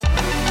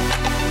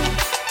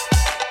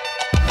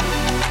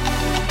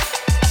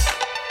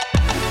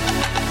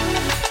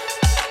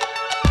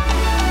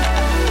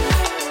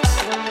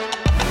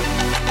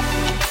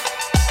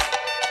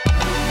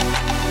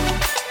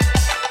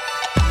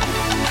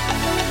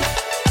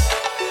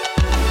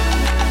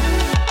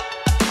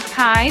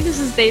Hi, this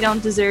is They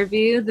Don't Deserve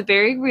You, the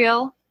very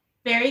real,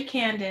 very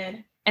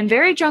candid, and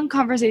very drunk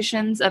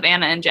conversations of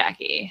Anna and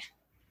Jackie.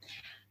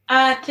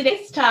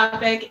 Today's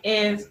topic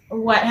is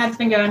what has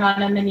been going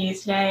on in the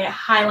news today,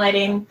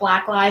 highlighting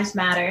Black Lives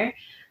Matter,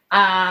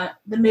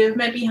 the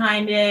movement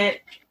behind it,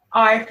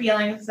 our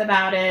feelings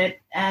about it,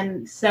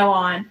 and so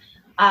on.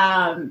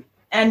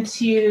 And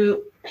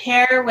to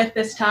pair with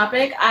this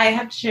topic, I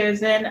have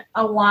chosen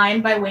a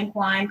line by Wink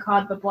Line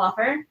called The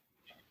Bluffer.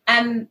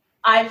 And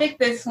I picked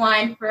this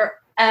line for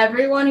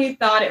everyone who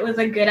thought it was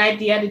a good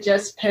idea to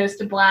just post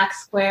a black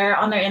square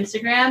on their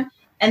Instagram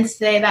and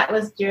say that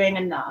was doing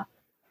enough.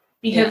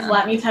 Because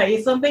let me tell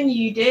you something,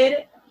 you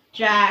did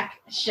jack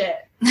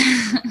shit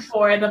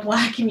for the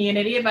Black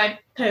community by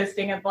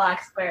posting a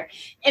black square.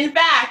 In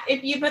fact,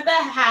 if you put the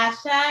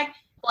hashtag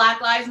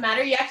Black Lives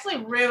Matter, you actually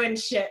ruined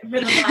shit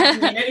for the Black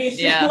community.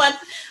 So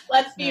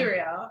let's be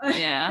real.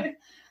 Yeah.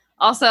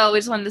 Also, we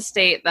just wanted to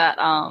state that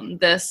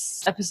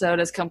this episode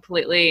is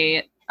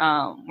completely,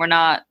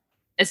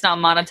 it's not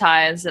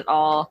monetized at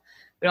all.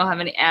 We don't have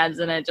any ads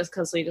in it just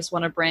because we just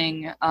want to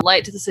bring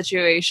light to the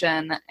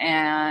situation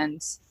and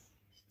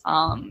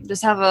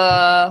just have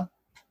a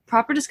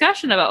proper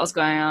discussion about what's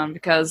going on,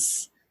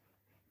 because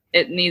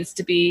it needs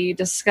to be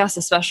discussed,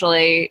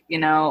 especially,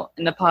 in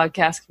the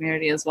podcast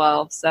community as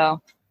well.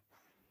 So,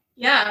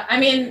 yeah, I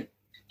mean,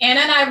 Anna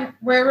and I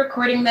were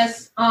recording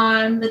this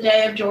on the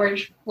day of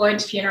George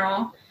Floyd's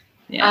funeral,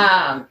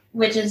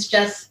 which is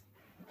just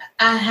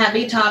a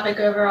heavy topic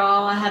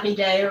overall, a heavy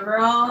day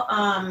overall.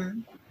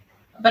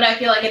 But I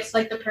feel like it's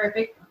like the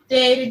perfect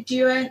day to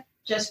do it,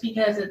 just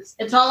because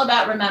it's all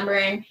about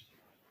remembering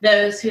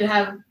those who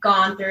have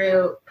gone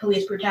through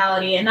police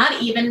brutality, and not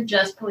even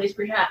just police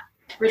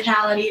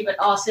brutality, but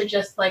also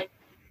just like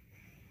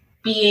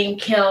being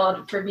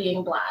killed for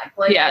being Black.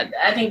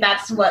 I think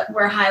that's what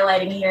we're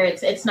highlighting here.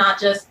 It's not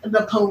just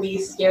the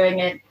police doing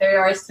it.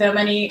 There are so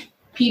many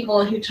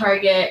people who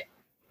target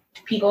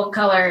people of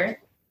color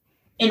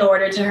in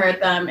order to hurt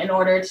them, in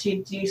order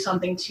to do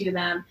something to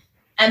them.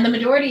 And the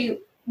majority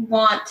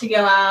want to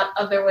go out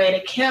of their way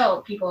to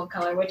kill people of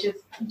color, which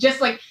is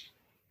just like,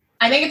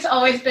 I think it's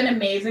always been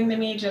amazing to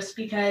me, just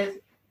because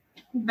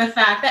the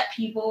fact that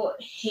people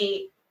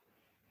hate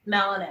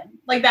melanin,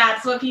 like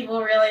that's what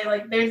people really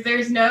like.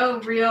 There's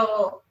no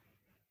real,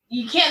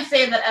 you can't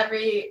say that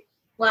every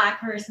Black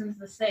person's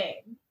the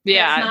same.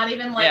 Yeah. It's not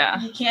even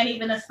like, you can't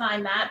even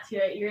assign that to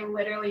it. You're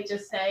literally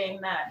just saying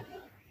that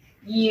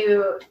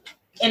you,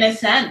 in a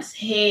sense,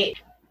 hate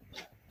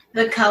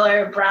the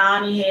color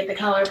brown, you hate the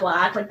color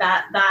Black, like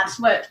that's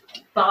what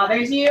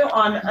bothers you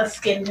on a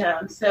skin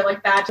tone. So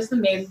like that just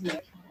amazes me.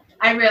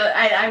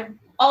 I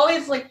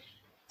always like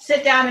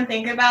sit down and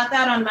think about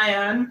that on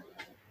my own,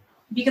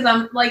 because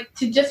I'm like,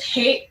 to just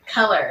hate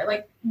color,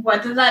 like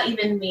what does that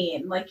even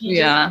mean? Like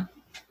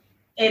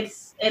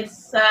it's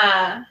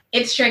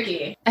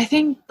tricky. I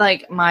think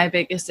like my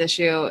biggest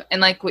issue,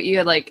 and like what you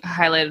had like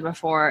highlighted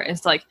before,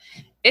 is like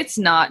it's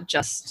not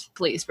just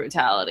police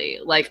brutality.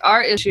 Like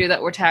our issue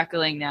that we're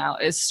tackling now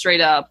is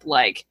straight up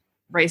like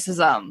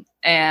racism,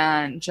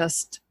 and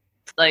just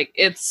like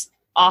it's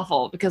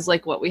awful, because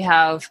like what we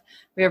have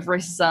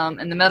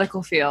racism in the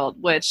medical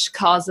field, which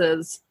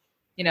causes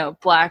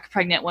Black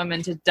pregnant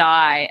women to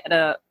die at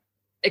a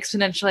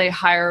exponentially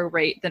higher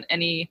rate than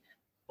any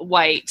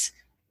white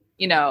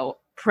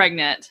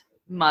pregnant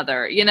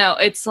mother.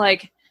 It's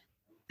like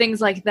things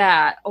like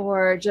that,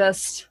 or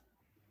just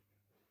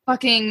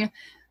fucking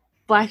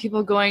Black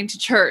people going to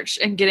church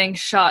and getting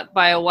shot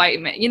by a white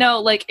man.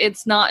 Like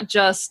it's not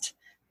just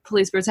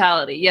police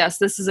brutality. Yes,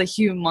 this is a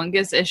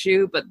humongous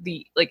issue, but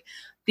the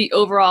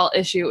overall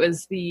issue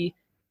is the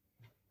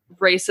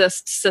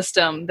racist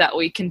system that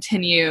we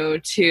continue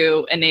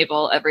to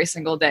enable every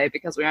single day,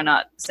 because we are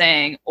not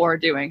saying or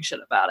doing shit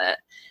about it.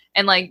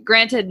 And like,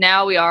 granted,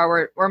 now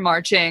we're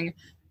marching,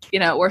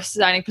 we're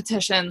signing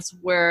petitions,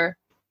 we're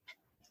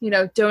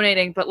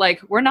donating, but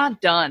like we're not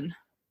done.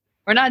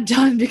 We're not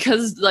done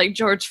because like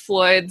George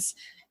Floyd's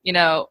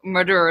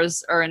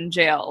murderers are in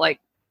jail. Like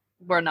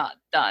we're not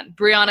done.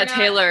 Breonna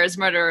Taylor's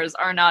murderers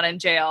are not in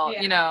jail.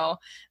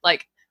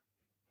 Like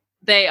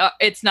they are.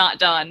 It's not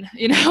done.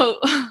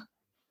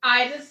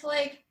 I just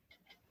like,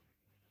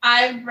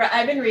 I've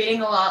been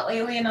reading a lot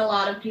lately, and a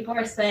lot of people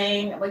are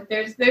saying like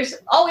there's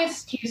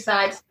always two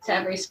sides to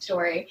every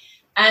story,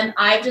 and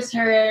I've just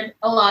heard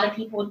a lot of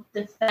people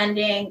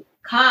defending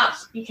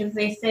cops because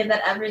they say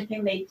that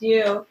everything they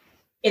do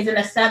is in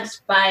a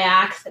sense by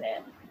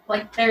accident.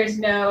 Like there's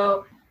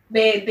no,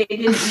 they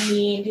didn't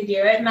mean to do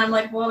it, and I'm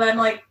like, well then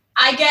like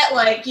I get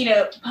like,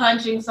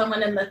 punching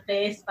someone in the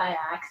face by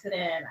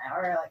accident,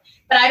 or like,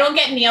 but I don't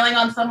get kneeling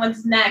on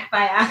someone's neck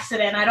by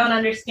accident. I don't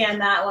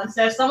understand that one.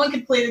 So if someone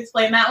could please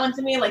explain that one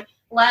to me, like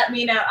let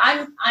me know.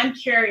 I'm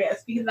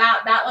curious, because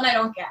that one I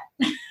don't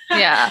get.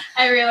 Yeah.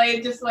 I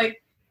really just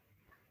like,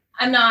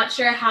 I'm not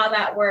sure how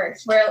that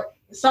works, where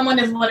someone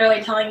is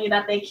literally telling you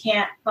that they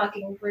can't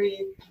fucking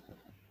breathe,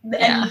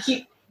 and you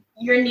keep,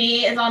 your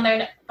knee is on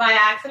their by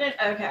accident.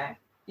 Okay.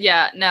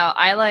 Yeah, no,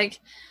 I like,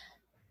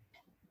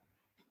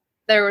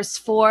 there was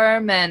 4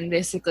 men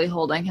basically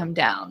holding him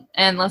down.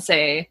 And let's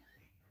say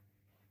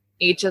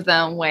each of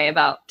them weigh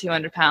about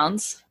 200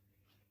 pounds.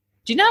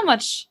 Do you know how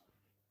much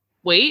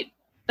weight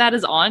that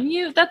is on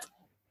you? That's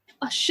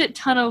a shit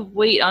ton of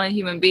weight on a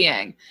human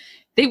being.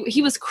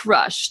 He was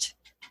crushed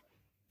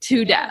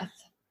to death,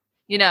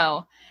 you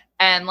know?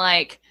 And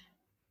like,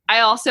 I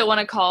also want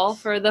to call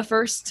for the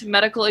first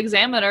medical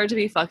examiner to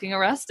be fucking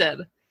arrested,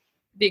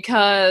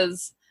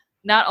 because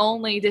not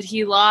only did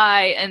he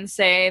lie and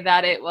say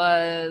that it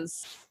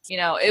was, you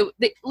know,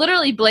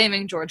 literally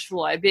blaming George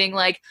Floyd, being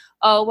like,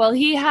 oh, well,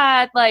 he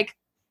had like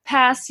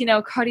past, you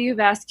know,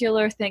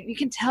 cardiovascular thing. You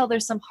can tell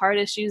there's some heart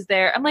issues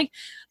there. I'm like,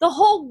 the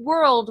whole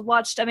world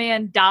watched a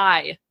man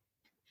die.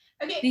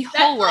 Okay, the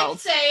whole that's world. like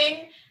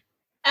saying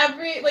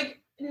every, like,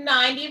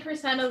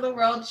 90% of the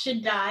world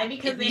should die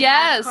because they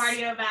Yes. have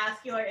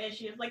cardiovascular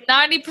issues. Like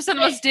 90% of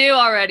us do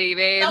already,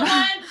 babe.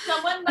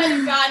 Someone might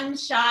have gotten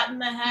shot in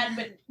the head,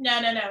 but no,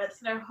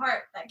 it's their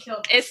heart that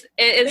killed them.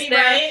 It's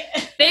their,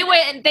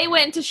 right? They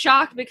went into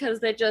shock because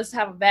they just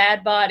have a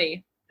bad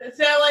body.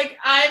 So like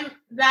I'm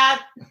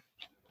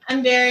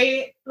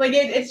very like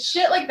it's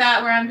shit like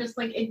that where I'm just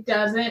like, it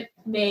doesn't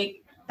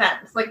make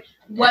sense. Like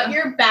what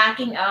you're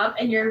backing up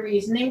and your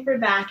reasoning for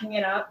backing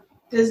it up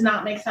does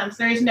not make sense.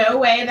 There is no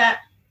way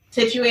that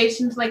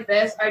situations like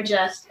this are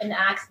just an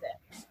accident.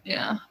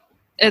 Yeah.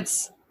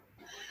 It's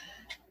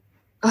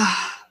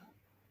I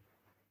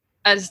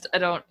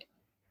don't,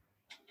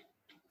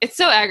 it's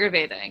so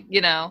aggravating,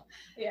 you know?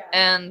 Yeah.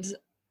 And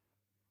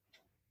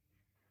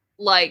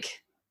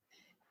like,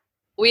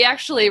 we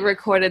actually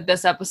recorded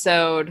this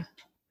episode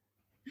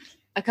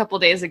a couple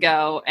days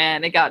ago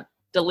and it got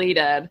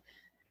deleted.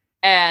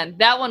 And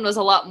that one was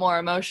a lot more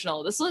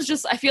emotional. This was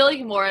just, I feel like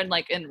more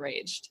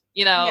enraged,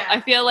 you know? Yeah. I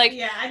feel like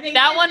I think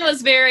that one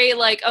was very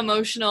like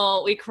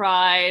emotional. We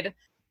cried.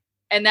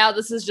 And now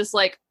this is just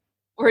like,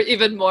 we're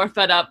even more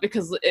fed up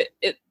because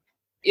it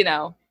you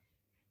know.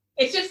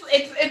 It's just,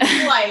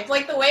 it's life.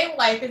 Like the way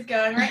life is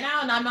going right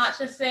now. And I'm not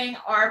just saying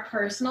our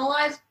personal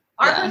lives.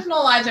 Our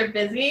personal lives are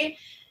busy.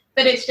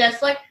 But it's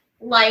just like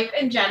life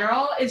in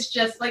general is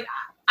just like,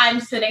 I'm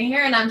sitting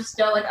here and I'm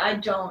still like, I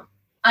don't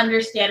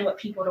understand what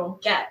people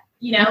don't get.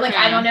 You know, like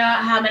I don't know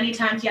how many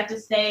times you have to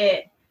say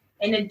it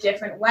in a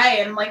different way.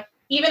 And like,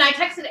 even I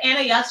texted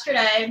Anna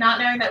yesterday, not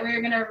knowing that we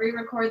were going to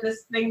re-record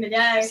this thing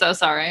today. So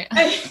sorry.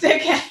 It's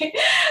okay.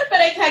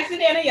 But I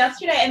texted Anna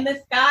yesterday, and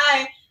this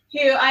guy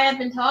who I had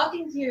been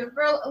talking to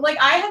for, like,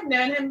 I have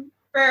known him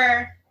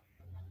for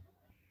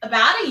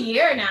about a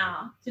year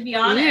now, to be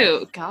honest.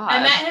 Ew, God.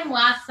 I met him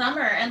last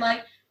summer, and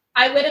like,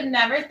 I would have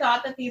never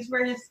thought that these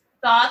were his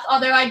thoughts,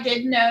 although I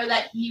did know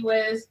that he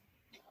was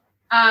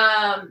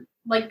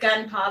like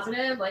gun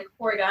positive, like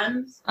pro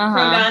guns.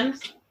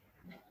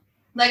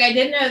 Like I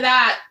did know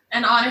that,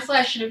 and honestly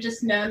I should have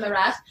just known the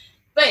rest.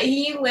 But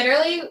he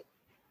literally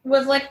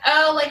was like,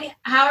 oh, like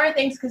how are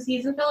things, because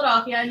he's in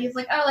Philadelphia, he's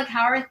like, oh, like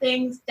how are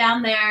things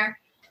down there,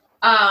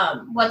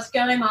 what's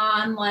going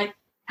on, like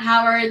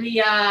how are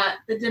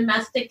the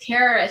domestic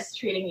terrorists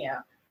treating you?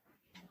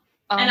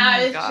 And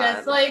I was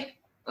just like,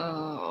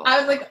 I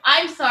was like,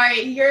 I'm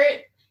sorry, you're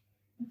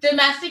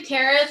domestic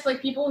terrorists,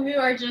 like people who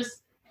are just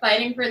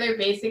fighting for their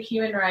basic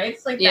human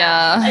rights, like is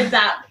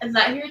that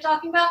who you're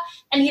talking about?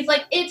 And he's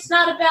like, it's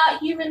not about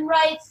human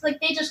rights,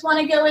 like they just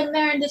want to go in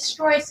there and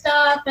destroy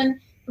stuff and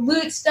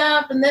loot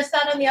stuff and this,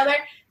 that, and the other.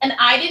 And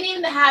I didn't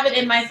even have it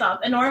in myself,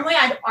 and normally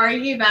I'd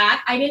argue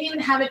back. I didn't even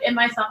have it in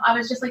myself. I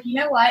was just like, you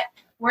know what,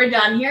 we're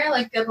done here,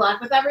 like good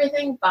luck with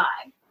everything, bye.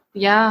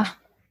 Yeah,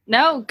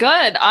 no,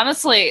 good,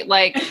 honestly,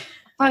 like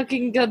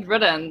fucking good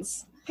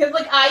riddance. Because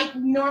like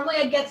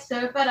I'd get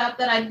so fed up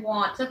that I'd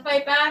want to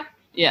fight back.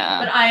 Yeah.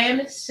 But I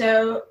am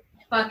so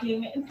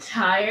fucking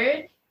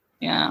tired.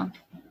 Yeah.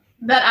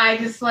 That I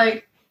just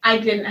like, I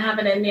didn't have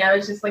it in me. I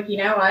was just like, you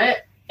know what?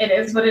 It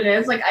is what it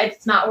is. Like,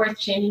 it's not worth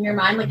changing your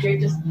mind. Like, you're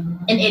just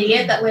an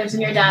idiot that lives in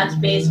your dad's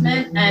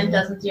basement and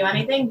doesn't do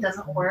anything,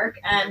 doesn't work,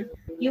 and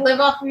you live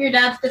off of your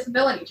dad's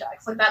disability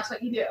checks. Like, that's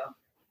what you do.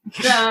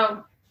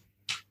 So,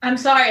 I'm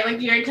sorry.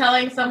 Like, you're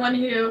telling someone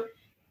who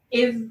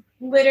is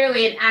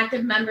literally an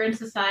active member in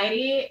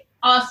society,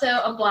 also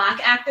a Black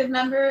active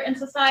member in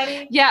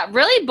society. Yeah,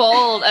 really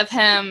bold of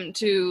him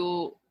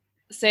to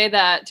say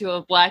that to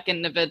a Black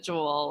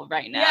individual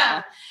right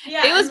now.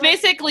 Yeah. It was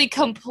basically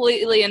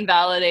completely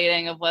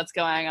invalidating of what's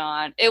going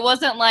on. It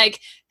wasn't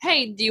like,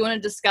 hey, do you want to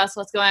discuss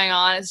what's going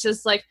on? It's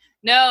just like,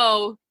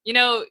 no, you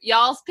know,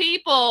 y'all's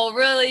people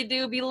really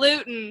do be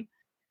looting.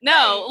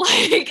 No,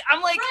 right. Like,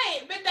 I'm like...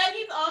 Right, but then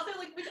he's also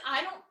like, which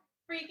I don't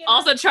freaking...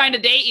 Also trying to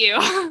date you.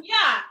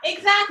 Yeah,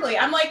 exactly.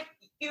 I'm like,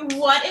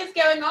 what is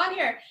going on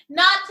here?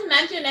 Not to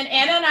mention, and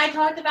Anna and I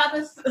talked about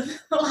this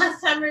the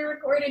last time we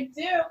recorded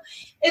too,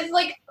 is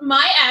like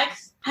my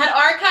ex had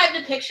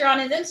archived a picture on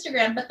his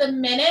Instagram, but the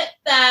minute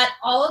that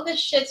all of this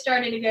shit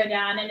started to go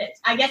down, and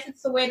I guess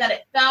it's the way that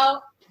it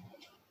fell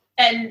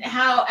and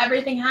how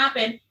everything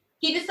happened,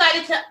 he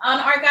decided to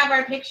unarchive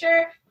our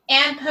picture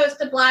and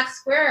post a black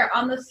square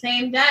on the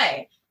same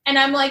day. And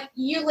I'm like,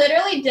 you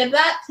literally did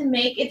that to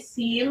make it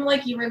seem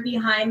like you were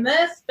behind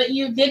this, but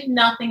you did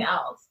nothing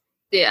else.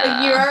 Yeah.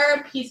 Like, you're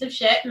a piece of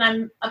shit, and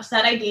I'm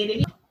upset I dated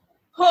you.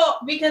 Oh,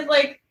 because,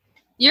 like...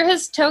 You're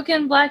his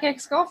token black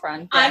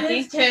ex-girlfriend, Jackie. I'm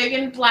his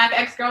token black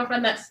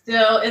ex-girlfriend that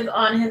still is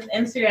on his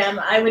Instagram.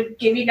 I would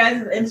give you guys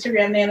his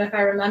Instagram name if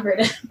I remembered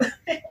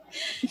it.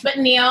 But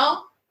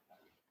Neil...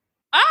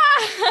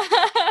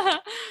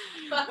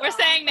 We're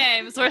saying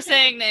names. We're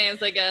saying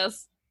names, I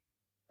guess.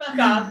 Fuck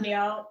off,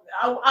 Neil.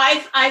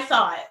 I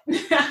saw it.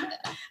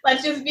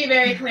 Let's just be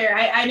very clear.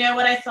 I know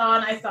what I saw,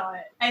 and I saw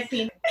it. I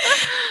seen it.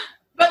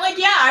 But, like,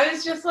 yeah, I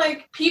was just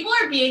like, people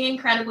are being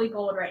incredibly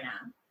bold right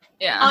now.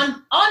 Yeah.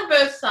 On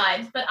both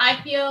sides. But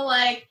I feel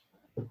like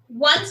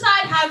one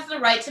side has the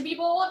right to be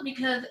bold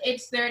because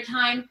it's their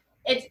time.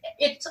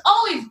 It's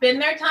always been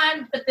their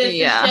time, but this is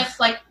just,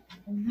 like,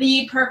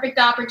 the perfect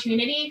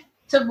opportunity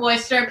to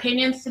voice their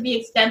opinions to the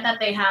extent that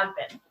they have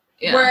been.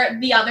 Yeah. Where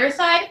the other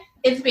side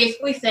is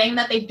basically saying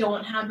that they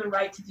don't have the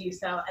right to do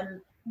so, and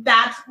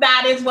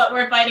that is what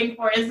we're fighting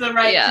for, is the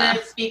right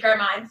to speak our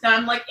mind. So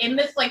I'm like in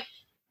this like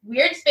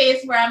weird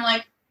space where I'm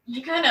like,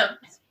 you kind of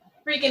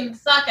freaking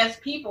suck as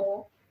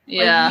people.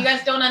 Yeah. Like, you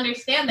guys don't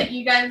understand that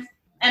you guys,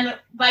 and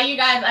by you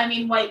guys I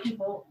mean white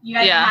people, you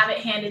guys have it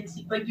handed to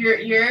you. Like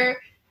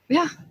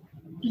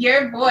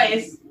your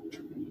voice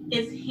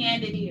is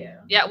handed you.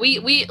 Yeah,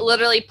 we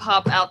literally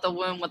pop out the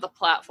womb with a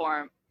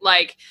platform.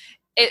 Like,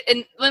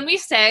 and when we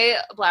say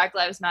Black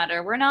Lives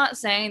Matter, we're not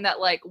saying that,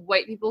 like,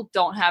 white people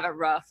don't have it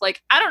rough.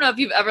 Like, I don't know if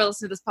you've ever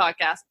listened to this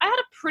podcast. I had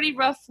a pretty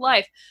rough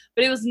life,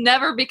 but it was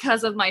never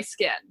because of my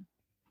skin.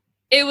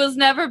 It was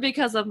never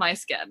because of my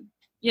skin.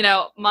 You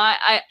know,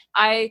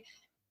 I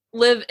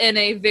live in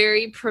a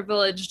very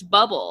privileged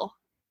bubble,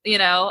 you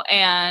know,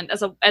 and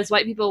as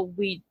white people,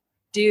 we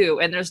do.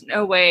 And there's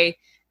no way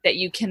that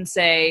you can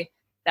say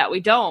that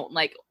we don't.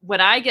 Like, when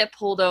I get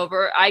pulled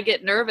over, I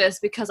get nervous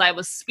because I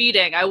was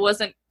speeding. I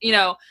wasn't, you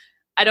know,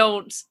 I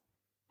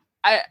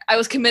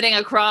was committing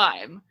a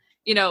crime.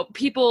 You know,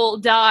 people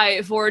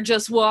die for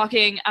just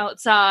walking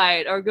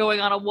outside or going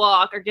on a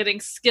walk or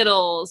getting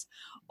Skittles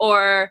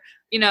or,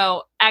 you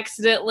know,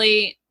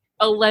 accidentally,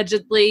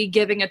 allegedly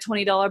giving a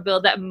 $20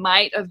 bill that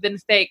might have been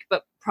fake,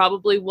 but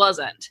probably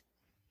wasn't.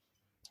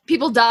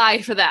 People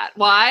die for that.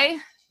 Why?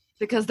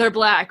 Because they're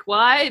Black.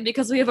 Why?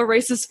 Because we have a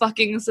racist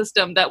fucking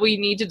system that we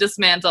need to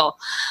dismantle.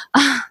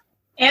 And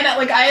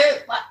like,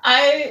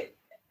 I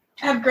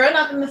have grown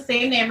up in the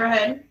same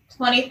neighborhood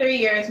 23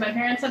 years. My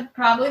parents have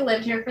probably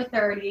lived here for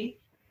 30.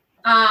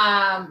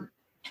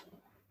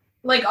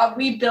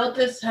 We built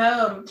this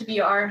home to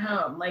be our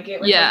home. Like, it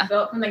was like,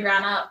 built from the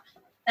ground up.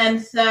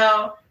 And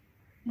so,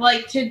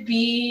 like, to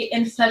be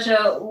in such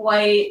a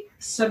white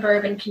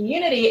suburban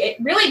community, it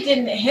really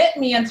didn't hit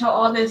me until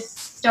all this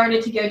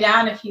started to go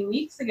down a few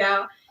weeks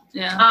ago.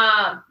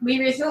 Yeah. We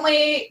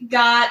recently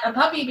got a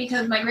puppy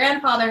because my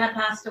grandfather had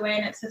passed away,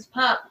 and it's his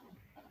pup.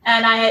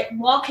 And I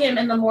walk him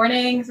in the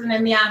mornings and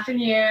in the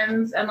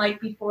afternoons and, like,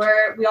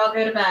 before we all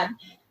go to bed.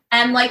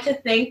 And, like, to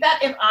think that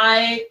if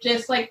I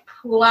just, like,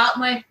 pull out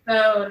my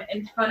phone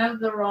in front of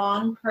the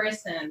wrong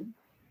person,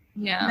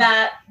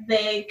 that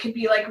they could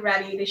be, like,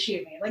 ready to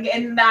shoot me. Like,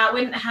 and that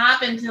wouldn't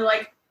happen to,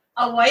 like,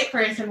 a white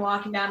person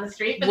walking down the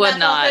street. But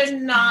that's also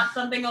not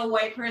something a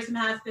white person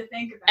has to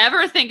think about.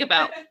 Ever think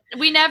about.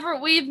 We've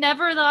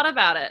never thought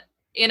about it,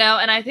 you know?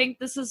 And I think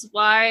this is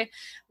why,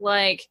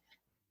 like,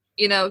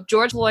 you know,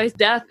 George Floyd's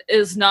death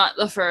is not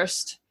the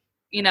first,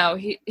 you know,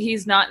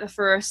 he's not the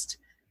first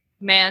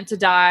man to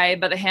die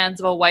by the hands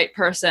of a white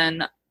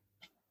person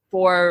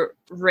for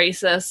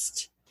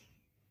racist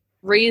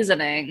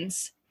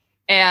reasonings.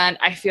 And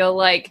I feel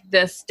like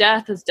this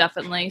death has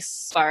definitely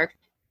sparked,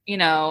 you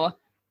know,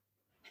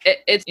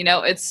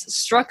 it's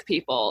struck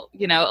people,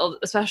 you know,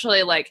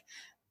 especially, like,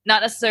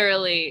 not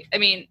necessarily, I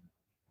mean,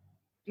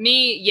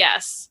 me,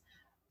 yes,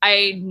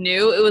 I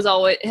knew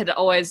it had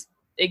always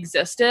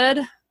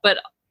existed, but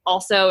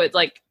also it's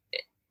like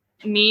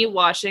me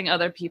watching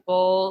other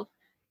people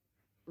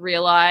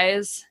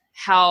realize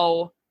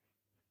how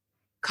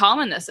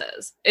common this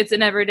is. It's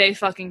an everyday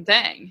fucking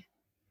thing,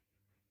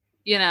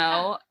 you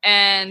know,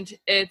 and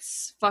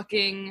it's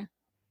fucking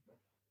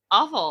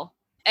awful.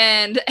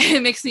 And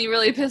it makes me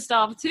really pissed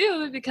off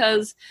too,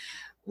 because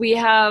we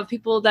have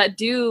people that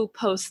do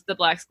post the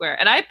black square,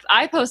 and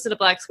I posted a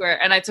black square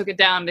and I took it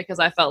down because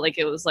I felt like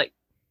it was, like,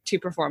 too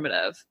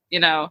performative, you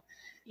know?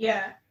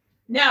 Yeah.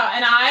 No,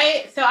 and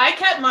I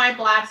kept my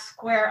black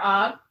square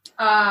up,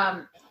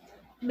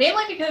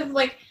 mainly because,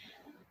 like,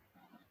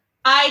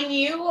 I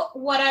knew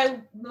what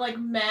I, like,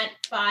 meant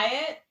by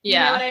it. You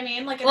know what I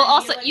mean? Like, well,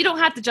 also, you don't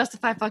have to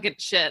justify fucking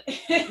shit.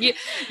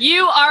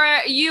 you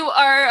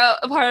are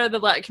a part of the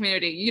Black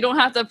community. You don't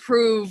have to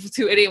prove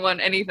to anyone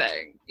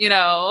anything, you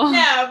know?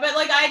 No, but,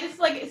 like, I just,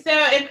 like, so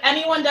if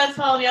anyone does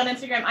follow me on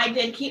Instagram, I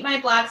did keep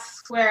my black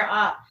square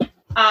up.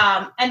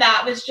 And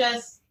that was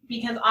just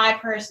because I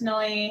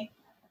personally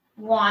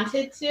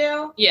wanted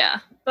to. Yeah.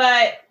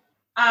 But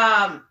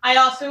I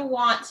also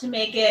want to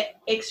make it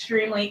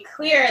extremely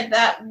clear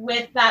that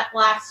with that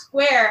black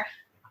square,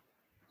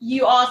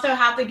 you also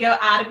have to go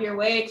out of your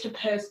way to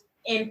post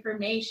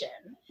information.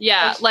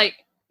 Yeah,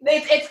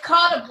 it's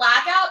called a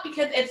blackout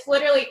because it's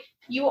literally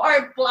you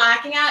are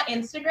blacking out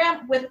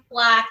Instagram with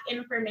Black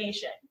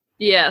information.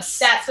 Yes.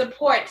 That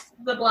supports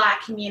the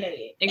Black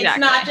community.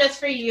 Exactly. It's not just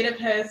for you to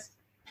post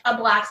a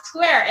Black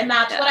square. And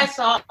that's what I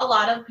saw a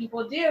lot of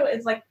people do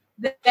is like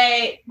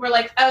they were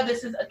like, oh,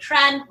 this is a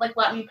trend. Like,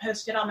 let me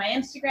post it on my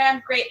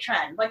Instagram. Great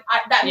trend. Like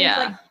that means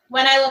like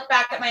when I look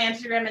back at my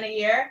Instagram in a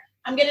year,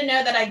 I'm gonna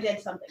know that I did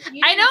something.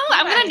 I know.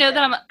 I'm gonna know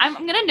that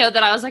I'm gonna know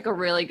that I was like a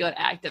really good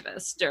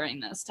activist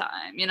during this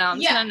time. You know, I'm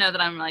just gonna know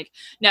that I'm like,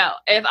 no,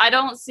 if I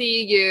don't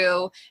see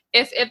you,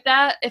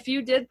 if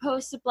you did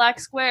post a Black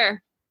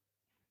square,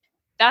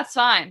 that's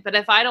fine. But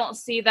if I don't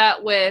see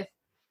that with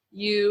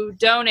you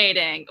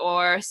donating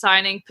or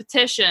signing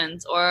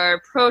petitions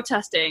or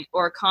protesting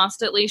or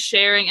constantly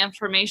sharing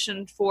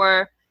information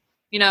for,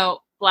 you know,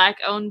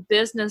 Black-owned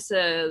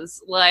businesses,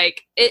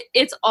 like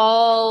it's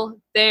all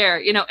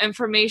there, you know,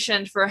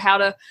 information for how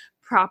to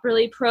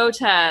properly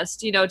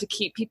protest, you know, to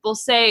keep people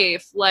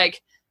safe,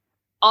 like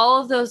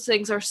all of those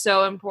things are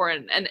so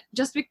important. And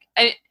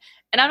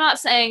and I'm not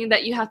saying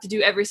that you have to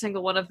do every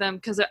single one of them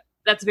because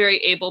that's very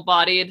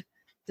able-bodied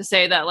to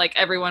say that like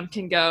everyone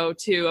can go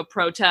to a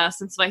protest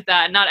and stuff like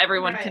that. And not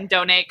everyone can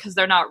donate because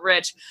they're not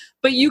rich,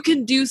 but you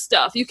can do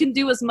stuff. You can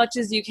do as much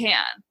as you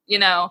can, you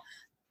know?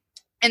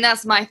 And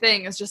that's my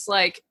thing. It's just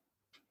like,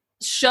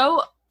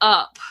 show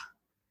up.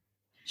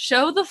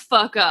 Show the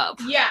fuck up.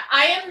 Yeah,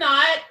 I am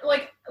not,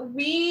 like,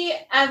 we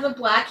as a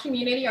Black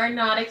community are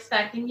not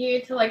expecting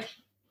you to, like,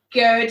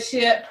 go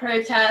to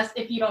protest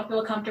if you don't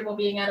feel comfortable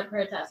being at a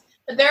protest.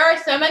 But there are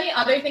so many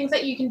other things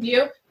that you can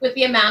do with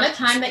the amount of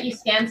time that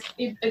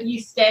you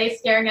stay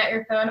staring at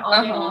your phone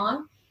all day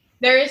long.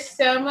 There is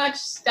so much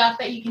stuff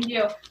that you can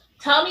do.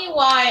 Tell me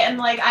why. And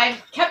like I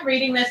kept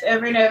reading this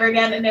over and over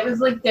again, and it was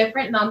like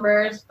different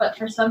numbers, but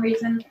for some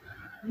reason,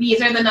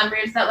 these are the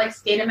numbers that like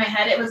stayed in my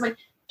head. It was like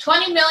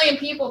 20 million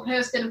people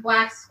posted a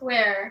Black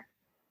square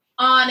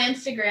on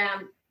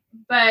Instagram,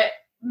 but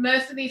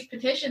most of these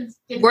petitions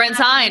weren't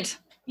signed.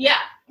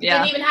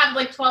 Didn't even have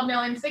like 12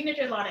 million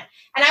signatures on it.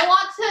 And I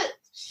want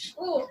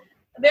to,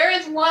 there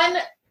is one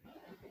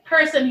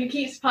person who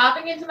keeps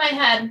popping into my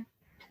head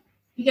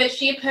because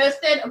she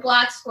posted a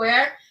Black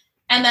square,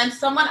 and then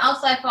someone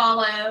else I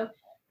follow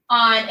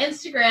on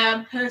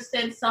Instagram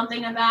posted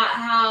something about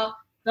how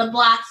the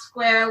Black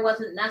square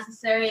wasn't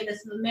necessary.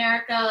 This is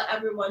America.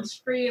 Everyone's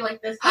free,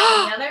 like this,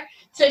 that, and the other.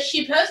 So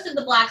she posted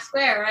the Black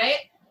square, right?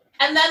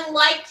 And then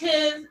liked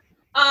his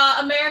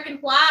American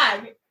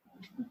flag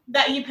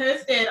that he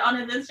posted on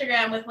his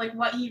Instagram with like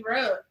what he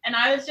wrote. And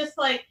I was just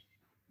like,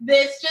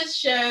 this just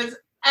shows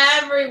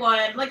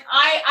everyone, like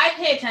I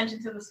pay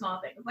attention to the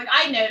small things. Like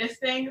I notice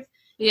things.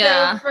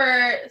 Yeah. So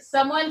for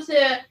someone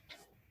to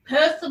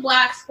post a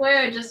Black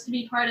square just to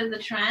be part of the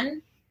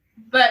trend,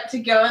 but to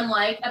go and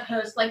like a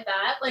post like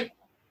that, like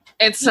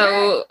it's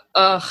so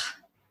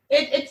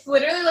it's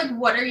literally like,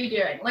 what are you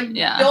doing? Like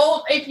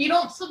don't, if you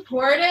don't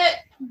support it,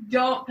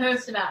 don't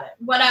post about it.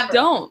 Whatever.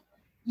 Don't.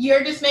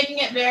 You're just making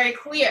it very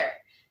clear.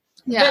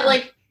 Yeah. But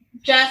like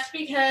just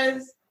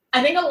because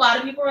I think a lot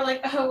of people were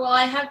like, oh well,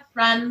 I have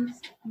friends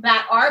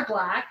that are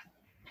Black,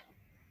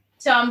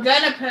 so I'm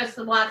gonna post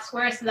the Black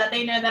square so that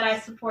they know that I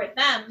support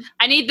them.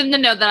 I need them to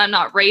know that I'm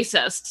not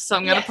racist, so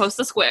I'm gonna post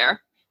the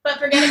square. But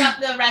forget about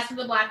the rest of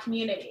the Black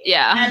community.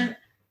 Yeah. And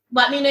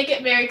let me make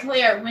it very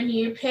clear, when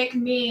you pick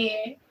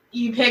me,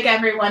 you pick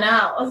everyone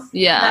else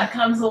that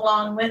comes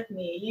along with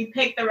me. You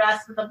pick the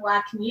rest of the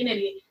Black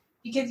community,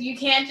 because you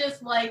can't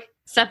just like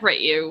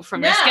separate you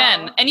from your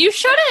skin. And you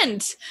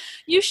shouldn't.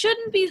 You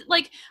shouldn't be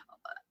like,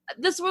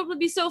 this world would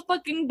be so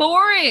fucking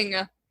boring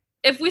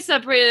if we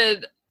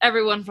separated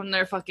everyone from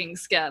their fucking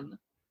skin.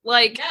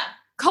 Like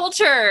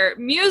culture,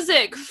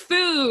 music,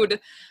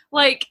 food,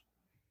 like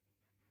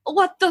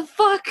what the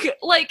fuck?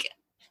 Like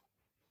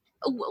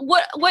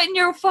what in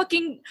your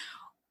fucking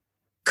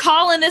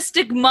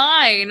colonistic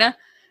mind?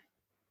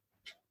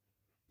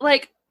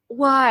 Like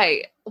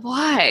why?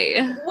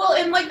 Well,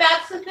 and like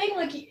that's the thing,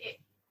 like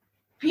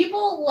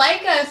people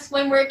like us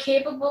when we're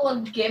capable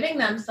of giving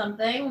them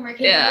something. When we're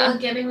capable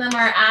of giving them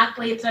our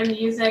athletes, our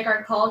music,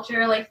 our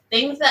culture, like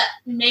things that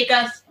make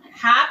us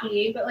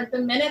happy. But like the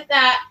minute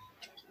that,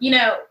 you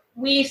know,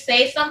 we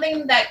say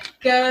something that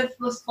goes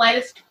the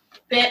slightest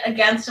bit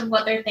against of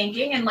what they're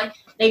thinking, and like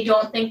they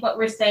don't think what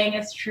we're saying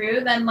is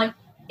true, then like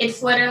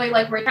it's literally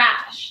like we're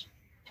trash.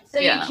 So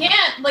you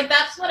can't, like,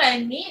 that's what I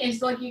mean,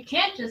 is like you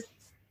can't just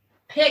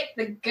pick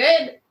the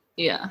good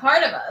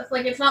part of us.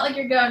 Like, it's not like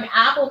you're going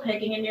apple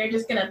picking and you're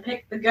just gonna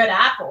pick the good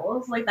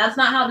apples. Like, that's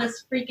not how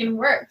this freaking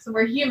works.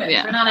 We're humans.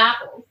 We're not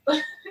apples.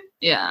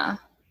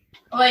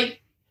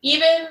 Like,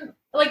 even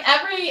like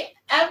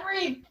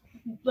every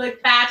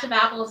like batch of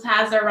apples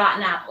has their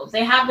rotten apples.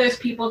 They have those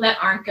people that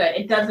aren't good.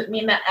 It doesn't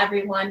mean that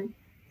everyone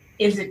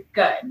isn't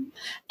good.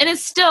 And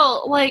it's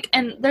still like,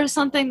 and there's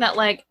something that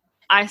like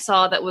I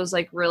saw that was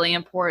like really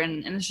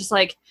important, and it's just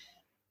like,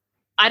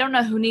 I don't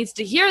know who needs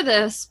to hear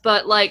this,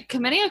 but like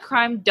committing a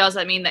crime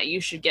doesn't mean that you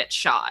should get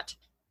shot.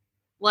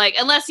 Like,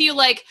 unless you,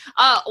 like,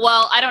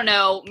 well, I don't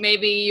know,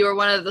 maybe you were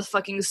one of the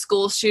fucking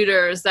school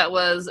shooters that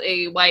was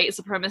a white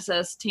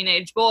supremacist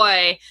teenage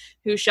boy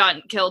who shot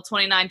and killed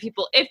 29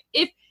 people. If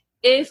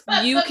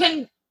you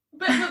can...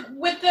 But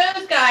with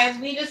those guys,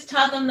 we just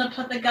tell them to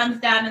put the guns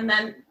down and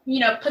then,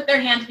 put their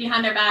hands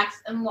behind their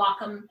backs and walk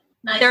them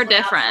nicely They're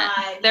different.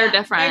 outside. They're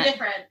different. They're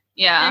different.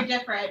 Yeah. They're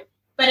different.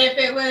 But if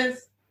it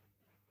was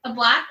a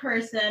black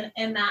person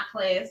in that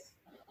place,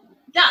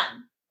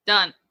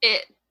 done.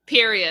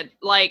 Period.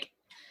 Like,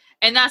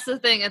 and that's the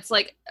thing. It's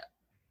like,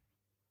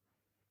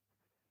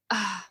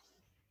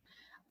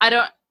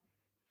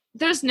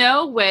 there's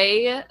no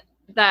way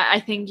that I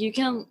think you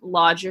can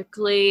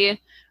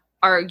logically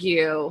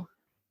argue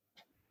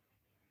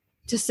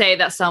to say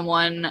that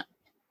someone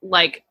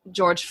like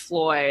George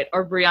Floyd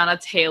or Breonna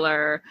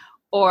Taylor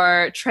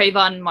or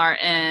Trayvon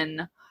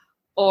Martin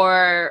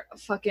or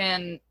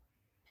fucking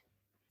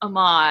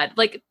Ahmaud,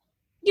 like,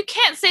 you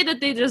can't say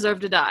that they deserve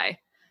to die.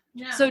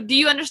 Yeah. So do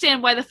you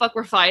understand why the fuck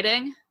we're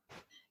fighting?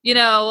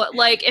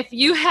 Like, if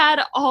you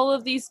had all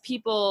of these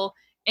people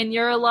in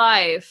your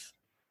life,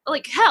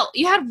 like, hell,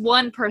 you had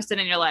one person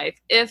in your life.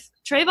 If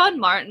Trayvon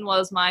Martin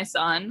was my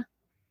son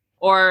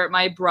or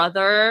my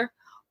brother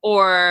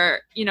or,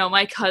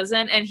 my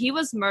cousin, and he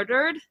was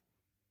murdered,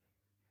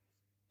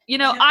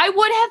 I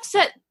would have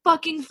set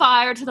fucking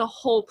fire to the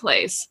whole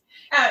place.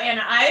 Oh,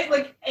 and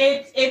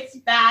it's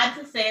bad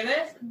to say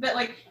this, but,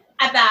 like,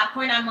 at that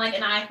point, I'm like,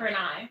 an eye for an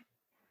eye.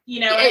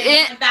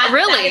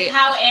 That is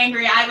how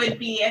angry I would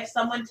be if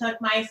someone took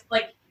my,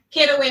 like,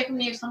 kid away from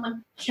me, if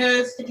someone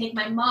chose to take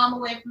my mom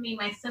away from me,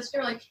 my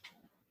sister. Like,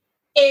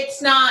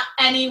 it's not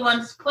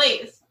anyone's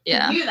place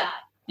to do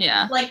that.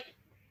 Yeah. Like,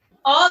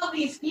 all of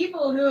these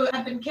people who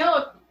have been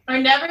killed are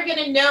never going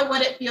to know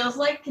what it feels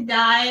like to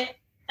die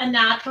a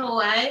natural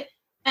way,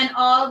 and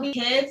all the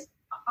kids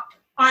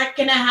aren't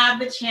going to have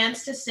the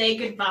chance to say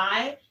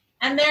goodbye.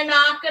 And they're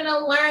not going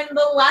to learn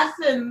the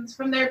lessons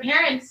from their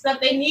parents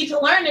that they need to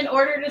learn in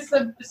order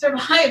to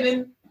survive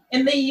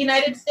in the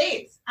United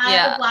States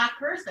as a black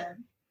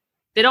person.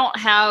 They don't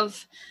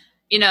have,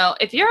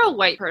 if you're a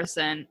white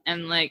person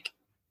and, like,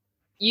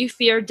 you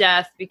fear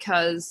death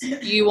because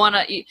you want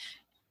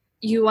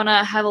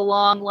to have a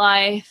long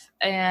life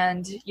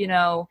and,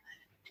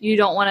 you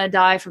don't want to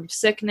die from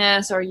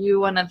sickness, or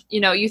you want to,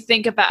 you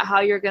think about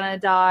how you're going to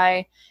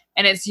die,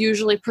 and it's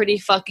usually pretty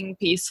fucking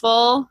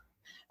peaceful.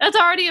 That's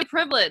already a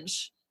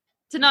privilege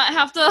to not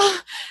have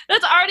to.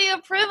 That's already a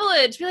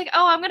privilege. Be like,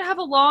 oh, I'm going to have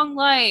a long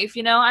life.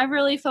 I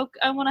really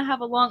I want to have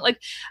a long, like,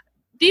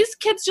 these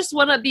kids just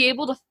want to be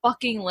able to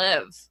fucking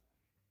live.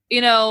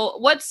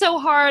 What's so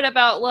hard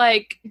about,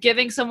 like,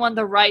 giving someone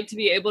the right to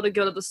be able to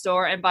go to the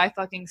store and buy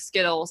fucking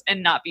Skittles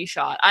and not be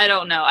shot? I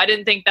don't know. I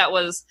didn't think that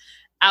was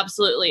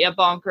absolutely a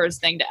bonkers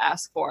thing to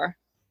ask for.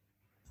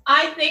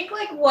 I think,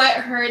 like, what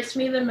hurts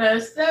me the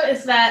most, though,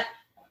 is that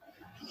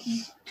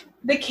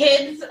the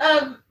kids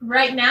of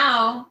right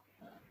now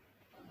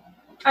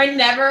are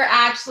never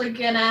actually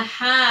gonna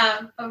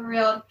have a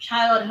real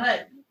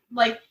childhood.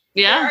 Like,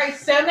 there are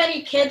so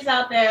many kids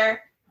out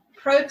there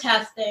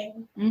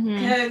protesting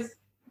because,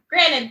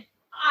 granted,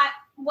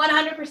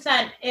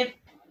 100%, if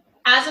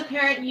as a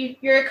parent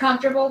you're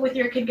comfortable with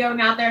your kid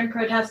going out there and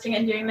protesting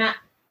and doing that,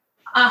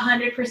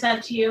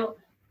 100% to you.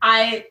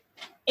 As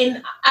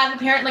a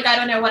parent, like, I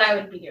don't know what I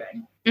would be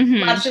doing.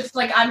 That's just,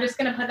 like, I'm just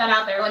gonna put that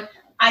out there. Like,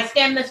 I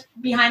stand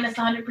behind this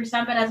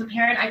 100%, but as a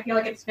parent, I feel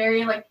like it's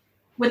very, like,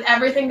 with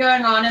everything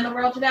going on in the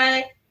world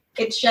today,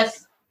 it'd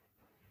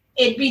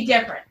be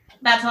different.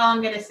 That's all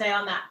I'm going to say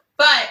on that.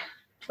 But,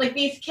 like,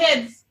 these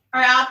kids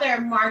are out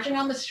there marching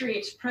on the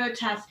streets,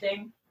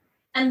 protesting,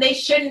 and they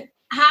shouldn't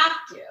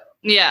have to.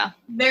 Yeah.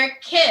 They're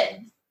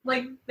kids.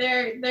 Like,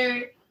 they're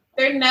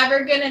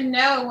never going to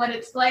know what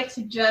it's like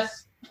to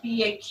just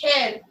be a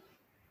kid.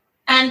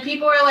 And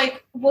people are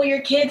like, well,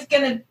 your kid's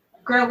going to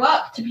grow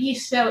up to be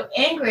so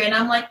angry. And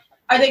I'm like,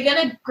 are they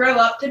going to grow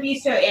up to be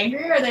so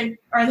angry, or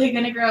are they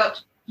going to grow up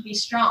to be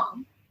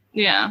strong?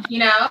 Yeah.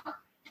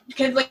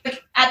 Because,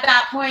 like, at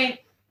that point,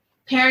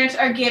 parents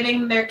are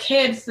giving their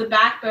kids the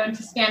backbone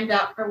to stand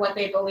up for what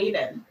they believe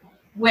in,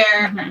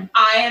 where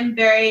I am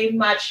very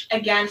much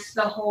against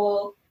the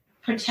whole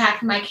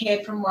protect my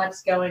kid from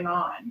what's going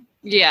on.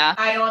 Yeah.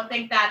 I don't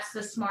think that's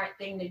the smart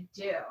thing to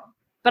do.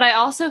 But I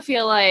also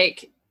feel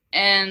like,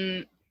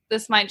 and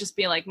this might just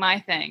be, like, my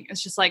thing,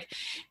 it's just, like,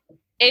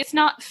 it's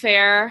not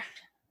fair.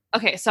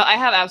 Okay, so I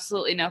have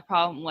absolutely no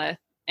problem with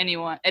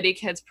any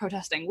kids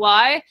protesting.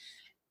 Why?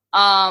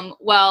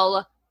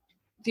 Well,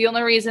 the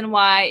only reason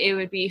why it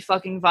would be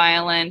fucking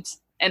violent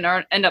and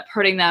end up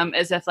hurting them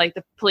is if, like,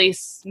 the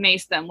police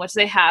mace them, which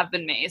they have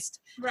been maced.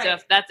 Right. So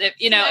if that's if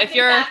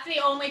that's the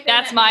only thing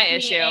that's my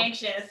makes issue. Me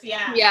anxious.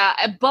 Yeah. Yeah,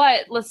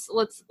 but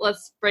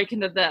let's break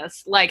into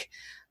this. Like,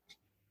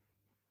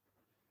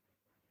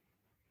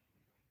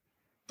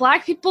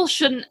 Black people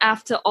shouldn't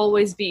have to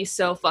always be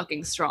so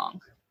fucking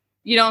strong.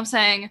 You know what I'm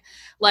saying?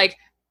 Like,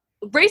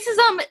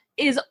 racism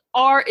is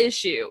our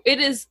issue. It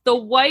is the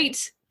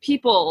white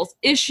people's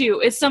issue.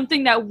 It's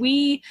something that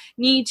we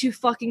need to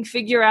fucking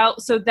figure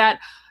out so that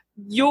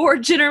your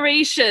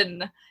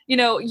generation,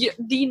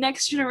 the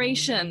next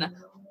generation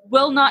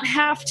will not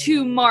have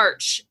to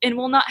march and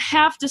will not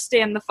have to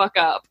stand the fuck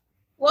up.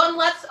 Well, and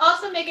let's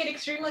also make it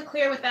extremely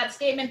clear with that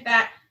statement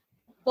that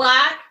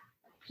Black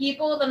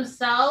people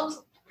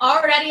themselves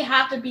already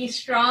have to be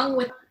strong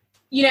with,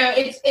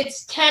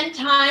 it's 10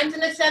 times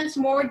in a sense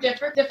more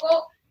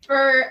difficult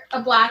for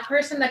a Black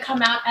person to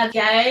come out as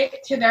gay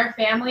to their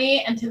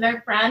family and to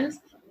their friends,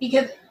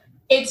 because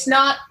it's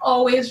not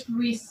always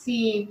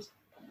received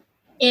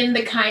in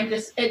the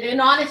kindest, and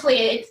honestly,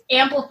 it's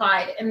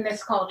amplified in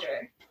this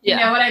culture. You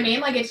know what I mean?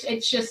 Like,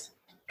 it's just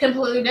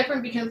completely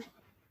different because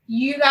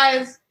you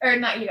guys, or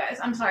not you guys,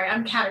 I'm sorry,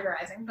 I'm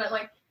categorizing, but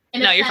like,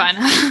 you're fine.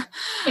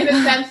 In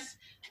a sense,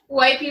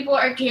 white people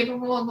are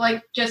capable of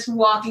like just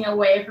walking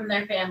away from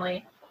their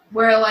family,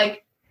 where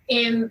like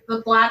in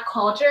the Black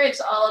culture,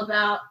 it's all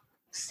about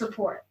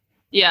support.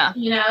 Yeah.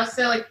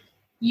 So like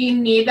you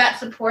need that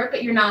support,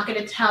 but you're not going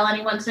to tell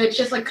anyone. So it's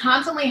just like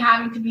constantly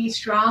having to be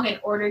strong in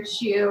order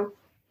to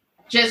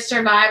just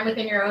survive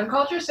within your own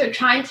culture. So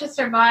trying to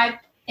survive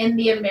in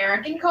the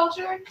American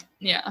culture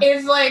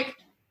is like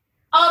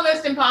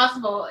almost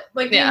impossible.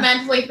 Like you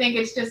mentally think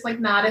it's just like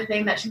not a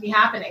thing that should be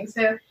happening.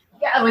 So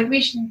like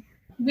we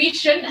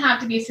shouldn't have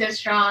to be so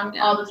strong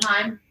all the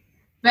time.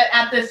 But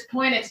at this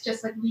point, it's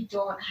just like we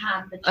don't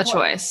have the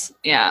choice.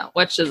 Yeah,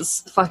 which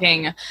is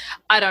fucking,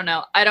 I don't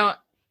know.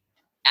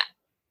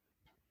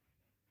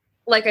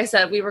 Like I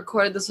said, we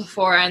recorded this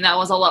before, and that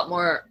was a lot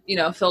more,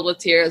 filled with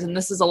tears, and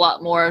this is a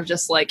lot more of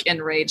just like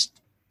enraged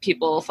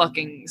people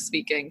fucking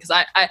speaking. Because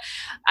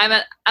I'm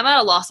at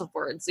a loss of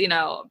words,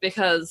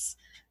 because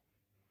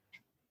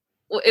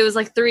it was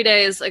like 3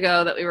 days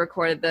ago that we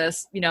recorded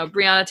this.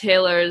 Breonna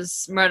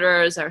Taylor's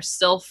murderers are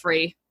still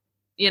free.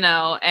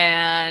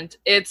 And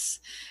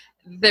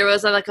there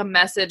was like a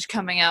message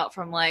coming out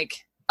from like,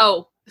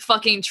 oh,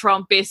 fucking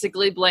Trump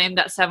basically blamed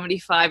that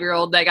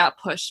 75-year-old that got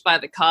pushed by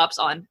the cops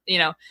on,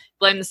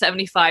 blame the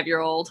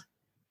 75-year-old,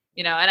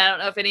 and I don't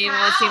know if anyone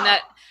has seen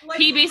that. Like,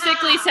 he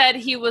basically said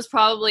he was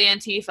probably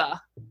Antifa,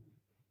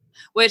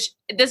 which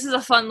this is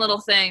a fun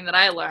little thing that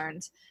I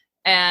learned.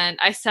 And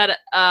I said,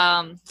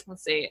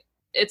 let's see,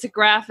 it's a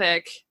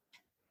graphic,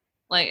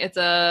 like it's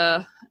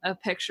a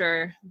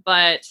picture,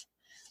 but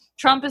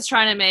Trump is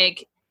trying to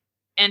make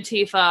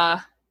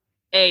Antifa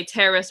a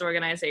terrorist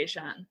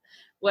organization,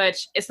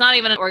 which it's not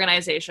even an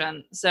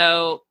organization.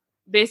 So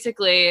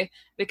basically,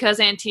 because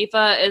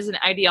Antifa is an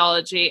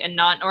ideology and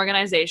not an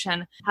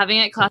organization, having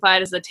it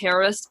classified as a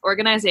terrorist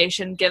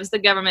organization gives the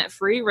government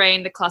free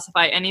reign to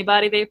classify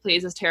anybody they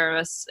please as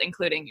terrorists,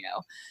 including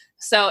you.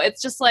 So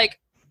it's just like,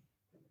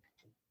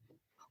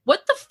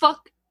 what the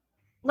fuck?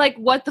 Like,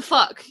 what the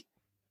fuck?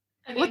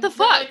 What the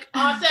fuck? Like,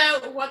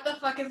 also, what the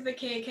fuck is the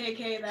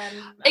KKK then?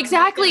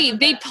 Exactly.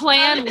 They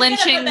plan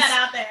lynchings. Put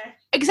that out there.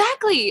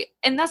 Exactly.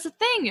 And that's the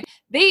thing.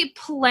 They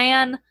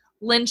plan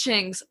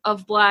lynchings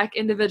of Black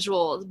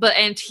individuals, but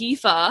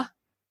Antifa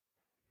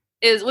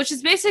which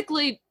is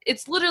basically,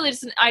 it's literally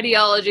just an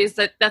ideology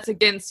that's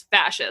against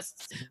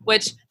fascists,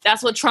 which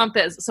that's what Trump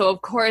is. So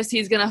of course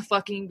he's gonna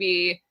fucking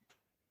be,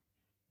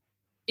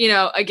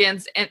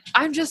 against, and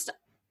I'm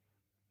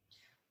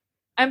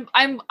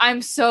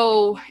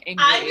so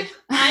angry.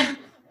 I'm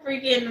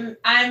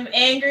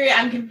angry.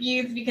 I'm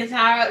confused because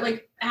how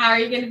are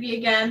you going to be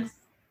against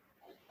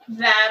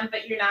them,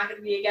 but you're not going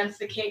to be against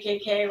the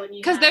KKK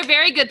because they're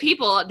very good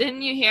people.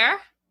 Didn't you hear?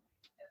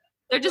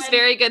 They're just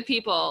very good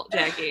people,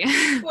 Jackie.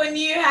 When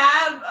you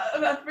have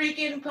a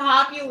freaking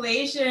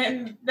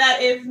population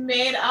that is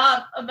made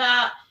up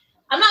about,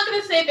 I'm not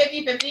going to say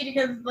 50-50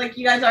 because like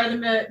you guys are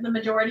the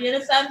majority in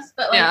a sense,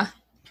 but like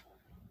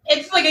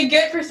it's like a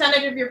good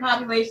percentage of your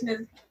population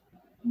is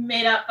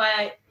made up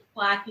by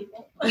Black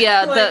people.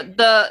 Yeah,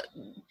 the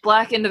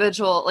Black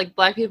individual, like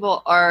Black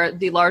people are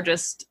the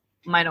largest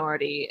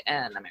minority in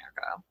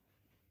America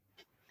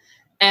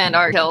and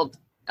are killed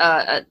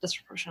at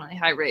disproportionately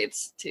high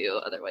rates to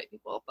other white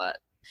people.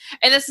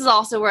 And this is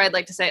also where I'd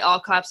like to say all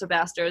cops are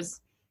bastards.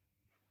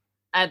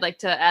 I'd like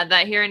to add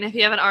that here, and if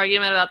you have an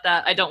argument about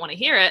that, I don't want to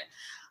hear it.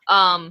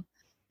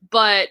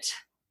 But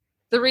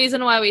the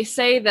reason why we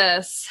say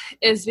this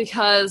is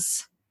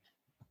because,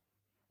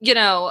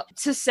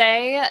 to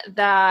say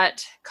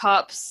that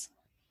cops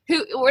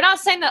we're not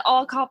saying that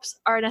all cops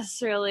are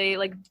necessarily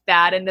like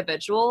bad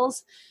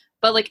individuals,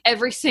 but like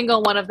every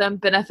single one of them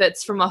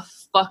benefits from a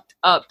fucked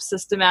up,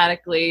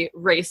 systematically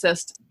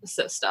racist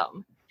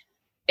system.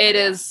 It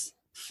is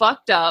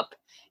fucked up,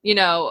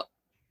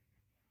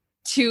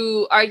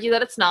 to argue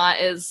that it's not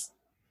is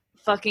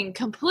fucking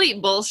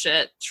complete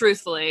bullshit,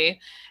 truthfully.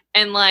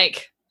 And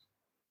like,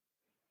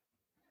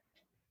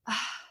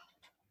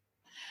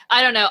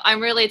 I don't know. I'm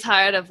really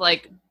tired of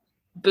like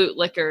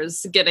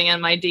bootlickers getting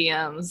in my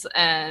DMs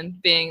and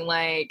being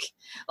like,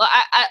 well,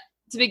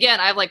 to begin,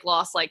 I've like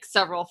lost like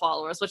several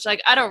followers, which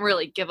like, I don't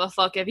really give a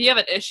fuck. If you have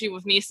an issue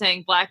with me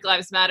saying Black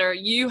Lives Matter,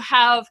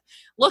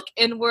 look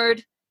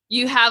inward.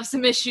 You have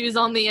some issues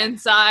on the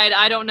inside.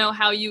 I don't know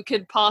how you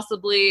could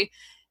possibly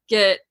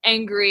get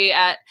angry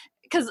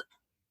because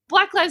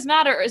Black Lives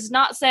Matter is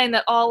not saying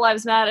that all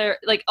lives matter,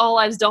 like all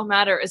lives don't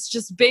matter. It's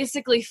just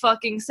basically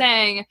fucking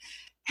saying,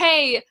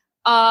 hey,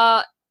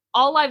 all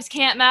lives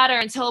can't matter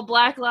until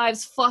Black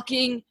lives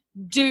fucking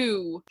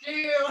do.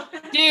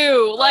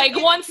 Like,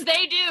 once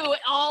they do,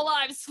 all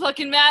lives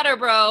fucking matter,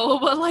 bro.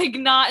 But, like,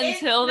 not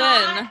until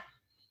then.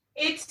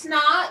 It's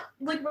not,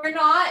 like, we're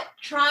not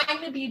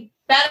trying to be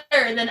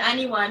better than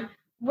anyone.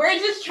 We're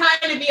just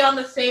trying to be on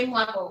the same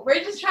level.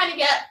 We're just trying to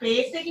get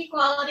basic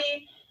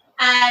equality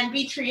and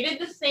be treated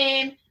the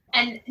same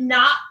and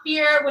not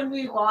fear when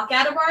we walk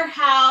out of our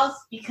house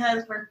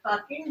because we're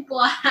fucking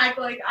Black.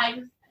 Like,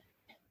 I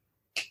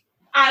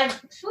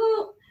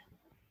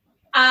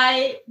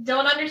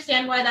don't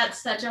understand why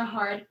that's such a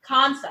hard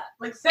concept.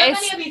 Like,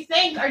 many of these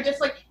things are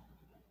just, like,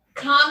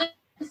 common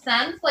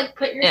sense. Like,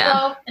 put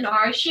yourself in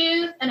our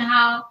shoes and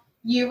how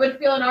you would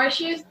feel in our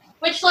shoes,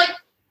 which, like,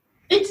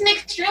 it's an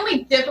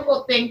extremely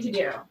difficult thing to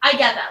do. I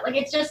get that. Like,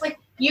 it's just, like,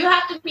 you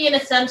have to be, in a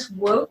sense,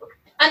 woke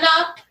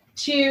enough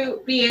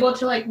to be able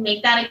to, like,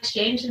 make that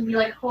exchange and be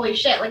like, holy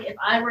shit, like, if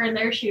I were in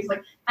their shoes,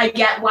 like, I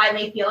get why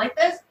they feel like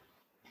this.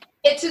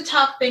 It's a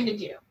tough thing to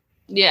do.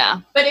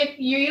 Yeah. But if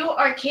you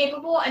are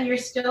capable and you're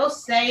still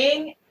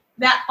saying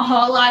that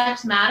all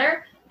lives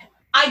matter,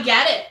 I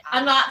get it.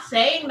 I'm not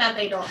saying that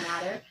they don't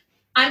matter.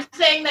 I'm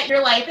saying that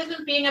your life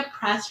isn't being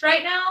oppressed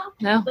right now.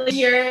 No.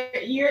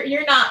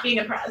 You're not being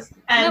oppressed.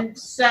 And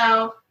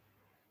so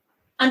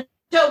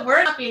until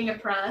we're not being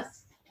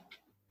oppressed,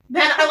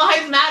 then our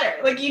lives matter.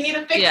 Like, you need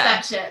to fix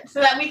that shit so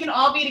that we can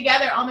all be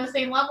together on the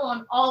same level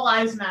and all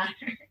lives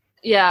matter.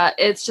 Yeah,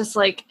 it's just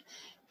like,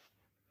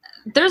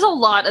 there's a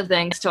lot of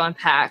things to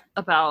unpack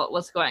about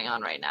what's going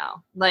on right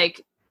now.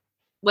 Like,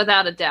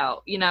 without a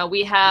doubt, you know,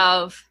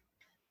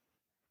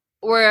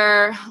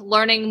 we're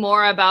learning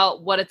more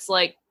about what it's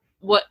like,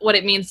 what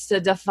it means to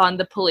defund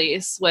the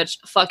police, which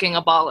fucking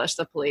abolish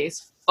the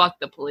police. Fuck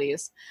the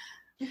police.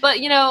 But,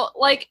 you know,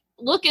 like,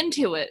 look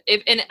into it.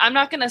 And I'm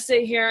not going to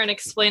sit here and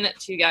explain it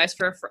to you guys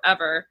for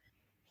forever,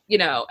 you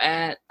know,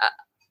 and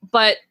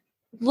but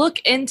look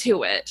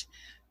into it.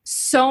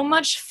 So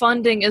much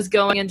funding is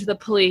going into the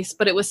police,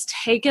 but it was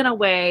taken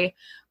away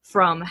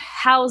from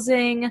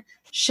housing,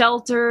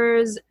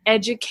 shelters,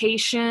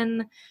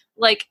 education.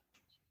 Like,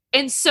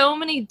 in so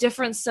many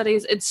different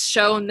studies, it's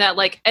shown that,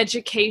 like,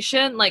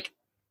 education, like,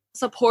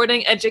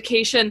 supporting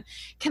education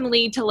can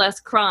lead to less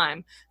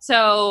crime.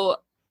 So,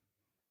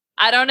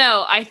 I don't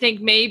know. I think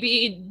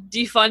maybe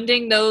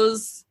defunding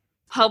those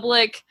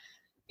public,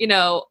 you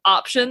know,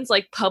 options,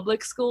 like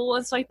public school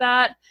and stuff like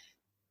that,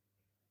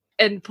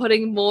 and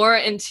putting more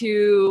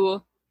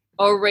into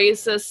a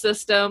racist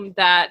system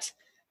that,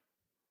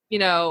 you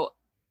know,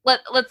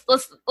 let's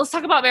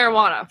talk about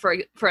marijuana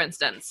for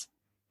instance.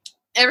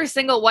 Every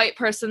single white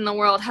person in the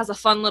world has a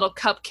fun little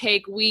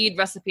cupcake weed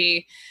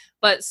recipe,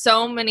 but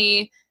so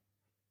many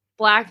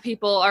Black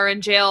people are in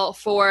jail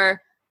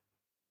for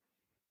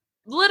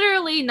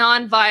literally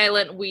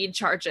non-violent weed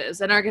charges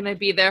and are going to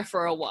be there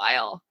for a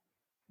while.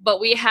 But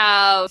we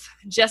have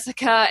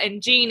Jessica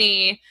and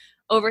Jeannie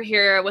over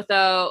here with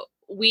a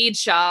weed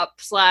shop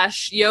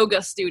 /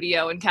 yoga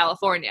studio in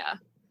California.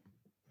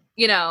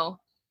 You know,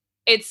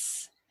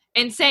 it's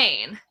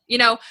insane. You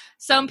know,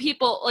 some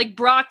people, like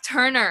Brock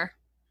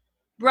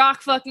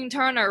fucking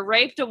Turner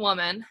raped a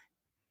woman,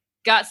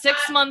 got 3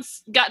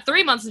 months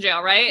in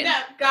jail, right? No,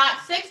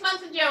 got 6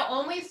 months in jail,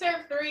 only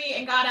served 3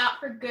 and got out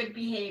for good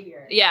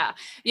behavior. Yeah.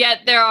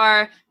 Yet there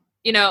are,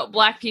 you know,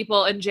 Black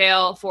people in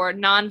jail for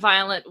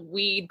non-violent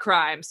weed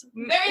crimes.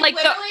 There's like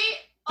literally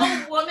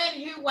a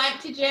woman who went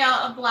to jail,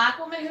 a Black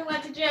woman who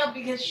went to jail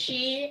because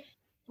she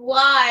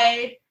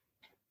lied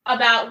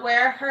about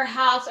where her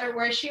house or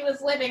where she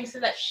was living so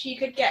that she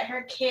could get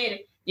her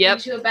kid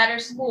into a better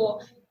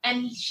school.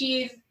 And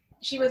she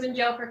was in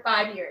jail for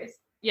 5 years.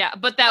 Yeah,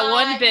 but that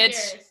one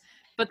bitch,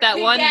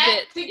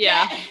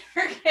 get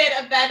her kid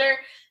a better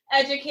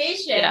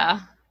education.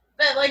 Yeah.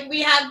 But, like,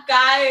 we have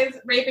guys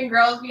raping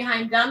girls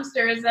behind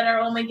dumpsters that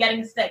are only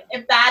getting sick.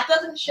 If that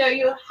doesn't show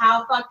you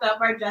how fucked up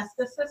our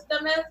justice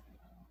system is,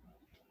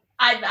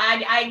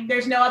 I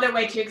there's no other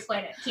way to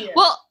explain it to you.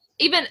 Well,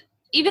 even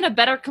a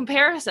better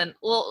comparison.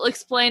 We'll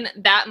explain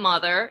that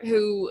mother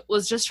who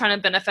was just trying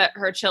to benefit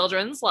her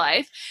children's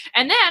life.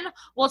 And then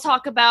we'll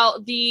talk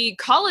about the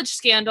college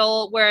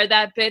scandal where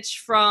that bitch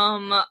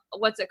from,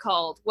 what's it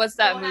called? What's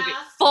that movie?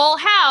 Full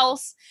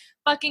House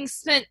fucking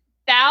spent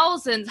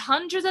thousands,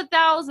 hundreds of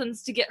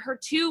thousands to get her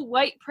 2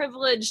 white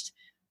privileged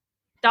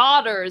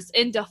daughters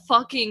into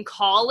fucking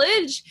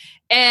college.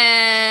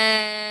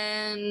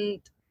 And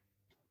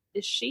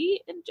is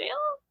she in jail?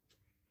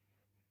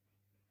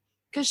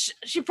 Because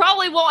she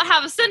probably won't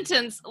have a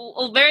sentence,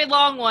 a very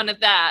long one at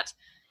that.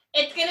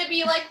 It's going to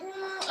be like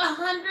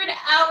 100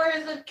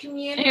 hours of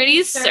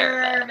community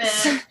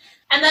service.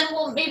 And then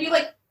we'll maybe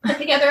like put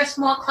together a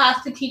small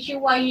class to teach you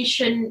why you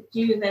shouldn't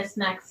do this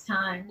next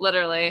time.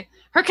 Literally.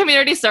 Her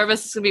community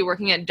service is going to be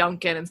working at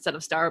Dunkin' instead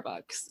of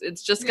Starbucks.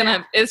 It's just going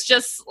to, it's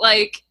just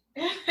like,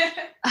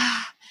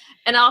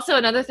 and also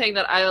another thing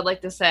that I would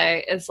like to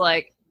say is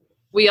like,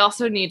 we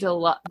also need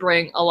to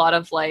bring a lot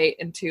of light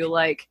into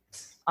like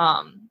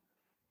Tony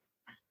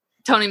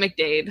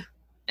McDade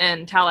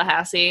in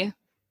Tallahassee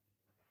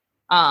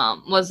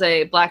was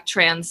a Black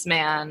trans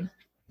man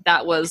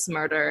that was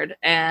murdered.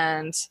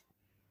 And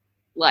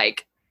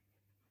like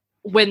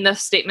when the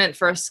statement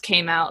first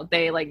came out,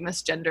 they like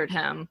misgendered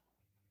him.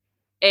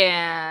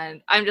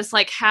 And I'm just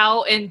like,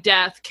 how in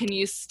death can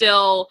you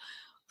still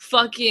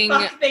fucking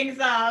fuck things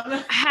up?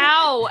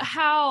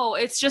 How?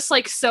 It's just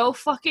like so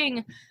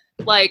fucking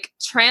like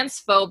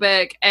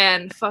transphobic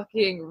and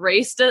fucking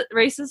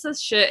racist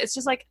as shit. It's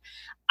just like,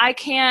 I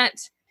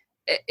can't.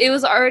 It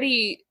was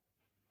already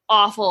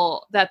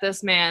awful that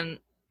this man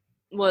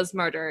was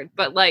murdered,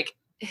 but like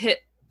being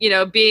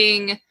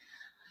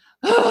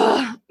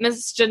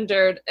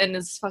misgendered and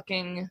is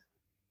fucking.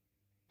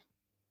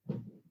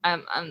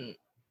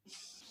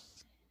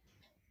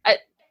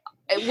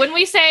 When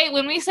we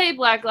say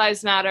Black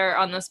Lives Matter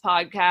on this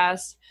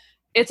podcast,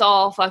 it's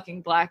all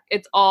fucking black.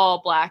 It's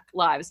all Black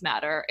Lives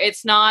Matter.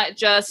 It's not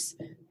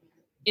just,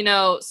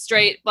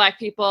 straight Black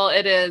people.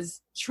 It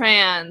is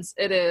trans.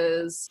 It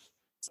is,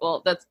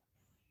 well,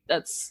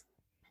 that's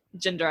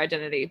gender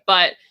identity.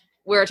 But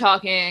we're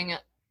talking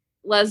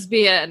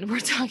lesbian.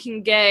 We're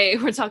talking gay.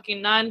 We're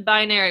talking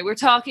non-binary. We're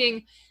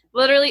talking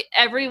literally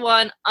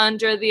everyone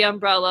under the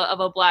umbrella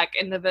of a Black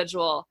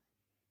individual.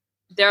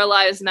 Their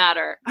lives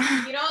matter.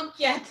 You don't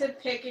get to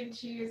pick and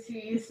choose who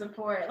you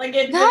support. Like,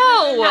 this is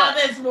how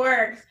this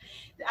works.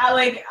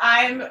 Anna.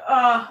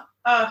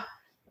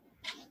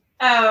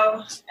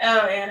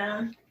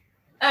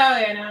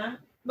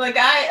 Like,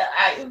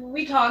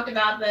 we talked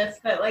about this,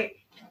 but like,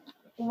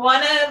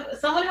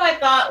 someone who I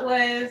thought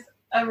was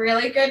a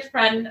really good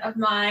friend of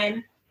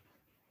mine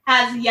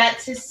has yet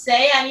to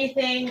say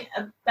anything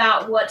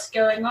about what's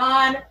going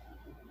on,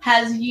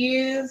 has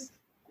used,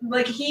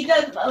 like, he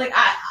does, like,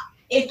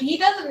 if he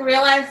doesn't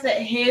realize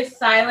that his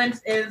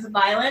silence is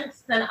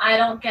violence, then I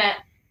don't get,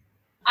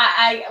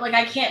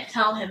 I can't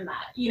tell him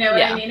that. You know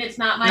what I mean? It's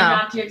not my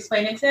job to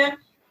explain it to him.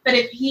 But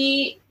if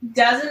he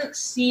doesn't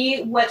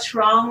see what's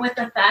wrong with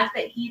the fact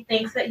that he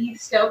thinks that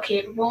he's still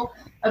capable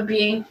of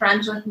being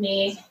friends with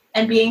me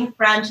and being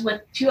friends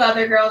with two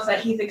other girls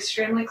that he's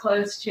extremely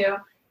close to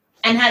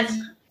and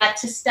has yet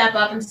to step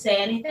up and say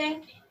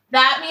anything,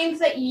 that means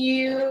that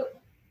you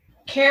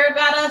care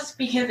about us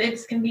because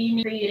it's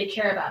convenient for you to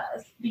care about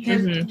us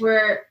because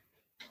we're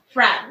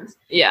friends.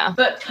 Yeah.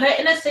 But put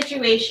in a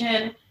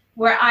situation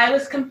where I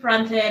was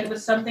confronted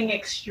with something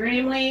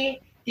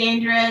extremely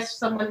dangerous,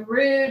 someone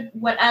rude,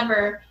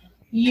 whatever,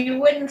 you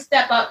wouldn't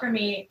step up for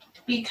me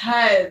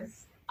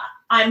because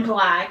I'm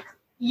Black.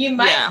 You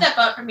might step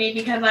up for me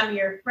because I'm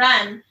your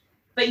friend,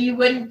 but you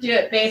wouldn't do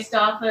it based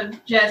off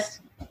of just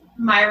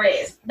my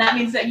race. That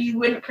means that you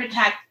wouldn't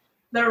protect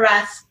the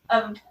rest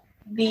of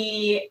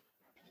the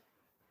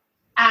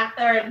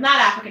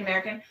not African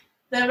American,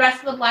 the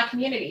rest of the Black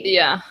community.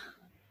 Yeah.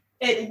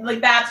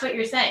 That's what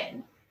you're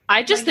saying.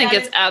 I just think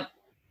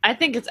I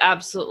think it's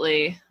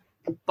absolutely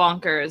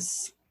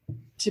bonkers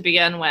to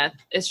begin with.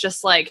 It's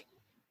just like,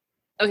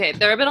 okay,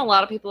 there have been a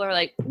lot of people who are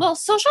like, well,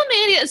 social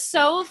media is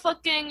so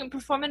fucking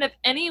performative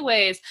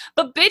anyways.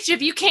 But bitch,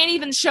 if you can't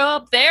even show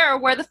up there,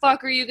 where the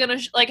fuck are you gonna,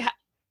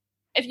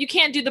 if you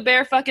can't do the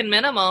bare fucking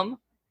minimum,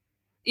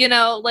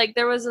 like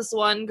there was this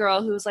one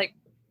girl who was like,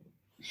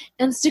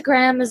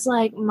 Instagram is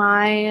like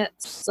my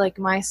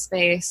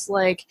space.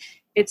 Like,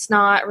 it's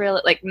not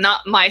really, like,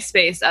 not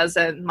MySpace as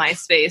in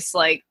MySpace,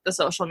 like the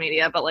social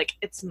media, but like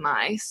it's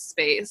my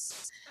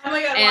space. Oh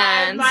my god,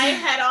 and my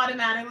head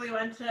automatically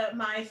went to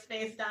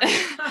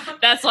MySpace.com.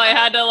 That's why I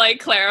had to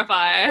like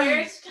clarify.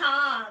 Where's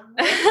Tom?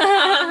 Where's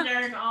Tom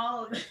during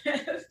all of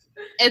this?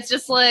 It's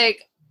just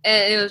like,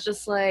 it was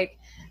just like,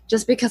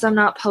 just because I'm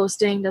not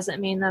posting doesn't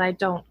mean that I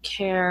don't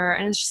care.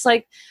 And it's just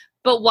like,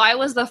 but why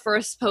was the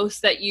first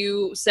post that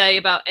you say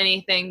about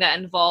anything that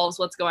involves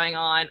what's going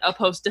on a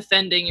post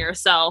defending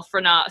yourself for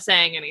not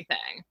saying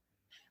anything?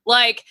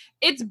 Like,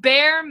 it's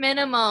bare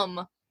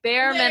minimum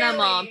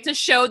to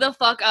show the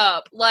fuck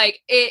up.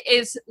 Like, it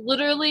is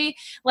literally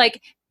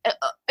like,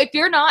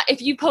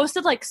 if you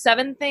posted like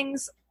 7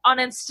 things on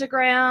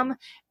Instagram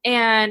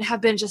and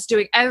have been just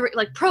doing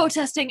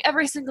protesting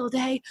every single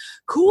day,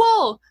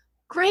 cool.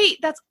 Great,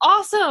 that's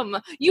awesome.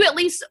 You at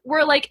least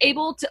were like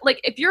able to, like,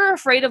 if you're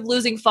afraid of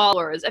losing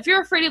followers, if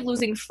you're afraid of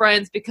losing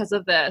friends because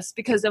of this,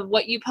 because of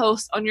what you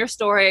post on your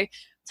story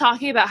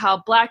talking about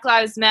how Black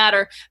Lives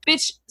Matter,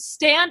 bitch,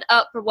 stand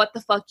up for what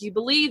the fuck you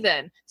believe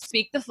in.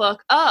 Speak the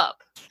fuck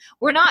up.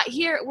 We're not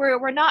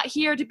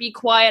here to be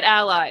quiet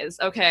allies,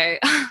 okay?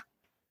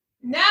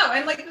 No,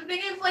 and like the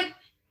thing is, like,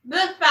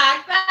 the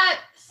fact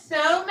that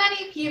so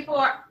many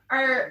people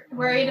are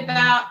worried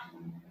about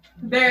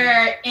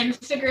their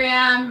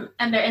Instagram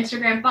and their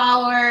Instagram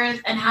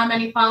followers and how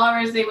many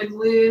followers they would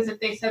lose if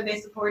they said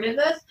they supported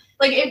this.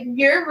 Like, if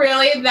you're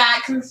really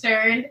that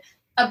concerned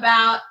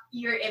about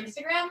your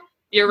Instagram,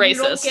 you're racist. You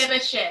don't give a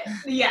shit.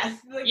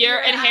 Yes. Like,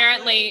 you're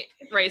inherently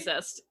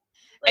racist.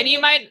 Like, and you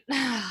might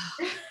and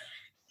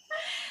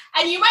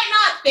you might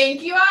not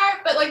think you are,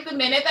 but like the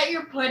minute that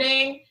you're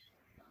putting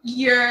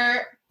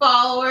your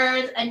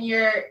followers and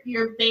your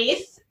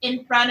base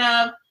in front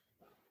of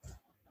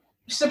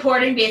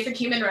supporting basic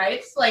human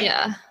rights. Like,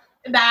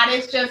 that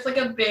is just like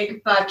a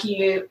big fuck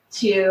you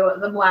to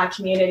the Black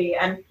community.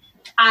 And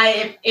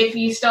if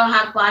you still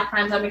have Black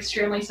friends, I'm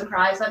extremely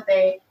surprised that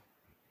they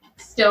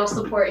still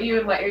support you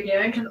in what you're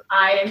doing, because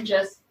I am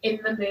just in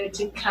the mood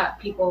to cut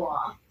people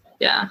off.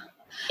 Yeah.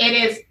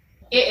 It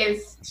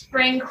is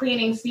spring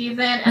cleaning season,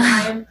 and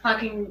I am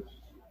fucking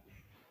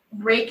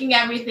raking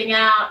everything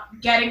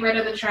out, getting rid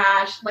of the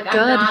trash. Like, I'm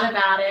not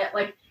about it.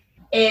 Like,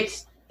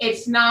 it's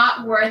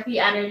not worth the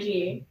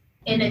energy,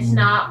 and it's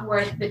not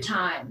worth the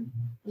time.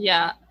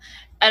 Yeah.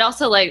 I'd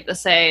also like to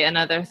say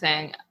another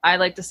thing. I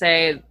like to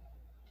say,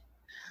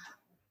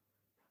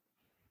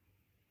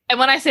 and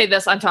when I say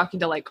this, I'm talking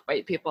to like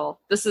white people.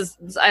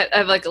 I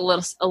have like a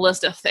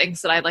list of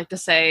things that I'd like to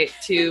say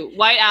to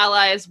white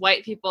allies,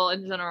 white people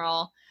in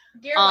general.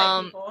 Dear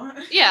white people.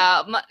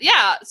 Yeah.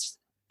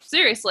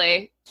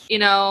 Seriously,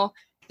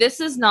 this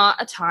is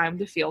not a time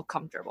to feel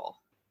comfortable.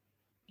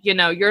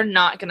 You're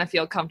not going to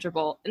feel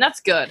comfortable, and that's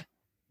good.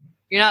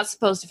 You're not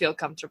supposed to feel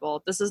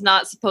comfortable. This is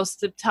not supposed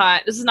to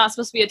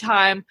be a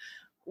time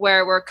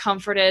where we're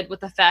comforted with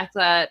the fact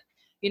that,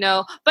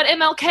 but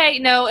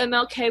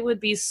MLK would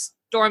be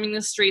storming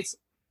the streets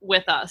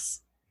with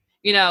us.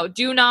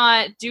 Do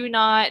not,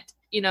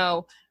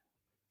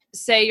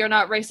 say you're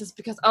not racist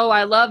because,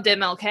 I loved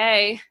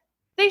MLK.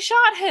 They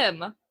shot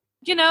him,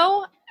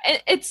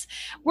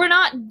 we're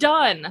not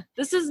done.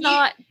 This is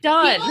not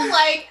done. People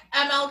like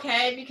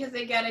MLK because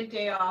they get a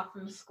day off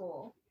from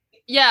school.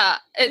 Yeah,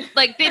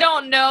 they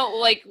don't know,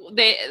 like,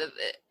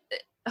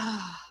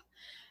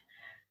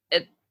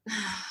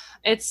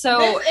 it's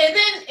so...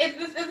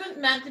 This isn't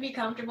meant to be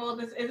comfortable.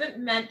 This isn't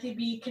meant to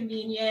be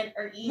convenient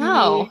or easy.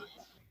 No.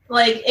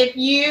 Like, the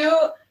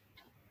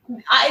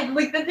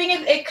thing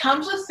is, it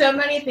comes with so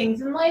many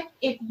things in life.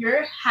 If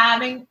you're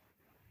having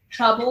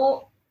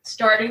trouble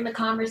starting the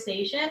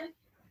conversation,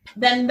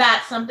 then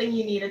that's something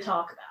you need to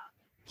talk about.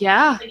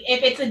 Yeah. Like,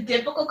 if it's a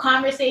difficult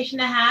conversation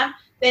to have,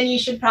 then you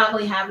should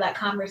probably have that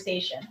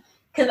conversation.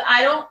 Because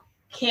I don't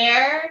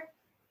care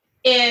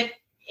if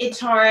it's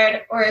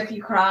hard or if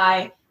you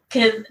cry.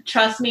 Because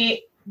trust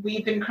me,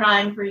 we've been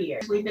crying for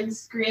years. We've been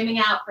screaming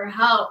out for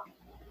help.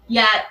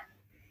 Yet,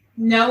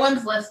 no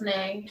one's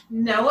listening.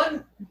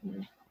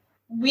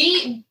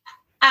 We,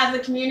 as a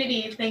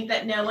community, think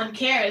that no one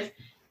cares.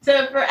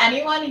 So for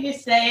anyone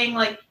who's saying,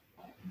 like,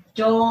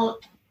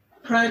 don't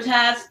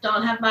protest,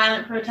 don't have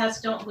violent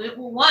protests, don't loot.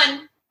 Well,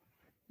 one,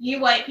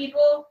 you white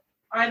people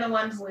are the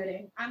ones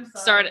looting. I'm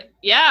sorry.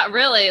 Yeah,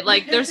 really.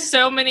 Like, there's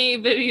so many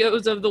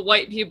videos of the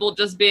white people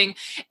just being,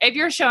 if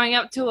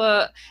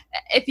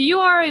you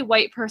are a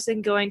white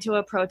person going to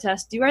a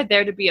protest, you are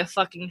there to be a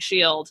fucking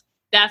shield.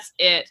 That's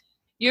it.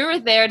 You're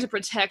there to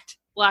protect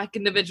Black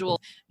individuals,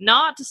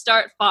 not to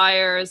start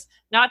fires,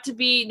 not to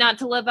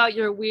live out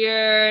your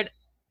weird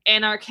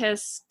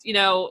anarchist,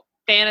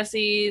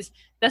 fantasies.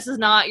 This is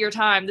not your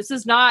time. This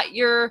is not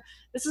your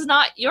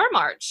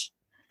march.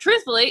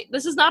 Truthfully,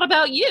 this is not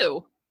about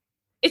you.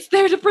 It's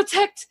there to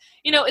protect,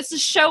 it's to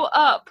show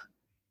up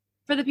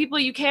for the people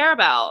you care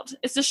about.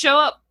 It's to show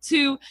up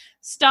to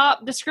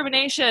stop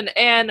discrimination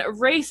and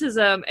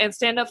racism and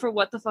stand up for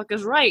what the fuck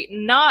is right.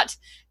 Not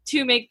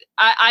to make,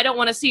 I don't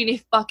want to see any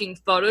fucking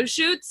photo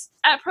shoots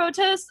at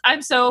protests.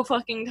 I'm so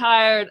fucking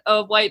tired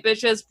of white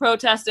bitches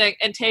protesting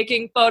and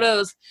taking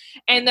photos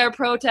in their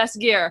protest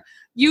gear.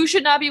 You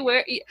should not be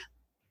wearing...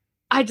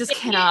 I just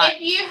cannot. If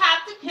you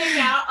have to pick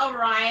out a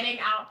rioting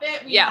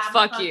outfit,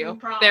 fuck you.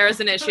 There is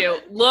an issue.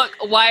 Look,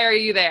 why are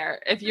you there?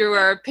 If you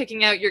were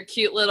picking out your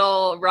cute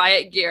little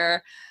riot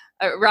gear,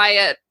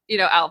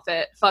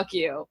 outfit, fuck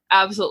you.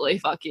 Absolutely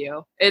fuck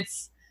you.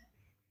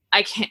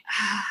 I can't.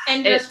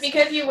 And just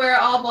because you wear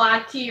all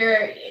black to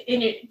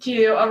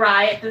a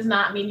riot does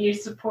not mean you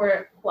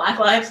support Black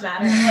Lives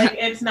Matter. Like,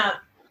 it's not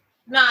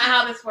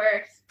how this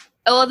works.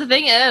 Well, the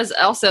thing is,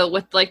 also,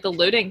 with, like, the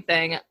looting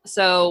thing,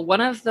 so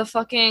there's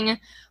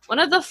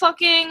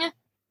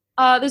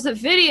a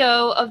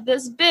video of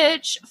this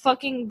bitch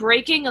fucking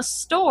breaking a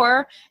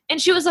store, and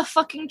she was a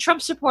fucking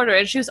Trump supporter,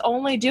 and she was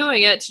only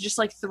doing it to just,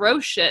 like, throw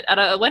shit at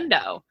a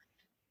window.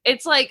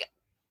 It's like,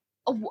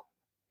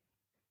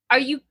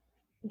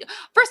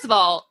 first of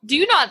all, do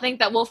you not think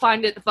that we'll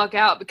find it the fuck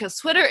out? Because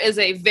Twitter is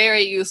a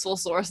very useful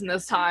source in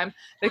this time,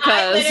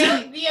 because...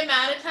 the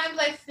amount of times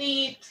I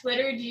see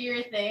Twitter do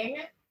your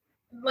thing...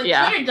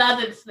 Twitter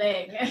does its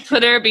thing.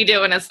 Twitter be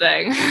doing its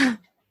thing.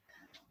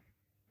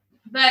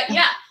 But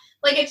yeah,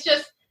 it's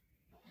just,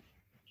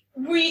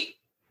 the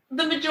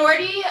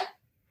majority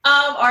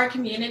of our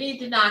community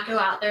did not go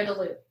out there to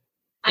loot.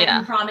 I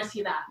can promise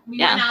you that. We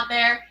went out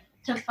there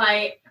to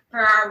fight for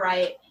our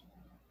right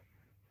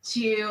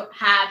to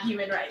have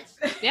human rights.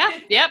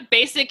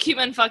 Basic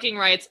human fucking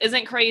rights.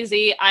 Isn't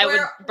crazy. I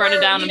would burn it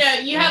down.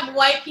 You have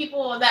white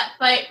people that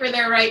fight for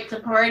their right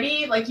to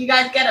party. Like, you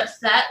guys get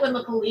upset when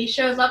the police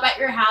shows up at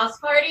your house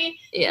party.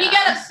 Yeah. You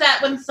get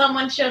upset when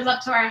someone shows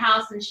up to our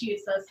house and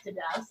shoots us to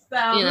death.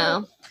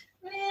 So,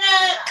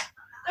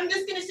 I'm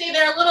just going to say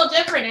they're a little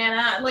different,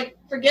 Anna. Like,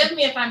 forgive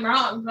me if I'm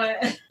wrong,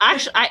 but...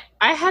 Actually,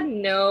 I had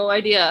no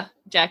idea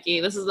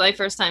Jackie. This is my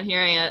first time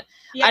hearing it.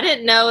 Yeah. I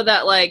didn't know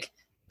that, like,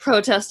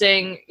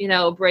 protesting, you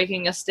know,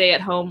 breaking a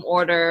stay-at-home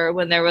order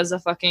when there was a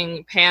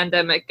fucking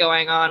pandemic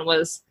going on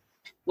was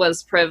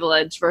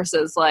privilege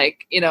versus,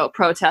 like, you know,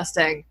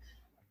 protesting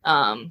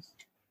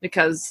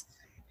because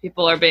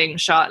people are being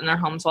shot in their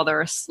homes while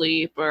they're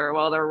asleep or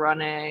while they're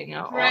running.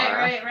 Or,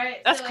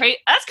 Right. That's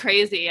That's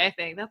crazy. I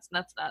think that's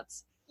nuts.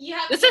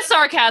 This is to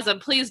sarcasm.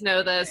 Please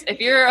know this. If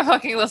you're a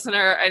fucking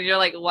listener and you're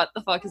like, what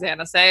the fuck is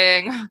Anna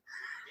saying?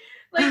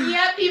 Like, you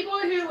have people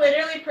who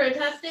literally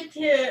protested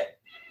to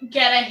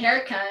get a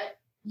haircut.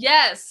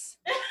 Yes,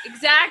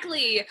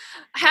 exactly.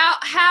 How,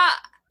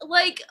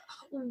 like,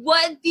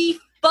 what the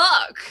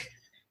fuck?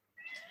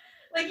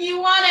 Like, you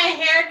want a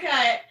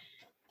haircut,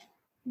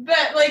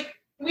 but, like,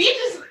 we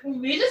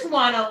just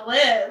want to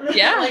live.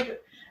 Yeah.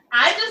 Like,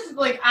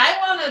 I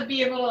want to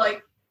be able to,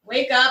 like,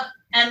 wake up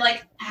and,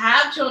 like,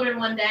 have children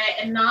one day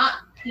and not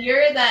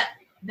fear that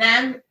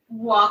them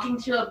walking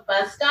to a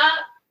bus stop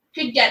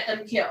could get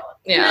them killed.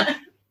 Yeah.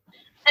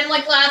 And,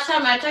 like, last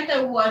time I checked,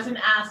 I wasn't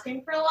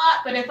asking for a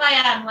lot, but if I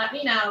am, let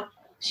me know.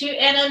 Shoot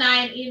Anna and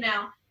I an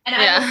email, and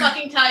I will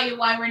fucking tell you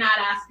why we're not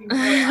asking for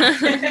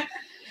a lot.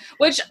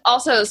 Which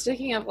also,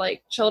 speaking of,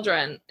 like,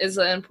 children, is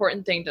an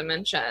important thing to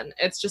mention.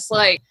 It's just,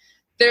 like,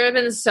 there have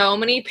been so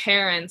many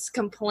parents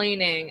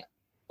complaining,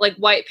 like,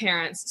 white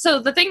parents. So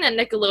the thing that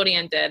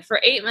Nickelodeon did, for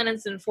 8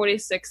 minutes and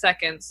 46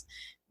 seconds,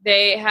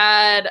 they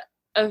had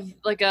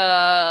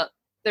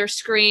their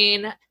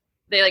screen,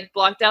 they, like,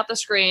 blocked out the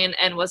screen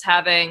and was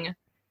having,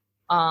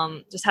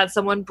 just had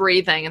someone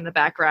breathing in the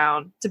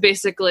background to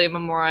basically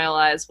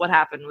memorialize what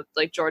happened with,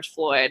 like, George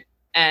Floyd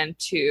and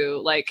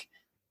to, like,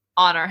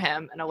 honor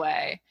him in a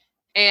way.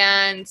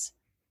 And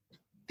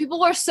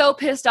people were so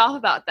pissed off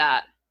about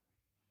that.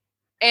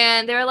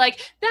 And they're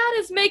like, that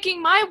is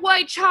making my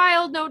white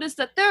child notice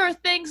that there are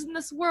things in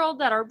this world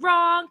that are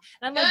wrong.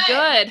 And I'm like,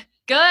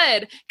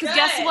 good. Because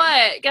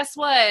guess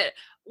what?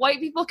 White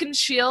people can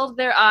shield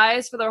their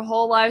eyes for their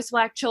whole lives.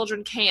 Black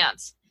children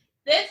can't.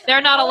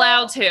 They're not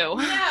allowed to.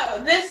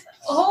 No, this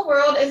whole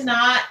world is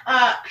not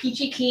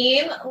peachy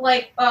keen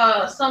like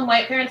some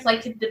white parents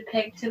like to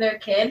depict to their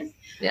kids.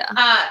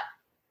 Yeah.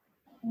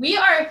 We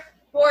are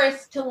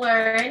forced to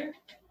learn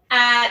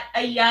at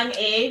a young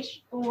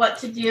age what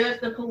to do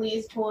if the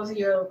police pulls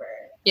you over.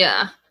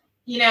 Yeah.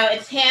 You know,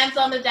 it's hands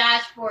on the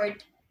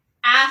dashboard,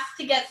 ask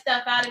to get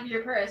stuff out of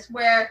your purse,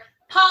 where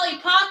Polly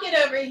Pocket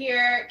over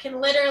here can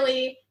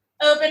literally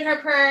open her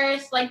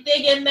purse, like,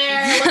 dig in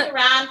there, look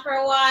around for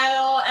a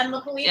while, and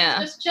the police is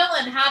just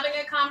chilling, having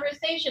a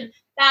conversation.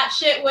 That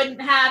shit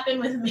wouldn't happen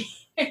with me.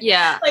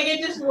 Yeah. Like,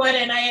 it just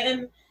wouldn't.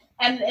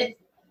 And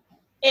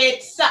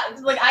it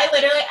sucks. Like, I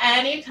literally,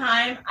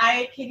 anytime,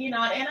 I kid you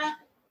not, Anna,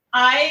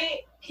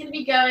 I can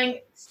be going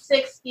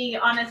 60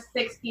 on a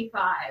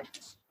 65,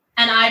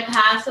 and I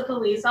pass a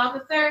police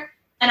officer,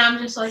 and I'm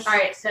just like, all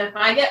right, so if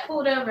I get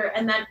pulled over,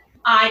 and then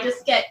I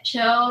just get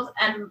chills,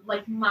 and,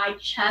 like, my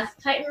chest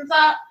tightens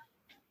up,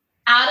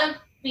 out of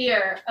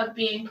fear of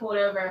being pulled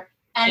over,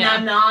 and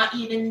I'm not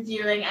even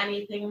doing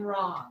anything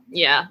wrong.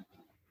 Yeah,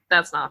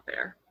 that's not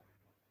fair.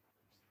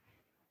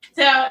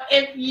 So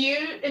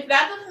if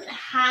that doesn't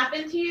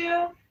happen to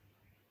you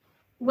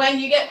when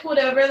you get pulled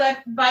over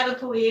by the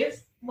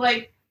police,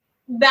 like,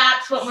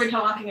 that's what we're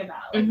talking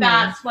about. Like,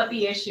 that's what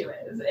the issue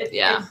is.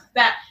 It's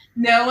that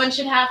no one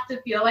should have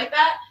to feel like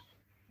that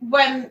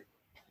when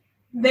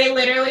they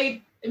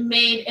literally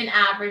made an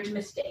average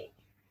mistake.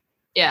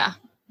 Yeah.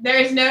 There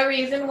is no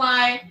reason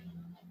why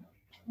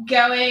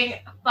going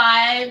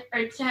 5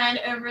 or 10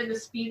 over the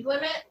speed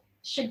limit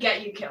should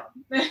get you killed.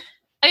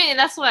 I mean,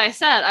 that's what I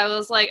said. I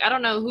was like, I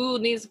don't know who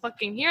needs to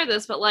fucking hear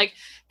this, but, like,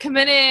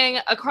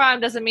 committing a crime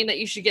doesn't mean that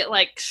you should get,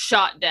 like,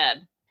 shot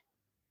dead.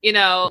 You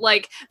know,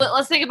 like,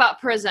 let's think about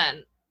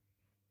prison.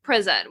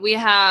 We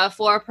have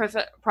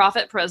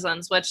for-profit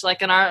prisons, which,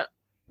 like, in our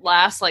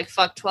last, like,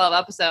 Fuck 12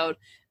 episode,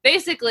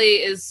 basically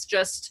is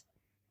just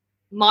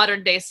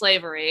modern-day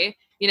slavery.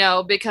 You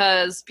know,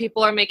 because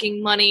people are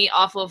making money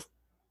off of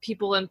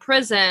people in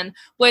prison,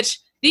 which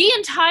the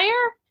entire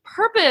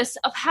purpose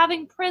of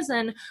having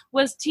prison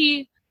was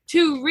to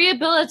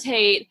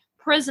rehabilitate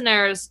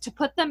prisoners, to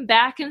put them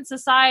back in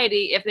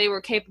society if they were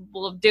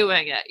capable of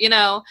doing it, you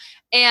know?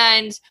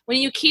 And when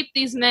you keep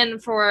these men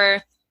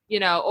for, you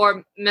know,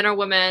 or men or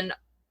women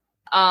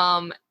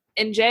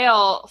in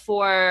jail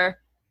for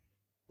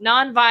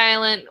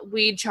nonviolent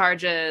weed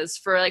charges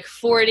for, like,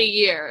 40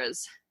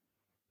 years,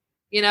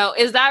 you know,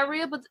 is that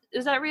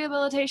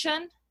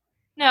rehabilitation?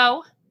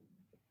 No.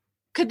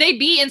 Could they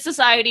be in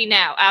society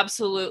now?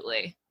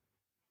 Absolutely.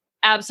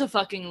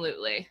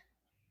 Abso-fucking-lutely.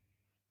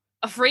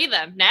 Free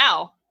them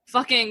now.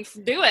 Fucking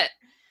do it.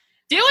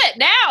 Do it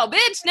now,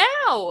 bitch,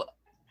 now.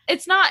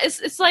 It's not,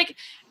 it's like,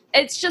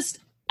 it's just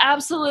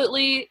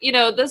absolutely, you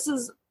know, there's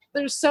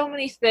so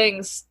many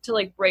things to,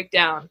 like, break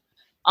down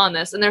on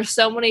this. And there's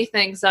so many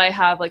things that I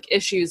have, like,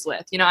 issues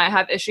with. You know, I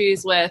have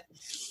issues with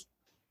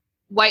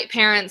white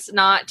parents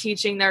not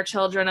teaching their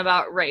children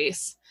about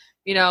race,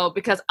 you know,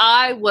 because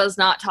I was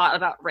not taught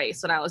about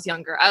race when I was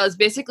younger. I was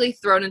basically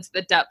thrown into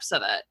the depths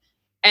of it.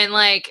 And,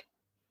 like,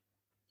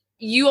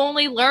 you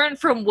only learn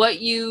from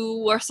what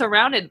you are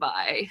surrounded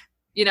by,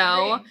 you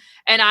know? Right.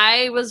 And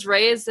I was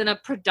raised in a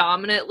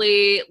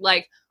predominantly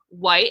like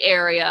white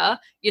area,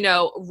 you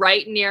know,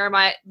 right near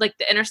my, like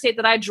the interstate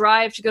that I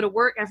drive to go to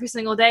work every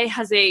single day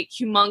has a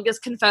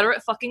humongous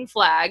Confederate fucking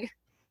flag.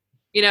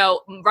 You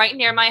know, right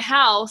near my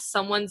house,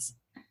 someone's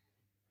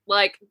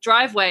like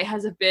driveway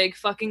has a big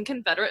fucking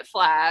Confederate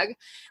flag.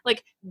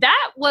 Like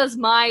that was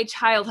my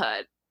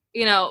childhood,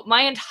 you know,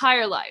 my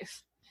entire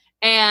life.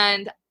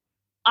 And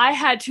I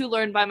had to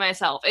learn by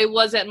myself. It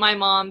wasn't my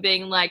mom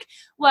being like,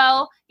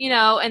 well, you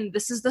know, and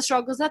this is the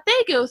struggles that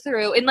they go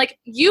through. And like,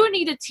 you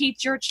need to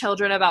teach your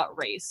children about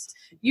race.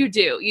 You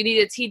do. You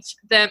need to teach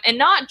them, and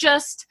not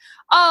just,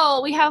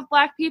 oh, we have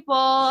black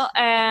people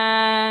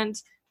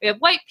and we have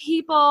white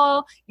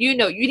people. You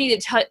know, you need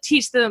to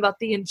teach them about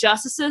the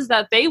injustices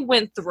that they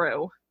went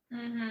through.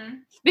 Mm-hmm.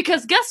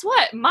 Because guess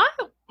what?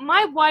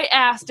 My white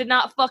ass did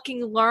not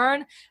fucking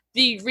learn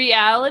the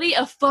reality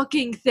of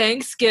fucking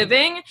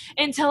Thanksgiving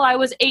until I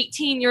was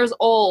 18 years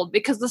old,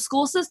 because the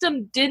school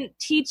system didn't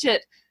teach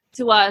it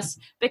to us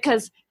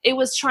because it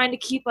was trying to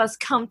keep us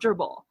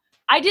comfortable.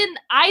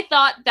 I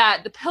thought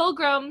that the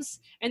Pilgrims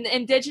and the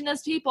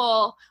indigenous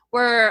people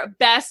were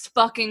best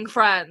fucking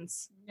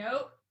friends.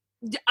 Nope.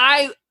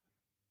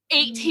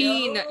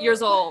 18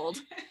 years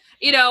old.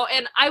 You know,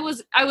 and I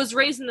was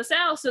raised in the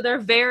South, so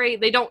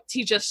they don't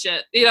teach us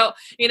shit. You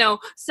know,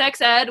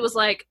 sex ed was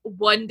like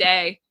one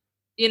day,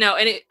 you know,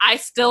 and I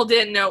still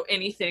didn't know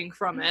anything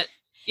from it,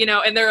 you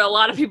know, and there are a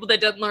lot of people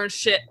that didn't learn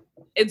shit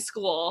in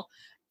school.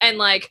 And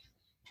like,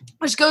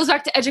 which goes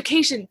back to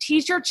education.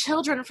 Teach your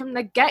children from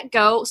the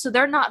get-go so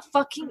they're not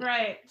fucking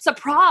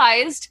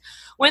surprised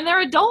when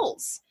they're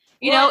adults.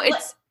 You know,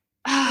 it's...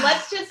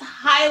 Let's just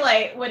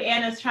highlight what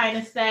Anna's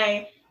trying to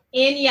say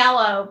in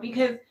yellow,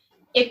 because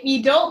if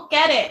you don't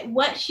get it,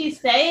 what she's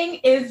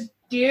saying is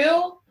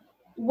do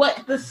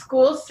what the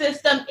school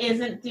system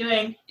isn't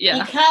doing.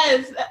 Yeah.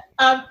 Because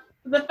of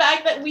the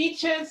fact that we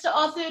chose to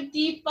also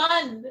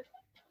defund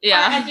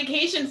our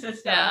education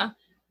system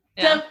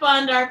to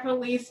fund our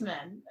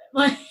policemen.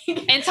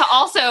 And to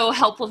also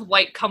help with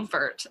white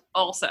comfort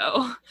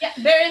also. Yeah,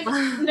 there's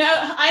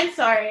I'm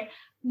sorry.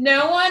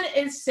 No one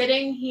is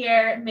sitting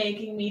here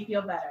making me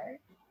feel better.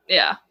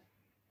 Yeah.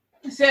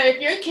 So if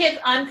your kid's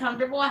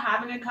uncomfortable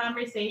having a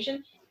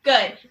conversation,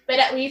 good. But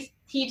at least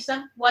teach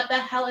them what the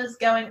hell is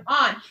going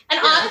on. And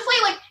honestly,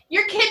 like,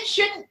 your kid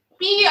shouldn't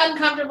be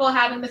uncomfortable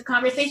having this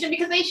conversation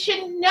because they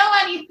shouldn't know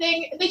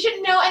anything. They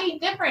shouldn't know any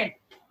different.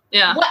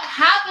 Yeah. What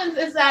happens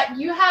is that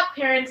you have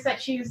parents that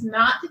choose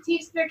not to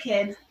teach their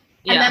kids,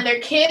 and then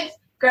their kids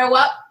grow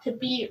up to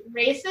be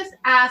racist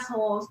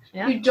assholes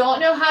who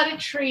don't know how to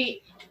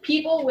treat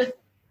people with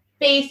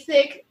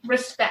basic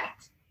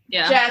respect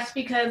just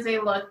because they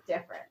look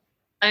different.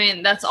 I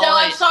mean, that's all. So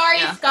I'm sorry,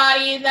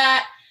 Scotty,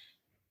 that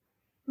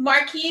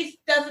Marquise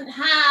doesn't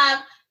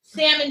have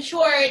salmon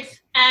shorts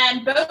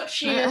and boat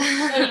shoes,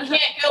 so you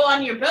can't go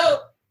on your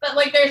boat. But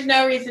like, there's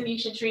no reason you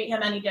should treat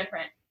him any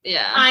different.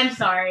 Yeah, I'm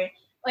sorry.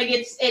 Like,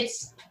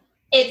 it's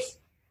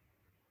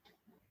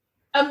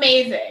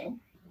amazing.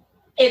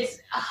 It's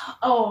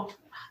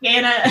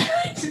Anna,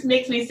 it just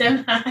makes me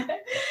so mad.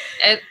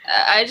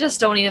 I just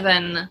don't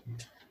even.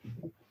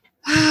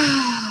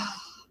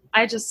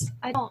 I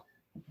don't.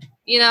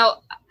 You know,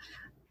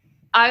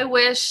 I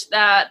wish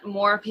that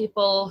more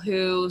people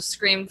who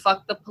scream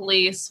 "fuck the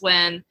police"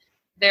 when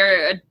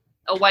they're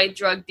a white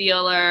drug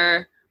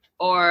dealer,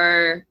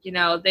 or, you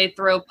know, they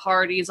throw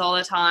parties all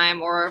the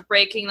time, or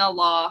breaking the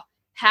law,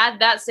 had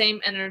that same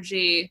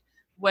energy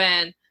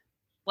when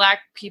Black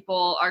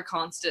people are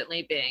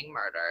constantly being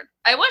murdered.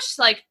 I wish,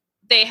 like,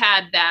 they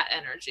had that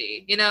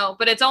energy, you know,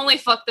 but it's only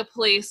fuck the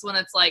police when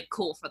it's, like,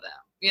 cool for them,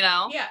 you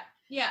know? Yeah,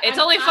 yeah. It's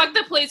only fuck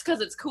the police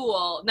because it's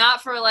cool,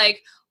 not for,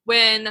 like,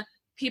 when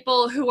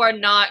people who are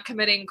not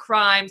committing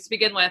crimes to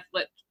begin with,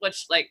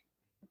 which, like,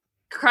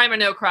 crime or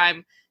no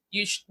crime,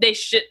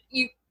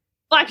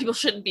 Black people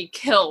shouldn't be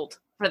killed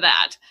for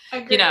that.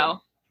 Agreed. You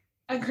know?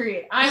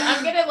 Agreed.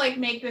 I'm gonna, like,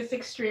 make this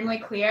extremely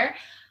clear.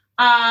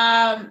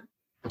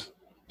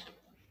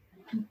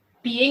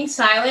 Being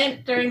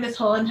silent during this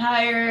whole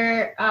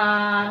entire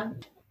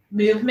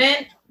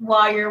movement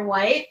while you're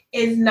white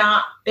is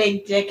not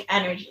big dick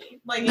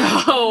energy. Like,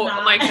 no,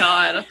 oh my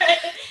god,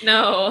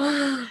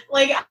 no.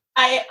 Like,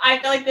 I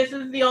feel like this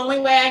is the only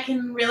way I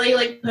can really,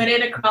 like, put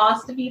it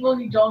across to people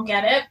who don't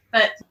get it,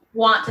 but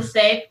want to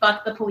say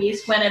fuck the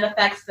police when it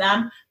affects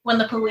them. When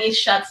the police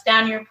shuts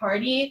down your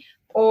party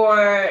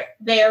or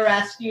they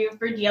arrest you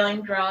for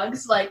dealing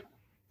drugs, like,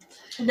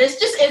 this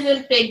just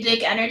isn't big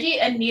dick energy,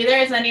 and neither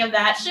is any of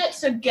that shit,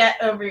 so get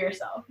over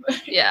yourself.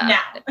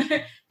 Yeah. Now.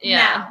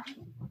 Yeah.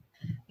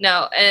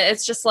 No,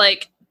 it's just,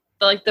 like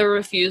the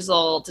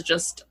refusal to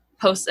just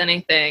post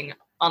anything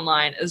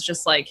online is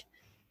just, like,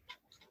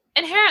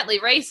 inherently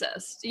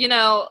racist. You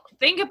know,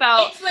 think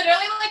about... It's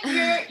literally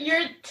like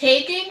you're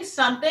taking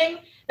something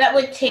that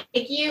would take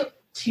you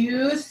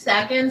 2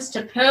 seconds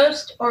to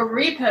post or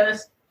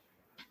repost,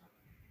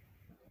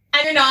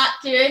 and you're not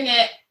doing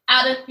it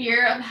out of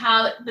fear of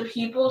how the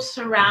people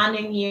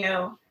surrounding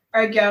you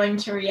are going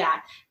to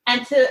react.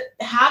 And to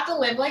have to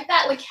live like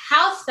that, like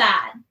how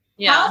sad.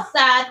 Yeah. How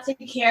sad to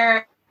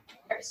care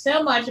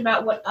so much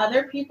about what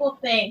other people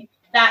think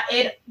that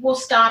it will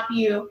stop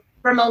you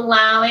from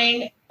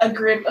allowing a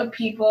group of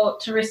people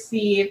to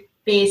receive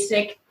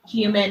basic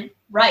human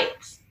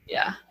rights.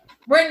 Yeah.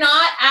 We're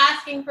not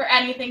asking for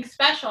anything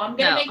special. I'm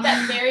going to make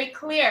that very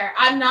clear.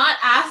 I'm not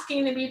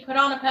asking to be put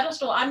on a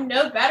pedestal. I'm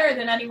no better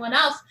than anyone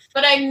else,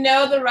 but I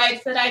know the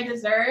rights that I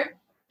deserve.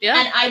 Yeah.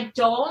 And I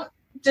don't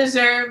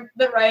deserve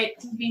the right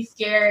to be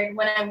scared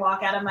when I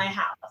walk out of my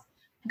house.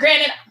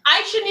 Granted,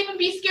 I shouldn't even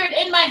be scared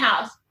in my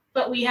house,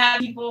 but we have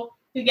people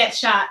who get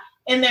shot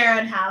in their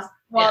own house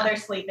while they're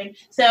sleeping.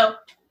 So,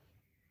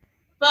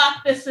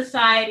 fuck this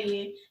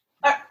society.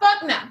 Or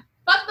fuck no.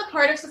 Fuck the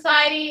part of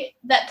society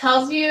that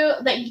tells you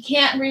that you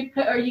can't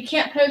or you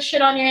can't post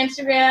shit on your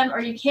Instagram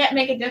or you can't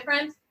make a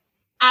difference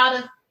out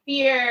of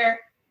fear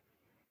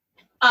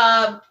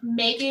of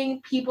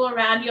making people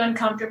around you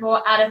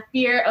uncomfortable, out of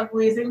fear of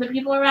losing the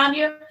people around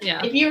you.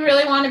 Yeah. If you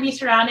really want to be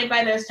surrounded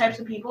by those types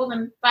of people,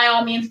 then by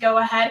all means go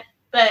ahead.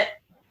 But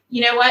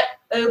you know what?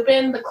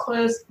 Open the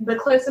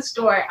closest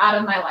door out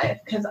of my life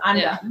because I'm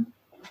done.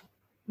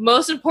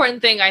 Most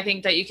important thing I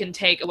think that you can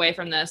take away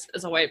from this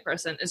as a white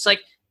person is like,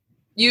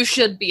 you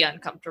should be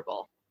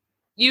uncomfortable.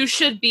 You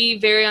should be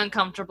very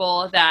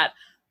uncomfortable that,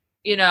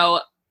 you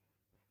know,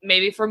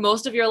 maybe for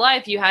most of your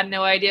life you had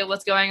no idea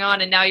what's going on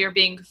and now you're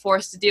being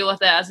forced to deal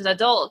with it as an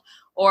adult.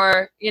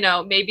 Or, you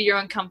know, maybe you're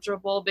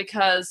uncomfortable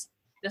because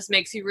this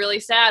makes you really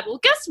sad.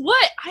 Well, guess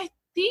what? I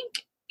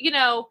think, you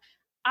know,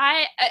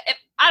 I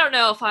don't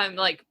know if I'm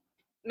like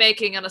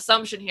making an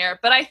assumption here,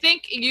 but I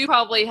think you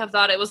probably have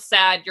thought it was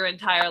sad your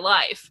entire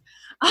life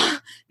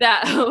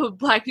that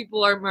Black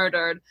people are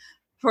murdered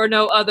for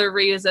no other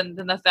reason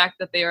than the fact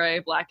that they are a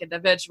Black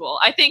individual.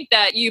 I think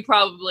that you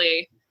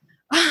probably...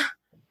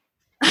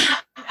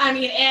 I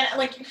mean, and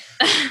like,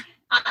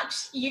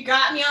 you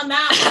got me on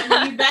that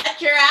one. You bet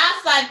your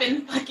ass I've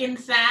been fucking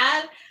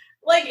sad.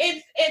 Like,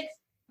 it's,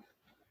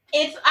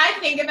 I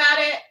think about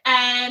it,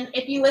 and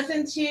if you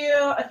listen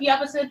to a few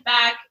episodes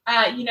back,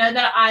 you know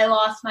that I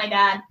lost my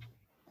dad,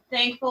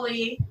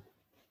 thankfully.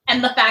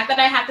 And the fact that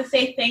I have to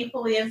say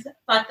thankfully is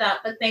fucked up,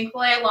 but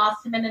thankfully I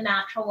lost him in a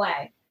natural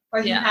way.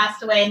 Or he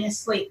passed away in his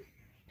sleep.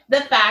 The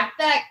fact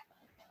that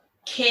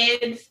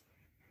kids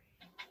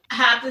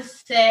have to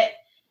sit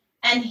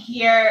and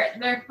hear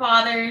their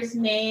father's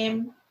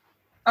name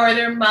or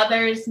their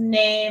mother's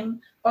name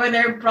or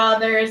their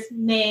brother's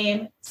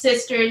name,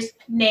 sister's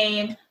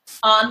name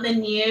on the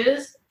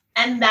news,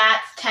 and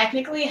that's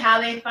technically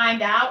how they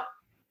find out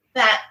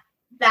that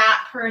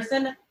that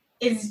person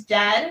is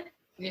dead.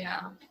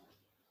 Yeah.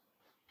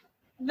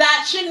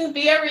 That shouldn't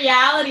be a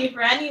reality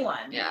for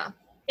anyone. Yeah.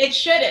 It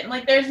shouldn't.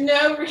 Like, there's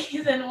no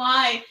reason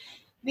why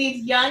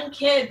these young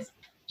kids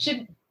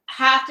should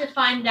have to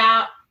find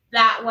out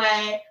that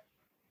way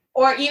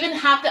or even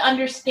have to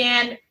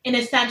understand, in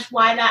a sense,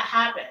 why that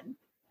happened.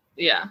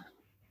 Yeah.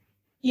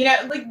 You know,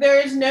 like, there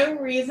is no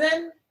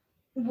reason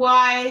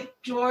why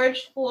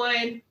George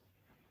Floyd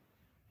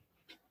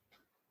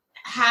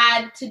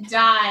had to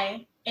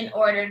die in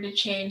order to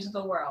change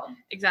the world.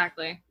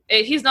 Exactly.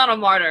 He's not a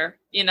martyr.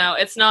 You know,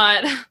 it's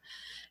not...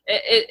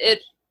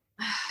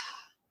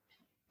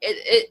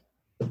 It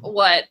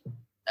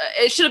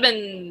should have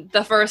been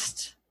the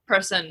first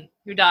person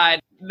who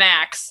died,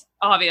 Max,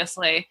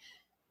 obviously,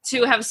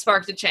 to have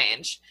sparked a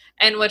change.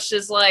 And which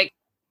is like,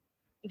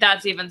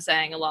 that's even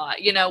saying a lot.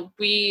 You know,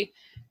 we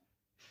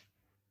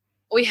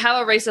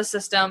have a racist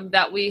system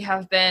that we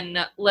have been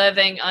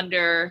living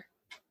under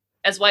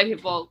as white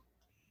people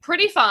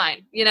pretty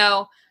fine. You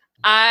know,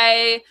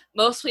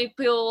 most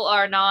people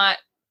are not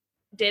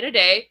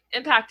day-to-day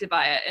impacted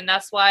by it, and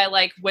that's why,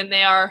 like, when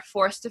they are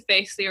forced to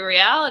face the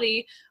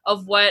reality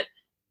of what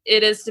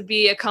it is to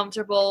be a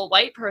comfortable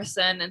white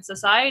person in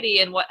society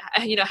and what,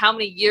 you know, how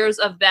many years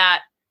of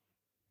that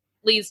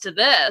leads to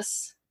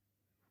this,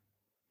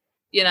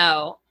 you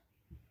know,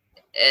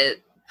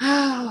 it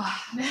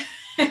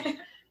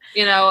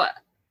you know,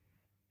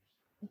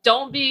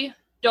 don't be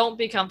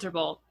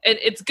comfortable.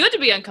 It's good to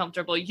be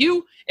uncomfortable.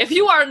 If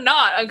you are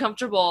not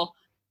uncomfortable,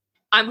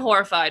 I'm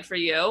horrified for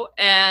you.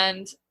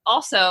 And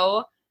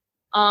also,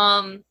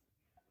 another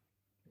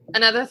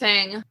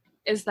thing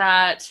is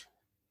that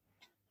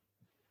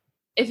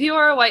if you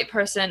are a white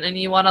person and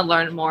you want to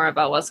learn more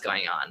about what's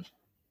going on,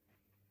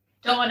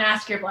 don't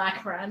ask your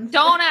Black friends.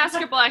 Don't ask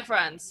your Black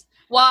friends.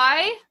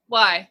 Why?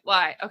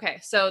 Okay,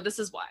 so this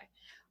is why.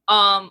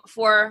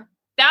 For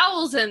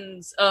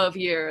thousands of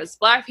years,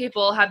 Black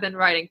people have been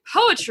writing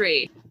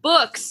poetry,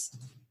 books,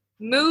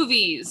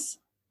 movies,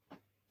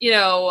 you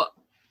know,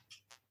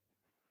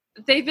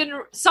 they've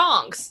been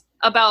songs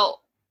about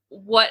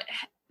what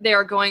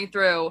they're going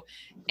through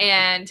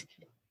and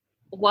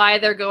why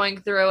they're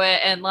going through it.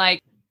 And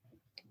like,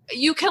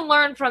 you can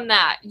learn from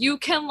that. You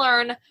can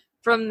learn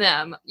from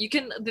them.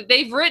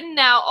 They've written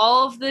out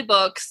all of the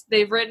books.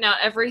 They've written out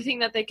everything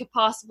that they could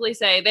possibly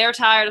say. They're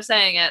tired of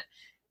saying it.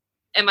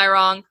 Am I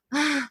wrong?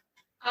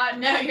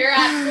 No, you're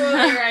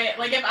absolutely right.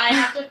 Like, if I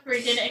have to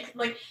freaking,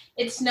 like,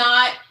 it's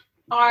not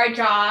our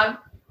job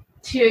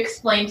to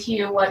explain to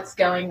you what's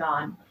going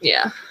on.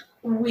 Yeah.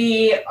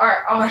 We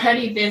are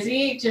already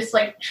busy just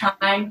like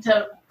trying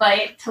to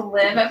fight to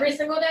live every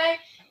single day,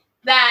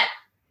 that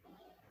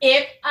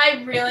if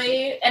I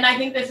really, and I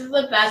think this is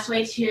the best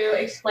way to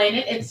explain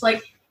it, it's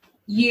like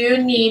you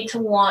need to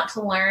want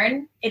to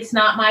learn. It's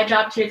not my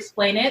job to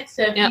explain it.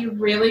 So if you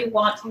really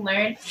want to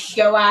learn,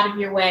 go out of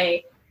your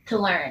way to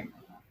learn.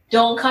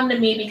 Don't come to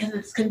me because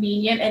it's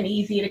convenient and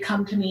easy to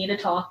come to me to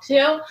talk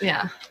to.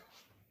 Yeah.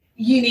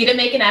 You need to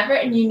make an effort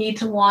and you need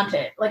to want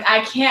it. Like,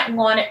 I can't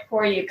want it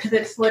for you, because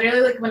it's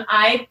literally like when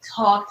I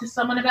talk to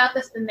someone about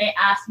this and they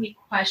ask me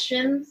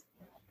questions,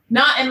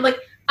 I'm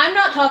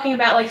not talking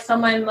about like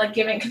someone like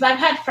giving, because I've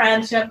had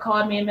friends who have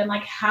called me and been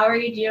like, how are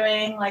you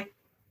doing? Like,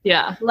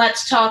 yeah,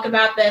 let's talk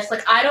about this.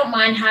 Like, I don't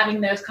mind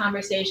having those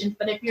conversations,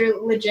 but if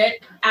you're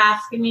legit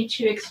asking me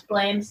to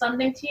explain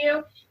something to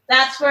you,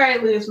 that's where I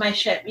lose my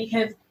shit,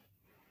 because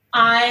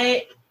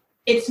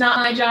it's not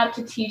my job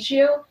to teach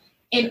you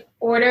in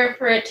order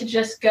for it to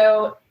just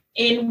go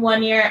in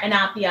one ear and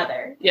out the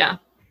other. Yeah.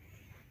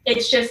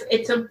 It's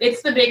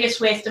the biggest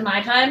waste of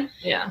my time.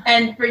 Yeah.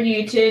 And for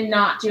you to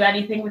not do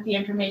anything with the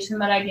information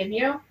that I give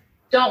you,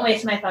 don't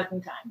waste my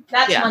fucking time.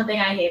 That's one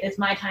thing I hate, is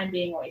my time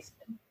being wasted.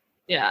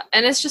 Yeah.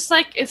 And it's just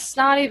like, it's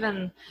not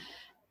even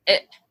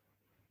it.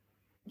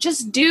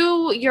 Just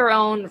do your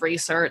own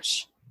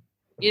research.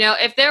 You know,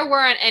 if there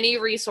weren't any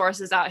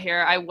resources out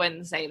here, I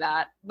wouldn't say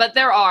that. But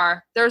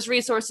there's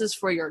resources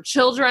for your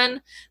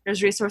children.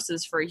 There's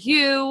resources for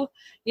you.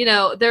 You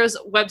know, there's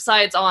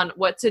websites on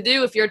what to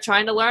do if you're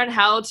trying to learn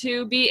how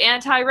to be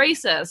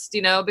anti-racist,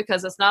 you know,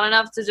 because it's not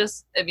enough to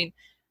just, I mean,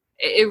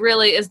 it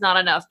really is not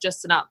enough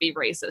just to not be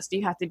racist.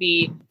 You have to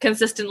be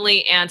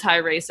consistently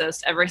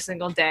anti-racist every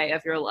single day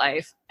of your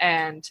life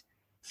and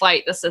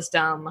fight the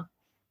system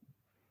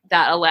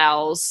that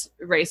allows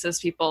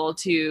racist people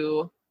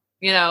to,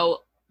 you know,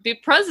 be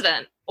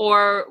president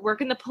or work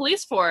in the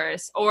police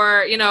force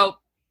or, you know,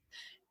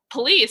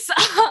 police.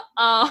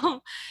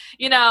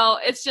 You know,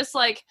 it's just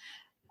like,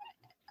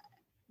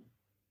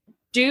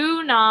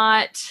 do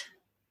not.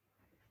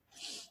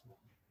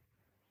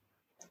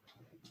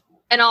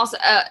 And also,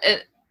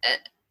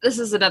 this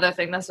is another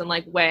thing that's been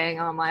like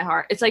weighing on my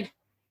heart. It's like,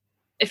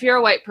 if you're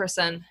a white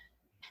person,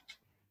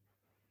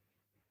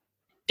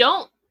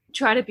 don't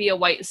try to be a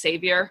white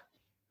savior.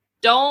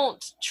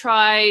 Don't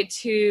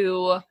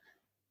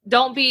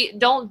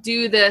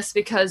do this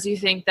because you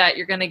think that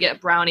you're going to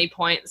get brownie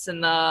points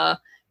in the,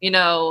 you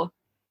know,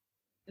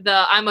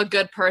 the I'm a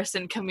good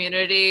person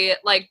community.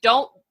 Like,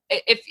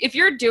 if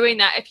you're doing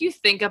that, if you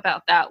think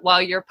about that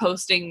while you're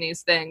posting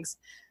these things,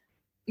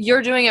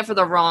 you're doing it for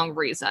the wrong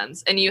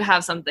reasons and you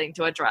have something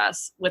to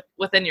address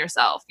within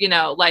yourself, you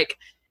know, like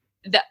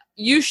that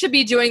you should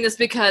be doing this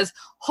because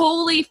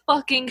holy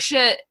fucking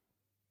shit,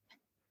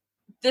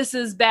 this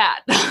is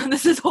bad.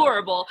 This is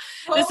horrible.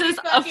 Holy this is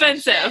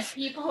offensive. Shit,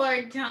 people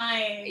are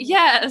dying.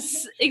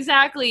 Yes,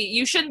 exactly.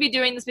 You shouldn't be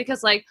doing this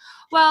because, like,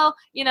 well,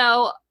 you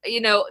know,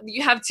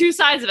 you have two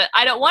sides of it.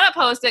 I don't want to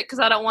post it because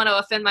I don't want to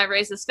offend my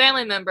racist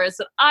family members,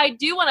 but I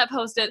do want to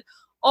post it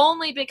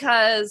only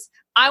because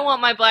I want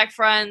my black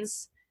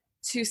friends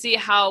to see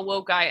how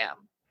woke I am.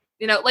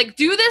 You know, like,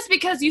 do this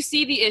because you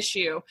see the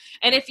issue.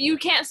 And if you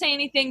can't say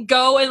anything,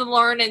 go and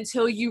learn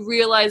until you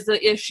realize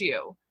the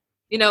issue.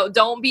 You know,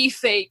 don't be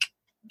fake.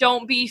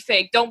 Don't be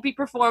fake. Don't be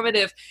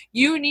performative.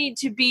 You need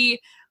to be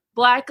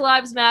Black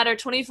Lives Matter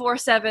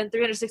 24/7,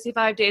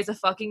 365 days a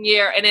fucking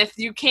year. And if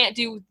you can't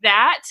do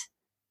that,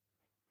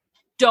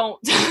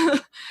 don't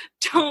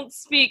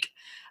speak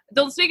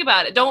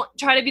about it. Don't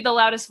try to be the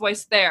loudest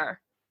voice there.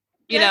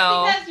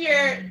 Because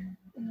you're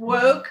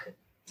woke,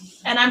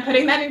 and I'm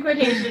putting that in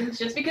quotations,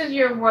 just because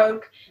you're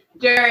woke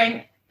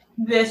during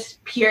this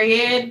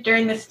period,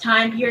 during this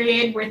time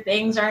period where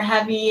things are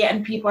heavy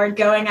and people are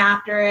going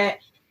after it,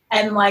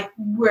 and like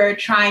we're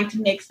trying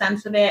to make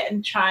sense of it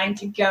and trying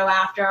to go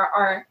after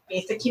our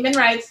basic human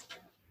rights,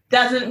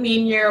 doesn't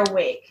mean you're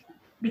awake.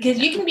 Because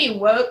you can be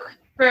woke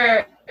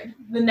for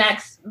the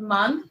next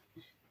month,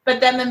 but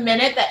then the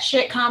minute that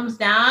shit calms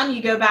down,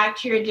 you go back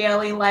to your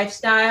daily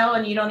lifestyle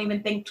and you don't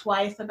even think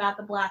twice about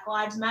the Black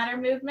Lives Matter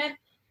movement.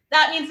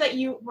 That means that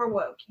you were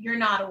woke. You're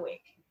not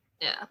awake.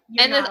 Yeah.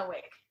 You're not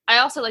awake. I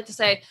also like to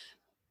say,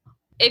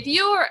 if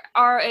you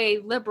are a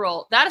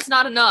liberal, that is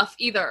not enough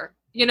either.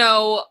 You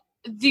know,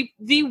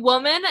 the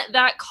woman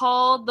that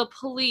called the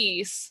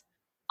police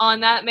on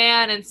that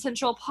man in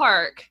Central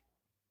Park,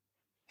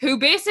 who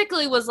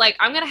basically was like,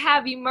 I'm going to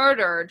have you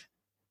murdered,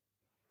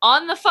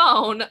 on the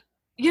phone,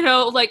 you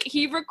know, like,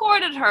 he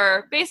recorded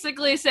her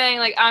basically saying,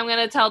 like, I'm going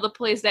to tell the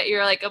police that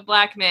you're, like, a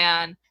black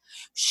man.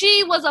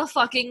 She was a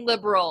fucking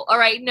liberal. All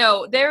right,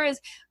 no, there is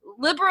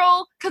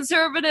liberal,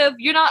 conservative,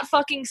 you're not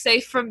fucking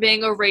safe from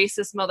being a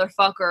racist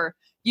motherfucker.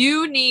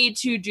 You need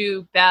to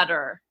do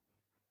better.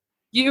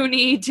 You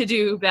need to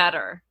do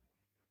better.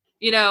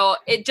 You know,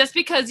 it just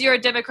because you're a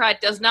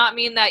Democrat does not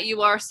mean that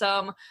you are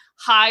some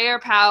higher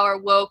power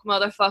woke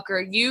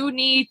motherfucker. You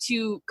need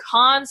to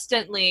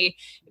constantly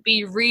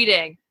be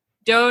reading,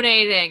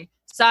 donating,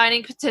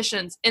 signing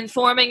petitions,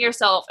 informing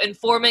yourself,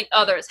 informing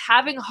others,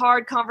 having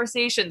hard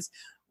conversations.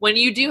 When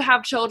you do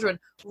have children,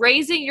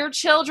 raising your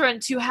children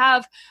to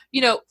have,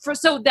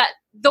 so that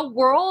the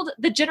world,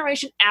 the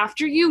generation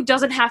after you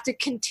doesn't have to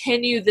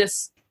continue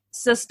this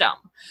system.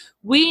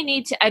 We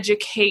need to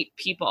educate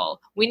people.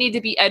 We need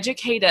to be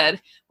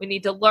educated. We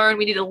need to learn.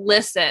 We need to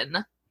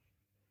listen.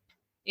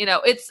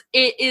 This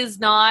is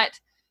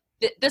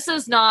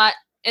not,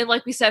 and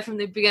like we said from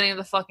the beginning of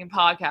the fucking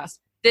podcast,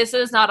 this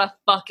is not a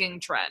fucking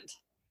trend.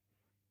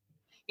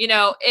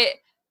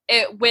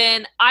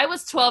 When I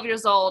was 12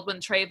 years old when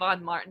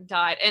Trayvon Martin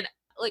died, and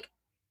like,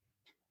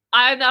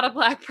 I'm not a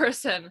black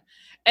person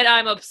and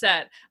I'm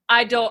upset.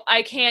 I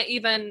can't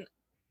even,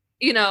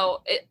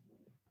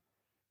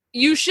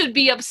 you should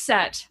be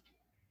upset.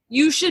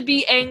 You should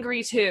be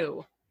angry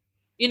too.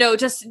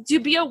 Just to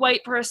be a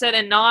white person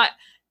and not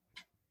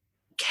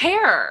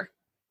care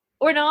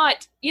or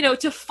not,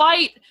 to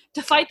fight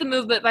the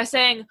movement by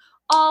saying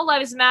all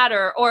lives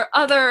matter or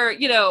other,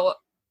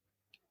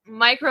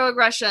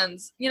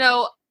 microaggressions,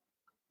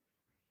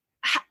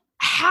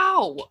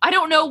 how? I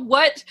don't know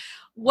what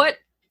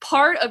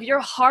part of your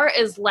heart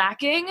is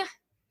lacking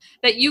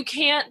that you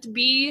can't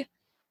be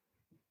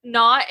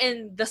not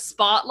in the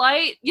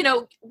spotlight.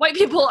 White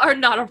people are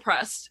not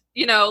oppressed,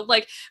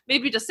 like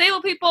maybe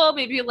disabled people,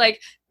 maybe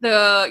like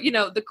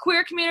the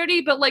queer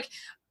community, but like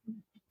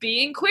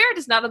being queer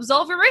does not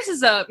absolve your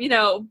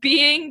racism.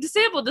 Being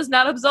disabled does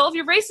not absolve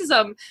your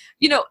racism.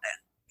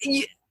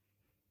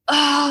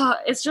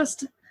 It's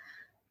just,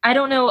 I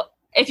don't know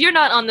if you're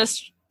not on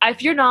this,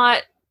 if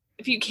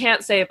you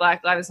can't say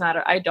Black Lives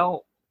Matter, I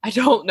don't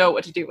know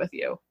what to do with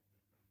you.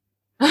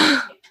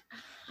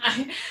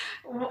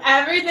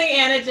 Everything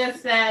Anna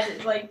just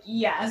said, like,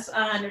 yes,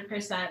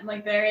 100%.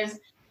 Like, there is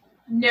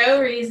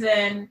no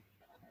reason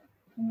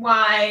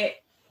why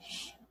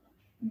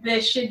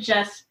this should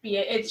just be,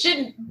 it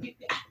shouldn't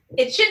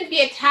be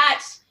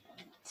attached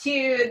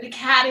to the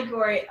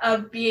category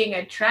of being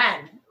a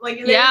trend. Like,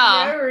 there's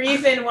no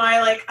reason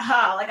why, like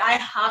I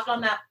hopped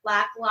on that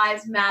Black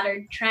Lives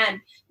Matter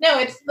trend. No,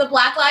 it's the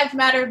Black Lives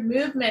Matter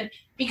movement,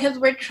 because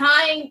we're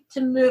trying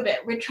to move it.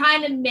 We're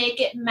trying to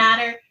make it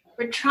matter.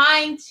 We're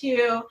trying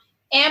to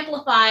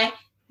amplify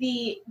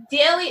the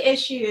daily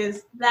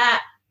issues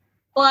that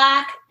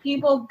Black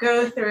people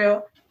go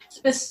through,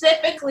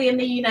 specifically in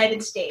the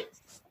United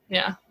States.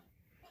 Yeah.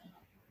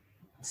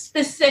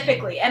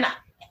 Specifically. And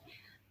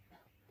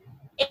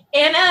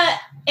Anna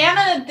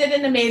did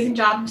an amazing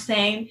job of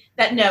saying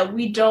that, no,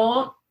 we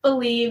don't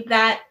believe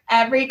that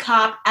every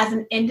cop as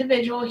an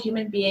individual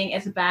human being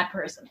is a bad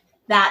person.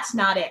 That's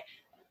not it.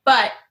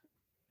 But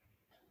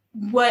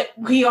what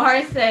we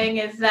are saying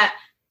is that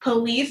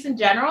police in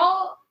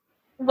general,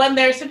 when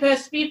they're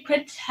supposed to be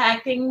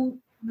protecting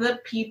the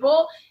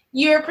people,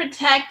 you're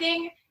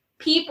protecting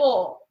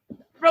people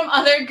from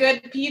other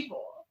good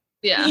people.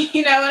 Yeah.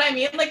 You know what I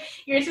mean? Like,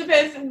 you're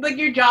supposed to, like,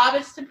 your job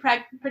is to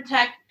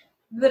protect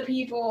the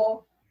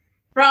people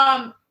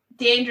from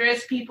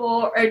dangerous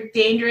people or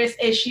dangerous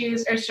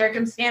issues or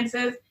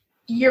circumstances.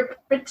 You're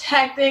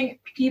protecting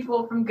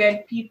people from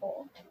good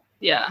people.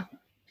 Yeah.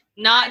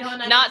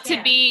 Not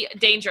to be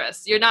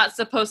dangerous. You're not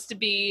supposed to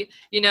be,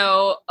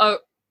 a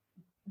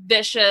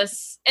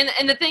vicious.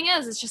 And the thing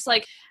is, it's just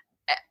like,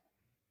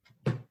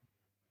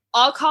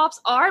 all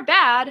cops are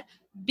bad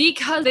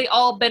because they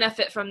all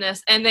benefit from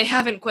this and they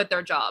haven't quit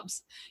their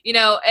jobs,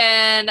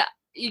 and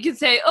you can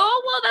say,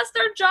 oh, well, that's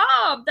their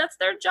job. That's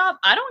their job.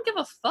 I don't give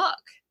a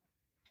fuck.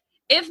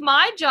 If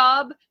my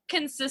job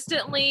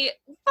consistently,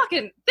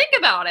 fucking think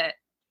about it.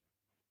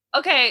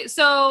 Okay,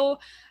 so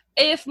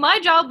if my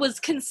job was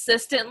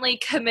consistently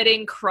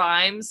committing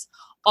crimes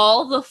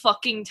all the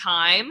fucking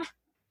time,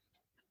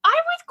 I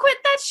would quit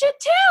that shit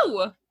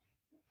too.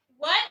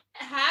 What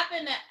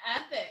happened to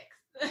ethics?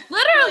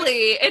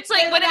 Literally, it's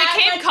like when it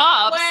became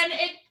cops.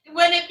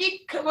 When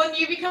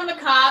you become a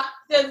cop,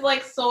 does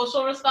like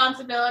social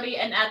responsibility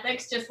and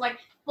ethics just like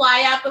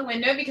fly out the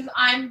window? Because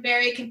I'm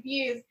very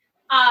confused.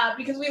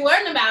 Because we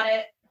learned about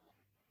it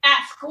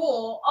at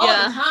school all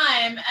the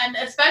time, and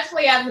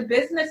especially as a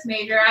business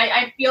major,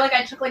 I feel like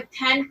I took like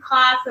 10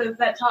 classes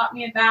that taught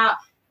me about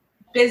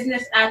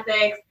business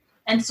ethics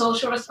and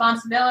social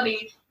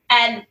responsibility.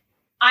 And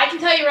I can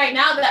tell you right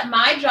now that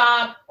my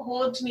job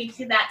holds me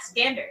to that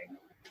standard.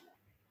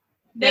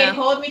 They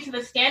hold me to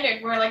the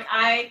standard where like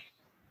I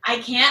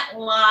can't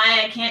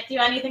lie. I can't do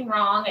anything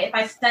wrong. If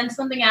I send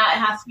something out, it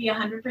has to be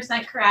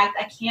 100% correct.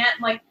 I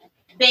can't like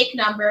fake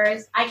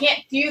numbers. I can't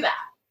do that.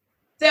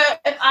 So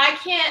if I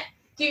can't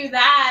do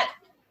that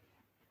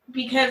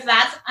because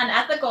that's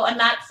unethical and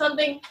that's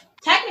something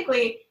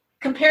technically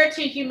compared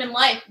to human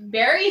life,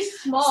 very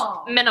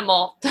small.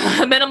 Minimal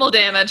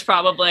damage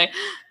probably.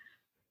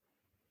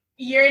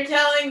 You're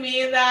telling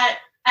me that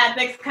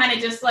ethics kind of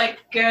just like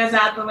goes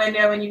out the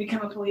window when you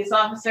become a police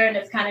officer, and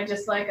it's kind of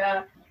just like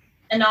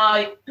an all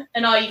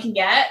you can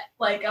get,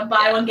 like a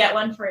buy one get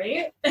one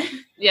free.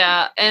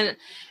 Yeah, and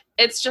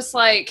it's just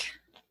like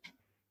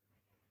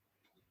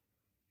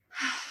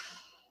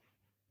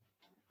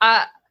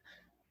I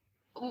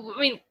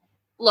mean,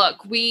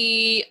 look,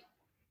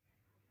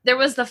 there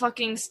was the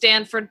fucking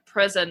Stanford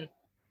prison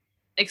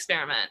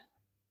experiment,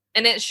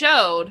 and it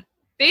showed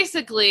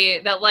basically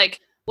that,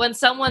 like, when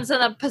someone's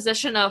in a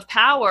position of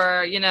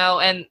power, you know,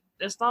 and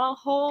there's not a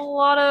whole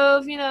lot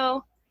of, you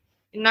know,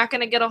 you're not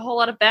going to get a whole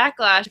lot of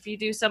backlash if you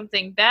do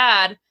something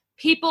bad.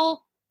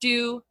 People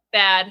do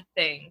bad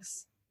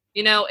things.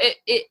 You know,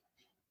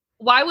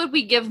 why would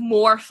we give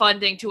more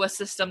funding to a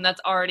system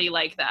that's already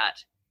like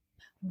that?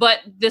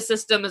 But the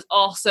system is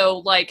also,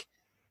 like,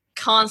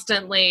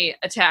 constantly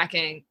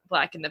attacking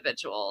Black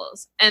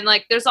individuals. And,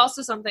 like, there's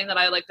also something that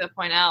I like to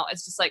point out.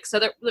 It's just like,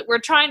 so we're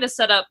trying to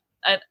set up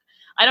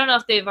I don't know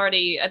if they've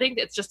already, I think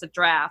it's just a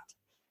draft,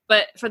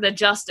 but for the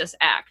Justice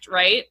Act,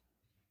 right?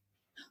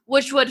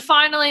 Which would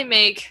finally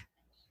make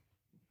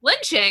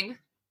lynching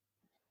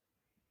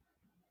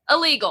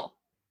illegal.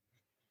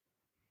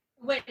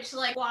 Which,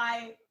 like,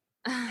 why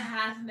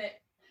hasn't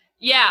it?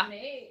 Yeah.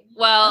 Made?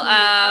 Well,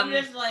 I'm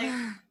just like,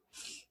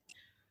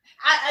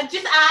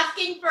 just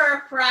asking for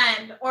a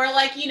friend or,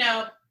 like, you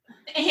know,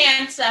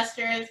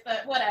 ancestors,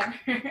 but whatever.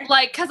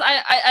 Like, because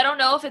I don't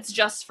know if it's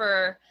just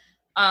for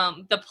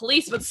the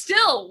police, but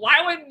still,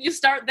 why wouldn't you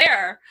start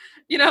there?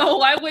 You know,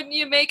 why wouldn't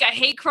you make a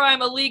hate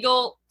crime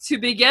illegal to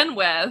begin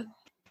with?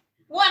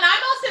 Well, and I'm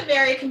also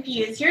very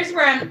confused. Here's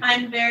where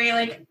I'm very,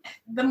 like,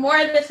 the more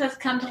this has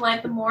come to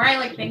light, the more I,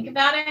 like, think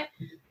about it.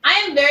 I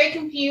am very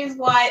confused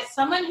why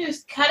someone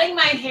who's cutting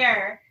my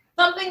hair,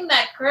 something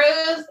that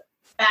grows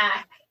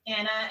back,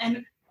 Anna,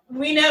 and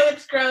we know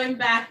it's growing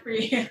back for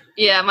you.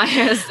 Yeah, my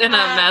hair is in a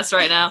mess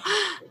right now.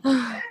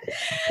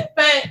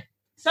 But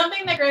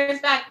something that grows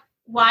back,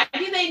 why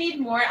do they need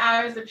more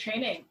hours of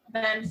training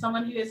than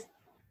someone who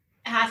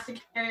has to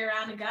carry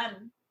around a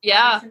gun?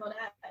 Yeah. Every single day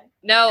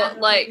no,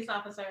 like, police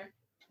officer.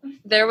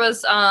 There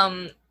was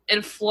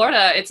in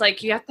Florida, it's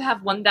like you have to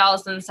have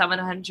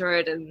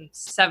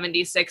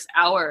 1,776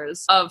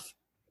 hours of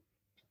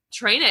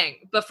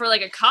training, but for,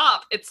 like, a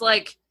cop, it's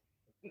like,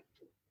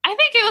 I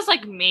think it was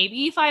like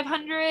maybe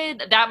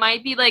 500. That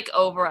might be, like,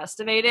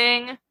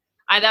 overestimating.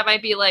 That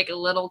might be, like, a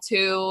little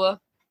too.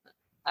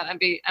 I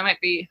might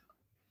be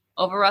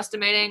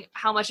overestimating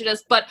how much it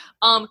is, but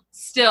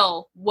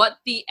still, what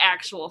the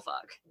actual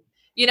fuck,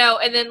 you know?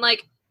 And then,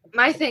 like,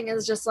 my thing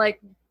is just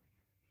like,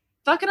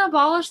 fucking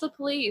abolish the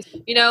police.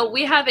 You know,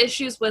 we have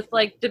issues with,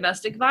 like,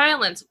 domestic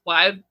violence.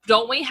 Why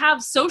don't we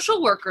have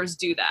social workers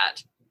do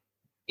that?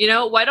 You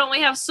know, why don't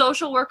we have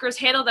social workers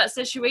handle that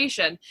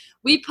situation?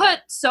 We put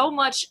so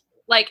much,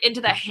 like,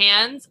 into the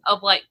hands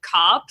of, like,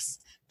 cops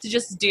to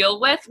just deal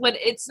with when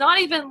it's not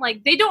even,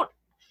 like,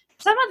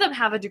 some of them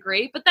have a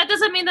degree, but that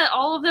doesn't mean that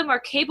all of them are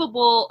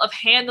capable of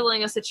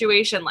handling a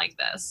situation like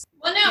this.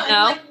 Well, no, you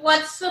know? and, like,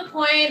 what's the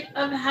point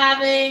of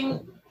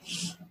having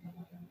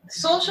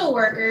social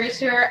workers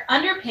who are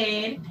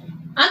underpaid,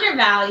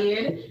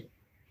 undervalued,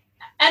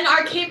 and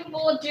are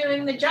capable of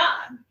doing the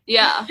job?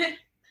 Yeah.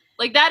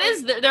 Like, that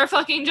is their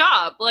fucking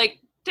job, like,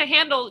 to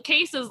handle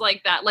cases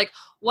like that. Like,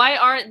 why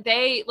aren't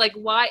they, like,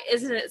 why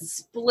isn't it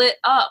split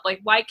up?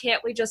 Like, why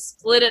can't we just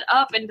split it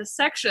up into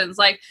sections?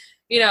 Like,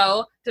 you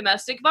know,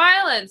 domestic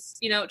violence,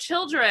 you know,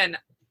 children,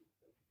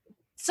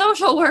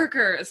 social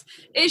workers.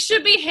 It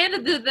should be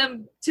handed to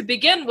them to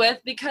begin with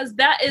because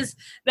that is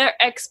their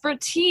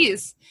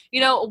expertise.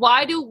 You know,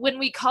 why is it when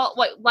we call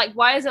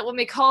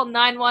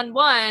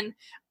 911,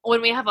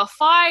 when we have a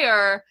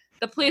fire,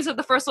 the police are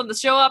the first one to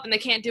show up and they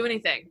can't do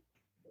anything?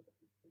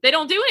 They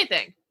don't do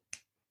anything.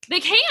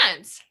 They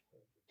can't.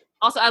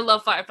 Also, I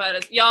love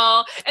firefighters,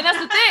 y'all. And that's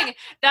the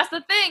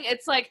thing.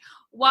 It's like,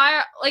 why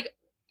are, like,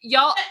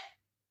 y'all,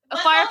 a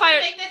firefighter.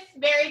 Let's make this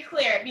very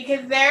clear,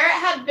 because there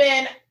have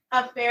been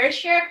a fair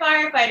share of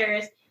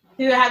firefighters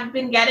who have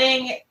been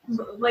getting,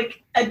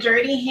 like, a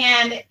dirty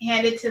hand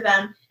handed to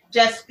them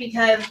just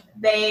because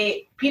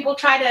people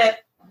try to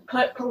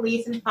put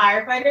police and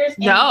firefighters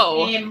in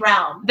the same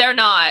realm. They're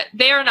not.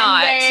 They are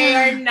not. They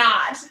are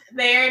not.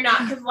 They are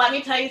not. Because let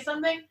me tell you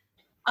something.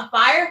 A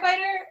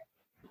firefighter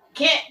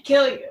can't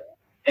kill you.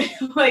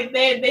 Like,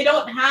 they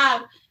don't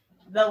have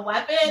the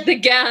weapon. The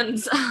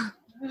guns.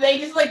 They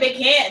just, like, they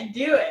can't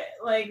do it.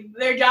 Like,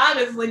 their job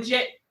is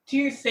legit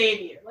to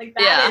save you. Like,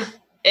 that is what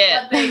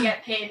they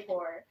get paid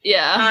for.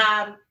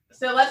 Yeah.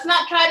 So let's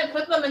not try to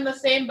put them in the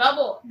same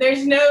bubble.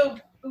 There's no,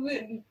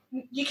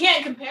 you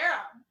can't compare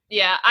them.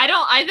 Yeah, I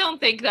don't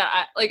think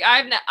that,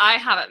 I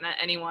haven't met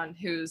anyone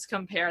who's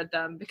compared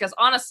them, because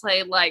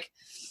honestly, like,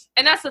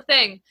 and that's the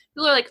thing,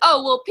 people are like,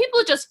 oh, well,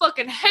 people just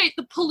fucking hate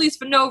the police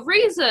for no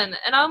reason,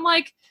 and I'm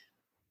like,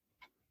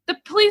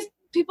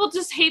 people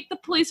just hate the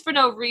police for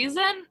no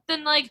reason?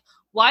 Then, like,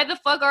 why the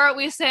fuck aren't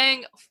we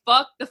saying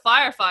fuck the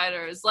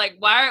firefighters? Like,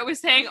 why aren't we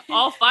saying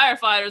all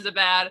firefighters are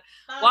bad?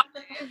 Why?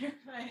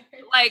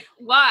 Like,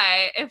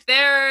 why? If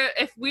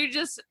we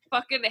just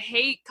fucking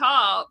hate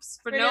cops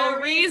for no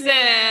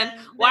reason,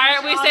 why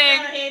aren't we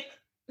saying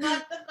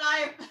fuck the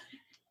firefighters?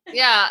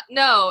 Yeah,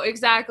 no,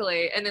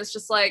 exactly. And it's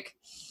just like,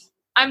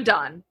 I'm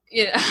done.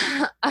 Yeah,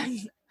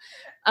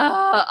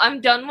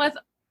 I'm done with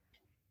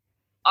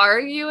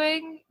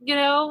arguing, you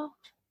know?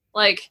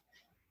 Like,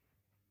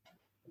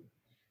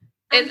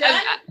 I'm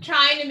done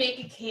trying to make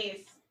a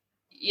case.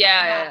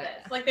 Yeah.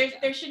 This. Like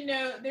there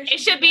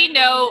should be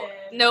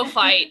no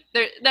fight.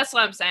 That's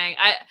what I'm saying.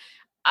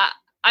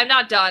 I'm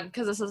not done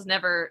because this is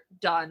never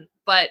done,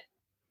 but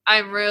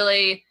I'm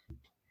really.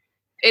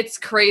 It's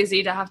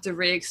crazy to have to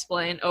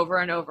re-explain over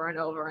and over and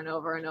over and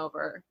over and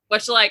over,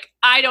 which, like,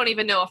 I don't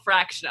even know a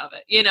fraction of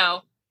it, you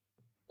know?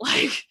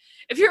 Like,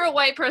 if you're a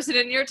white person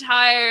and you're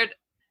tired,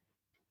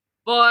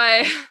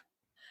 boy,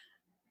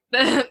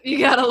 then you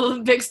got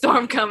a big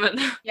storm coming.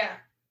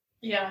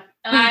 Yeah.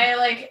 And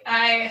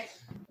I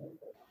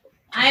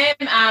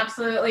am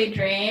absolutely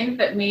drained,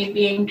 but me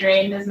being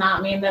drained does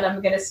not mean that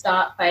I'm going to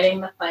stop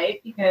fighting the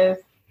fight, because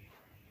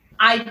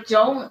I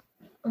don't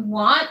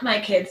want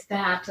my kids to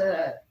have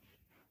to,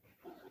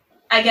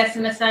 I guess,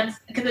 in a sense,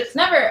 because it's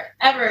never,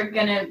 ever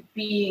going to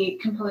be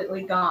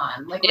completely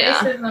gone. Like,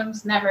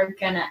 racism's never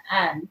going to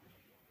end.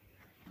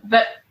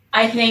 But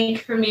I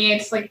think for me,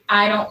 it's like,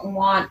 I don't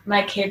want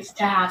my kids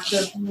to have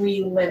to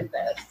relive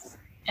this,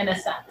 in a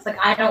sense. Like,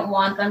 I don't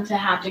want them to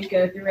have to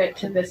go through it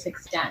to this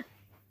extent.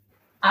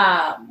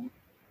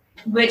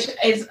 Which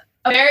is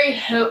a very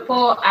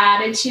hopeful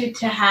attitude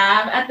to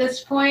have at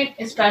this point,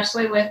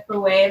 especially with the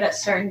way that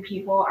certain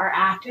people are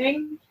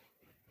acting.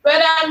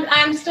 But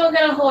I'm still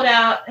going to hold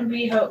out and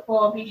be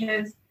hopeful,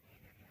 because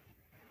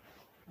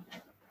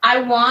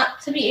I want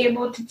to be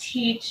able to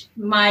teach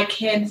my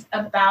kids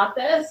about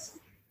this,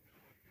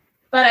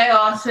 but I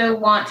also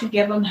want to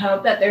give them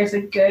hope that there's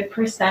a good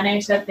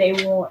percentage that they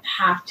won't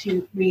have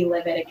to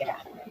relive it again.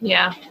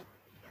 Yeah.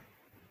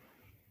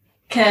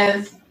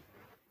 Because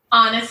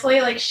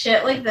honestly, like,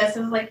 shit like this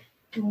is, like,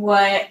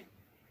 what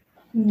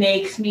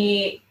makes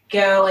me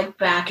go, like,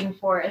 back and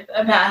forth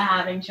about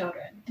having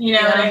children. You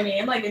know what I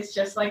mean? Like, it's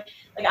just, like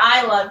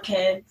I love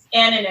kids.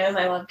 Anna knows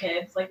I love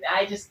kids. Like,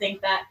 I just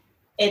think that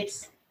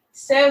it's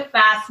so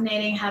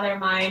fascinating how their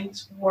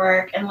minds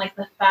work, and, like,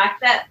 the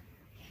fact that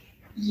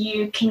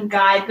you can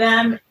guide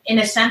them, in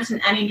a sense, in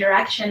any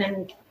direction.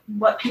 And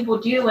what people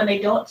do when they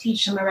don't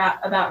teach them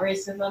about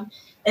racism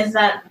is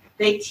that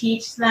they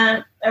teach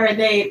them, or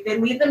they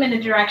lead them in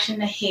a direction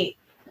to hate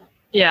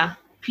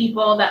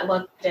people that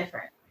look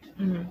different.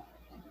 Mm-hmm.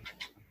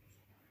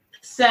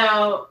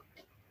 So,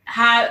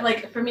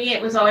 for me,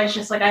 it was always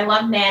just, like, I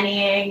love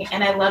nannying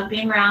and I love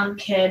being around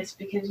kids,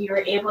 because you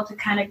were able to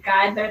kind of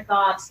guide their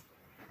thoughts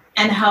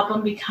and help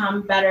them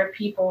become better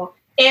people,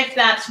 if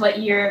that's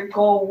what your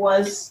goal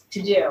was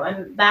to do.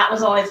 And that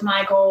was always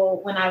my goal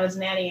when I was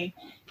nannying.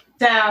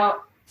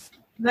 So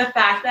the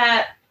fact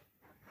that,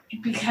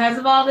 because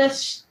of all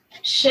this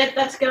shit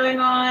that's going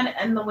on,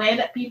 and the way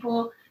that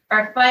people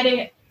are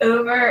fighting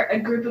over a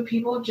group of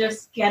people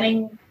just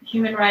getting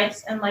human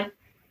rights and, like,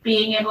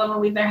 being able to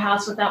leave their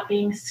house without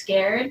being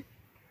scared,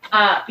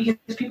 because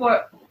people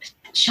are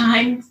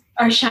shining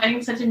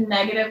such a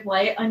negative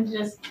light on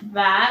just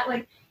that.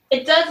 Like,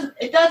 it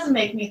does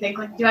make me think,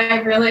 like, do I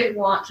really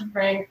want to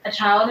bring a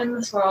child in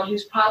this world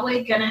who's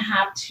probably gonna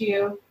have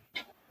to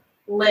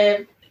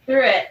live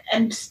through it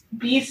and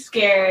be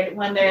scared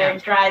when they're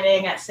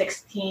driving at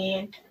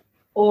 16,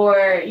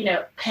 or, you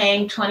know,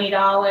 paying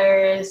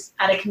 $20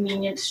 at a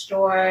convenience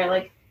store,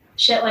 like,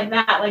 shit like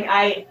that. Like,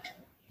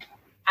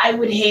 I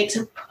would hate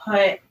to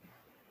put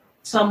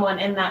someone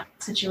in that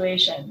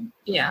situation.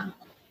 Yeah.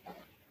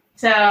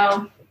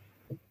 So,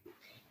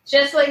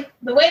 just, like,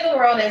 the way the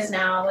world is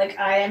now, like,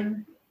 I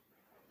am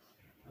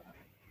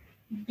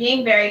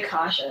being very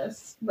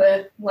cautious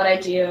with what I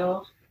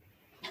do,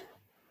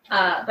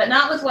 but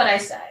not with what I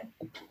say.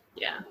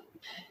 Yeah.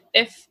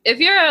 If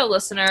you're a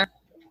listener,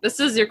 this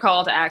is your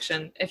call to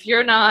action. If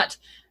you're not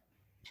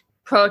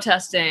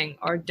protesting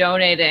or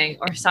donating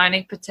or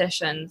signing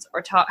petitions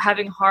or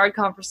having hard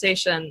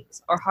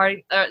conversations or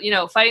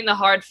fighting the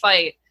hard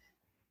fight,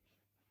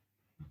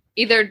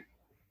 either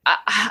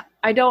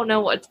I don't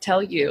know what to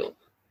tell you.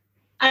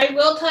 I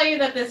will tell you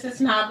that this is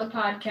not the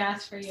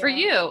podcast for you. For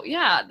you,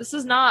 yeah. This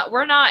is not,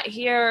 we're not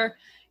here,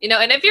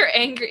 and if you're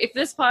angry, if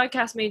this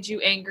podcast made you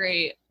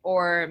angry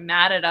or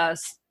mad at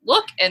us,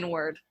 look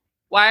inward.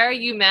 Why are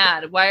you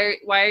mad? Why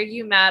are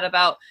you mad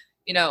about,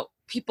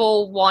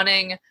 people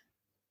wanting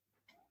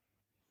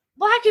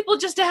Black people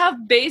just to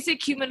have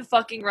basic human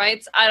fucking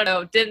rights? I don't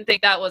know. Didn't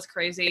think that was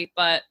crazy,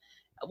 but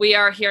we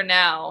are here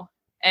now.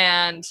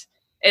 And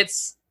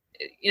it's,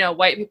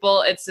 white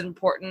people, it's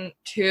important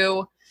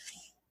to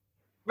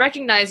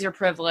recognize your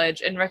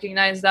privilege and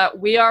recognize that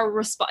we are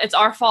it's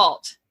our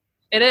fault.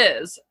 It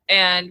is.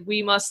 And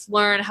we must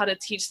learn how to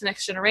teach the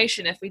next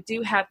generation if we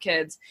do have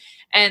kids,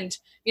 and,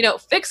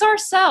 fix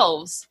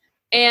ourselves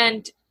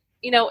and,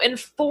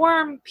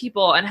 inform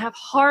people and have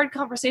hard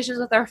conversations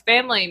with our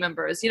family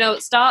members.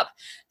 Stop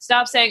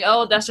saying,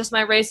 oh, that's just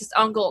my racist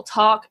uncle.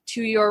 Talk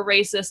to your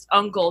racist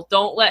uncle.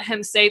 Don't let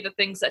him say the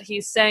things that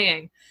he's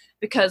saying,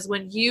 because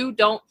when you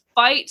don't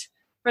fight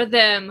for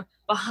them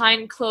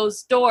behind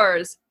closed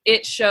doors,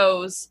 it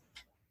shows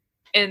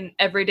in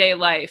everyday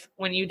life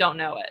when you don't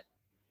know it.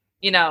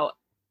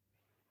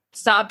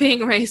 Stop being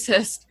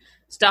racist.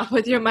 Stop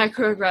with your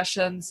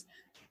microaggressions.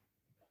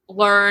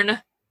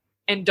 Learn,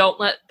 and don't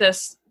let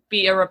this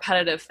be a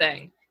repetitive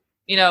thing.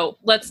 You know,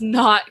 let's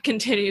not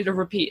continue to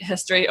repeat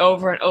history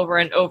over and over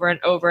and over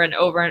and over and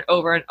over and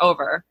over and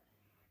over.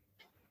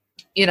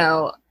 You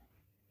know,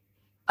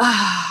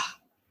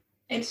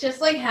 it's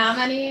just like how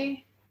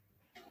many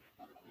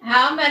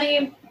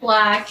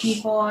Black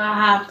people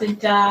have to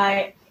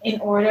die in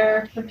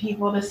order for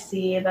people to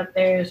see that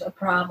there's a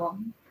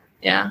problem?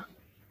 Yeah.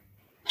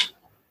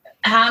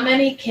 How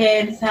many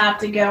kids have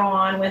to go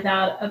on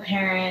without a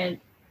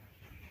parent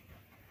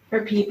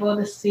for people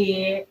to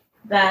see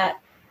that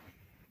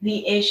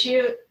the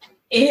issue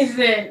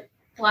isn't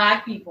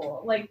Black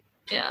people? Like,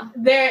 yeah.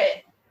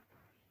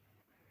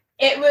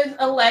 It was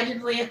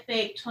allegedly a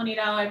fake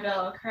 $20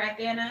 bill, correct,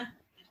 Anna?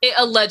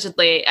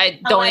 Allegedly. I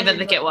don't even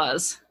think it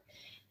was.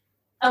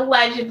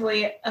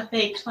 Allegedly a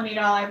fake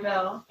 $20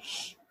 bill,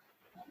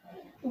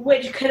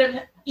 which could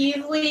have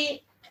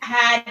easily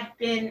had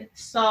been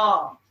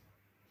solved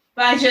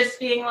by just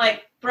being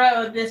like,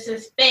 bro, this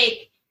is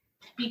fake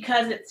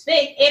because it's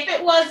fake. If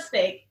it was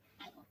fake,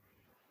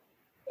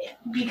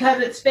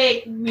 because it's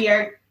fake, we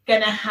are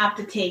going to have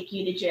to take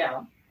you to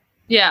jail.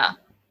 Yeah.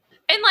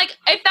 And, like,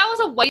 if that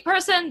was a white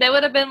person, they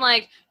would have been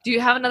like, do you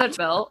have another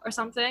bill or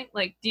something?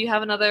 Like, do you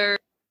have another,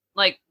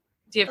 like,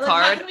 do you have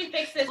card? How can we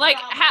fix this like,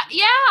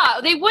 yeah,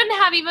 they wouldn't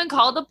have even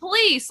called the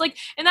police. Like,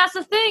 and that's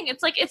the thing.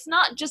 It's like, it's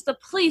not just the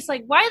police.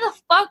 Like, why the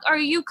fuck are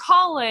you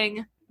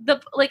calling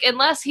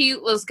unless he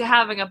was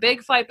having a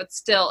big fight, but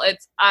still,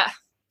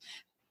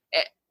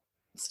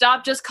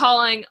 stop just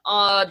calling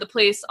the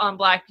police on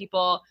Black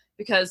people,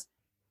 because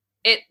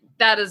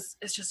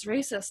it's just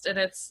racist, and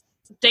it's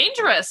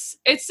dangerous.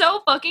 It's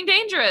so fucking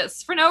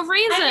dangerous for no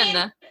reason. I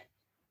mean,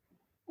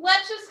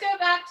 let's just go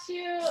back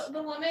to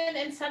the woman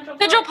in Central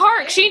Park.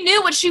 Right? She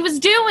knew what she was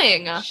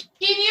doing.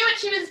 She knew what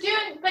she was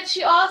doing, but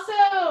she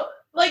also,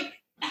 like,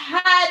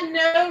 had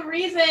no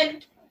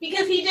reason,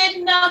 because he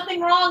did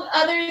nothing wrong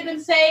other than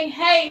saying,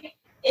 hey,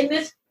 in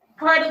this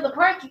part of the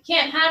park, you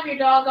can't have your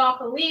dog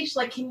off a leash.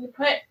 Like, can you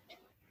put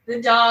the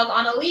dog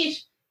on a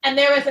leash? And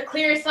there was a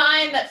clear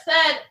sign that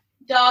said,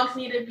 dogs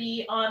need to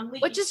be on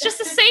leash. Which is just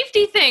a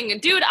safety thing.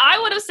 Dude, I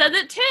would have said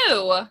it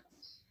too.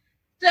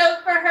 So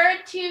for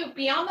her to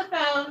be on the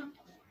phone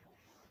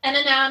and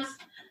announce,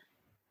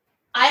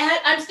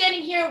 I'm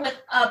standing here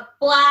with a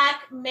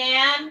Black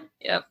man.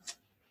 Yep.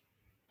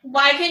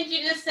 Why couldn't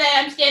you just say,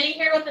 I'm standing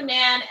here with a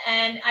man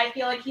and I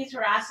feel like he's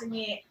harassing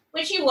me?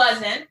 Which he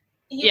wasn't.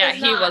 He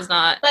was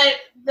not. But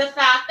the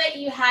fact that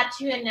you had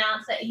to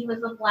announce that he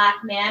was a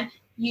Black man,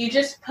 you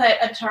just put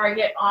a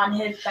target on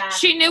his back.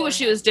 She knew what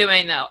she was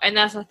doing, though, and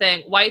that's the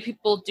thing. White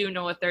people do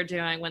know what they're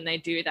doing when they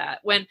do that.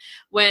 When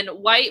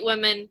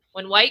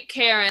white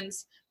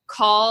Karens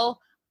call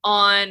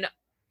on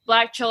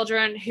Black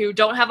children who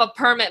don't have a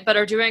permit but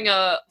are doing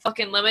a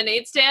fucking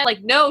lemonade stand,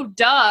 like, no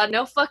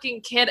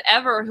fucking kid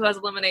ever who has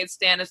a lemonade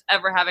stand is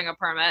ever having a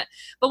permit.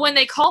 But when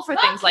they call for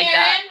things like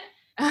that...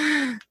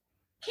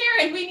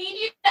 Karen, we need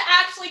you to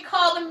actually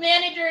call the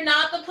manager,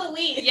 not the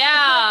police.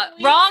 Yeah,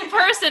 wrong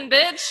person,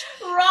 bitch.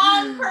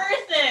 Wrong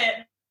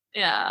person.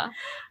 Yeah.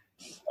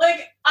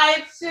 Like,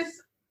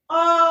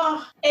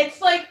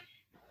 it's like,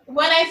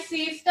 when I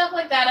see stuff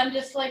like that, I'm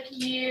just like,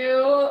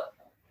 you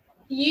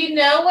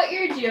know what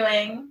you're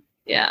doing.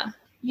 Yeah.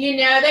 You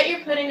know that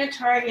you're putting a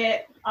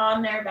target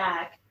on their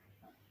back.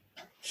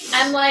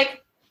 And,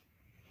 like,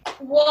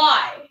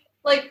 why?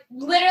 Like,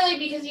 literally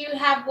because you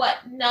have,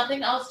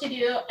 nothing else to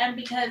do, and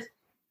because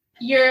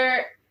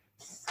you're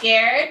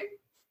scared?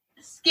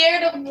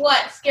 Scared of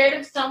what? Scared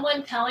of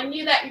someone telling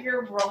you that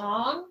you're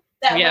wrong?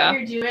 That what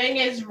you're doing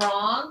is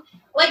wrong?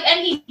 Like,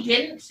 and he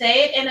didn't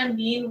say it in a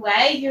mean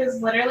way. He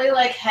was literally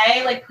like,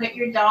 hey, like, put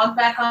your dog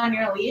back on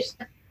your leash.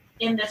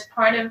 In this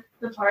part of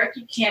the park,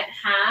 you can't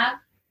have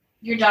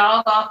your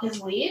dog off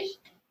his leash.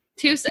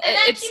 And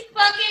then she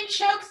fucking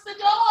chokes the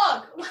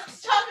dog.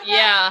 Let's talk about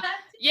that.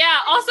 Yeah,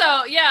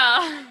 also,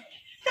 yeah.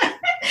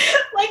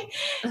 Like,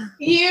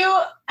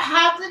 you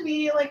have to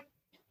be, like,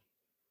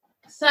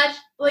 such,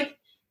 like,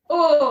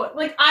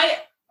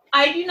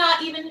 I do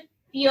not even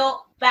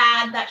feel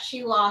bad that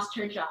she lost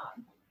her job.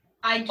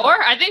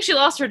 I think she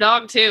lost her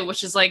dog too,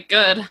 which is, like,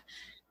 good.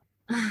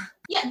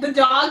 Yeah, the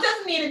dog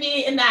doesn't need to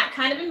be in that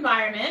kind of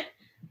environment.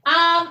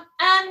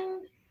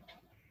 And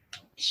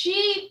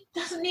she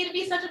doesn't need to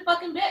be such a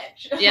fucking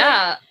bitch.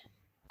 Yeah.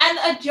 And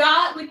a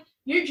job, like,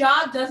 your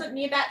job doesn't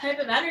need that type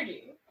of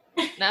energy.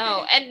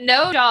 No, and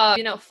no job,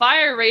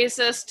 fire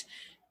racist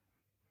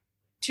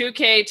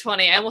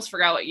 2K20. I almost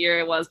forgot what year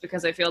it was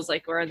because it feels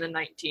like we're in the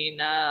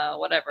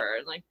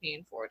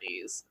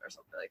 1940s or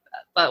something like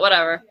that. But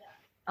whatever.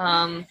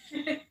 I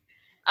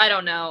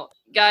don't know.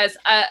 Guys,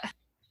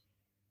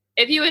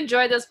 if you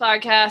enjoyed this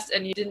podcast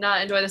and you did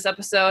not enjoy this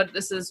episode,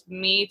 this is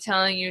me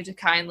telling you to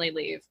kindly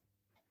leave.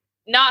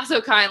 Not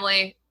so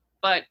kindly,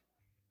 but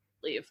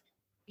leave.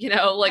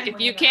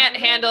 If you can't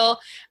handle,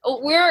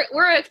 we're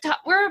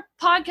a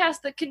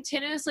podcast that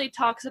continuously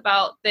talks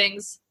about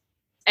things,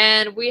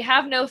 and we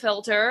have no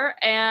filter,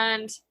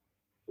 and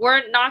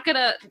we're not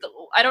gonna.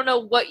 I don't know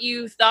what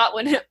you thought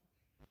when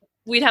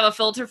we'd have a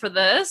filter for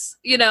this.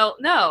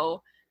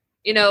 No,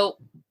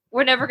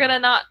 we're never gonna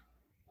not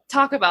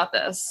talk about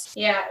this.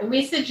 Yeah,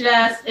 we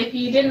suggest if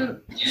you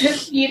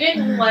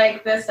didn't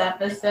like this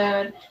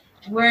episode,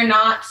 we're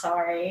not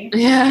sorry.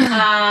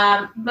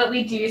 Yeah. But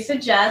we do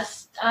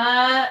suggest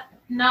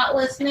not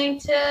listening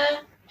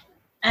to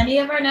any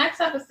of our next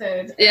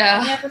episodes.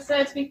 Yeah. Any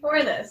episodes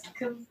before this,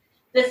 because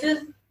this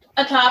is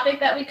a topic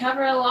that we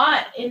cover a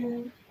lot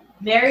in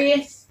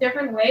various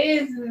different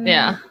ways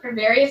and for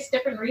various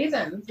different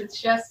reasons. It's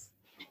just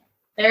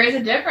there is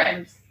a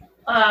difference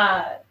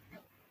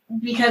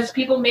because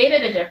people made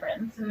it a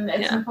difference, and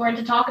it's important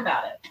to talk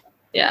about it.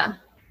 Yeah.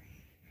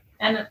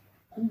 And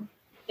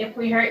if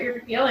we hurt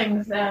your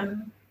feelings,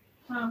 then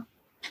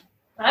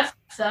that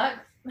sucks.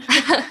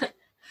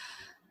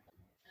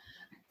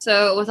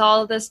 So with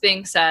all of this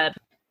being said,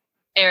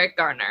 Eric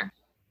Garner,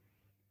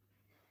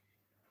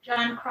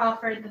 John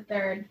Crawford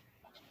III,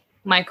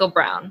 Michael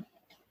Brown,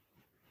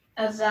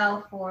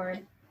 Azelle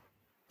Ford,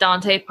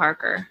 Dante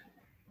Parker,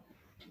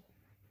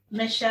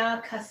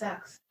 Michelle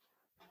Cassex,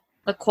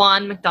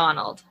 Laquan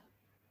McDonald,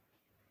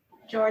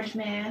 George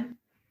Mann,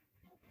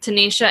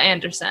 Tanisha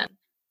Anderson,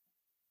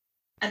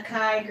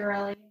 Akai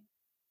Gurley,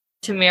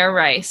 Tamir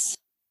Rice,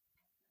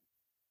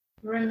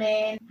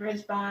 Romaine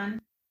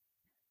Brisbane,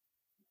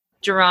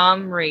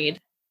 Jerome Reed,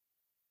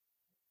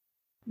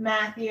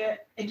 Matthew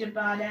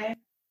Ijabade,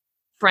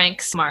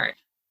 Frank Smart,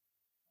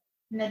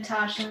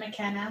 Natasha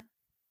McKenna,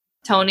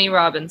 Tony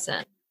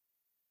Robinson,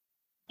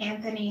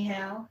 Anthony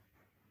Hill,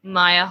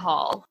 Maya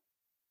Hall,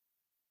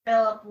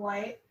 Philip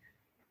White,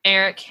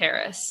 Eric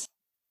Harris,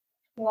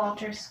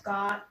 Walter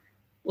Scott,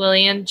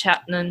 William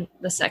Chapman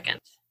II,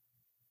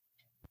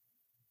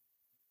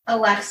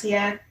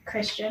 Alexia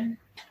Christian,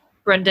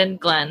 Brendan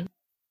Glenn,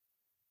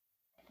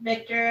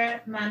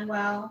 Victor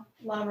Manuel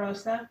La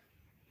Rosa,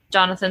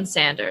 Jonathan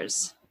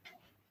Sanders,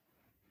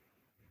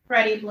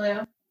 Freddie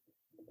Blue,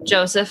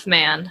 Joseph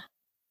Mann,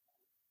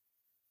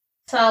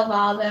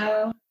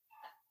 Salvador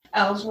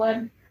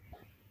Ellswood,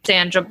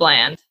 Sandra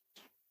Bland,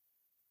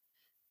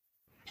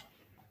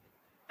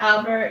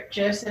 Albert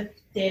Joseph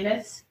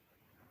Davis,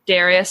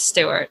 Darius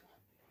Stewart,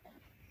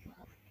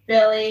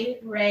 Billy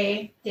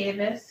Ray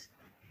Davis,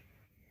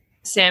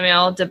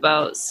 Samuel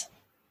DeBose,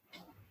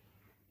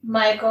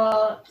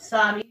 Michael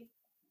Sabi,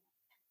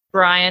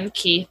 Brian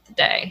Keith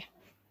Day,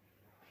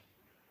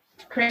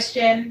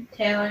 Christian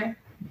Taylor,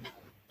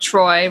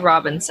 Troy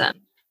Robinson,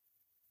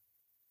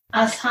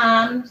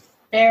 Asham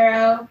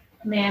Barrow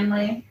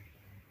Manley,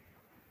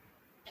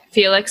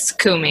 Felix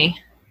Kumi,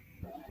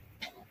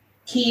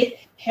 Keith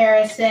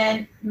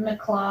Harrison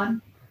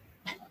McLeod,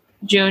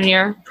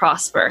 Junior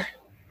Prosper,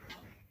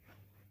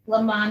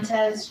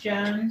 Lamontez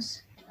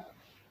Jones,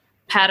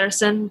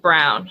 Patterson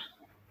Brown,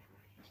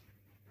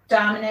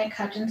 Dominic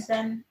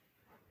Hutchinson,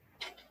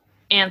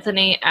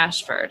 Anthony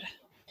Ashford,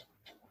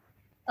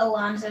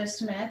 Alonzo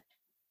Smith,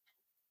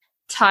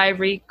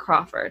 Tyree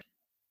Crawford,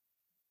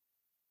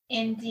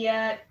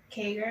 India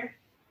Kager,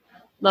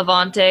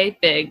 Levante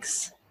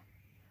Biggs,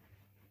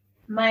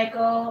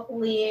 Michael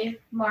Lee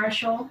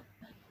Marshall,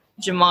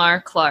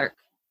 Jamar Clark,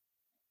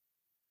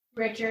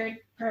 Richard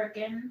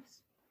Perkins,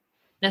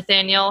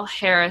 Nathaniel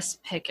Harris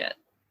Pickett,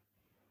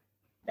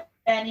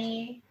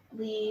 Benny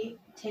Lee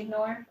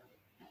Tignor,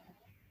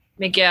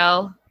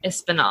 Miguel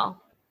Espinal,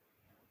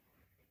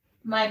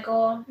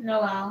 Michael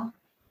Noel,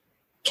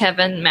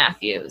 Kevin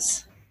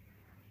Matthews,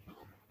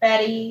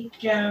 Betty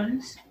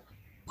Jones,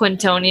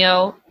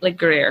 Quintonio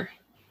Legrier,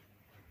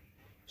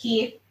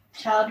 Keith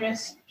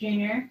Childress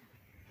Jr.,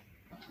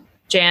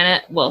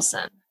 Janet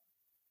Wilson,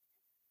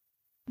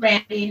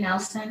 Randy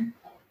Nelson,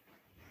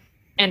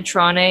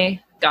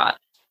 Antrone Gott,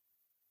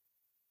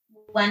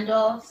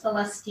 Wendell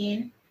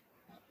Celestine,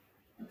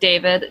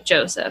 David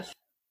Joseph,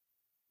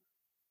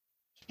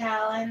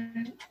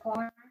 Callan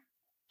Corner,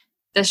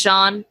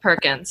 Deshaun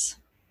Perkins,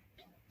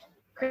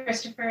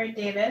 Christopher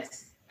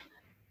Davis,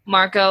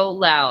 Marco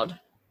Loud,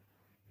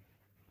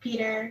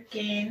 Peter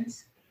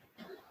Gaines,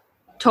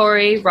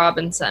 Tori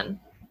Robinson,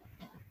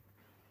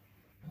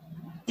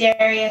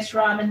 Darius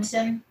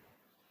Robinson,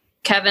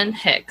 Kevin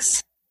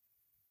Hicks,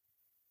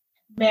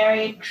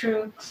 Mary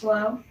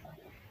Truxlow,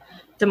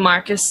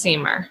 DeMarcus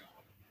Seamer,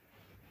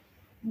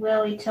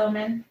 Willie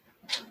Tillman,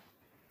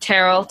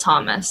 Terrell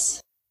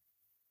Thomas,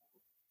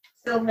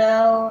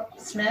 Sylville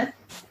Smith,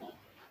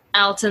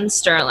 Alton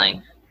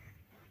Sterling,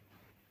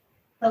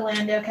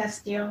 Orlando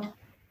Castillo,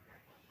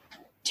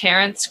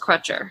 Terrence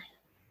Crutcher,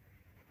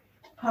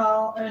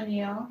 Paul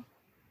O'Neill,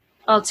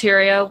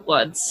 Alteria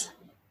Woods,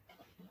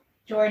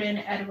 Jordan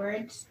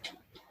Edwards,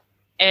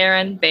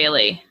 Aaron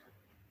Bailey,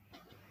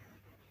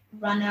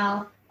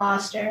 Ronell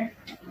Foster,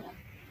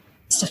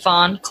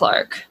 Stephon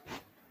Clark,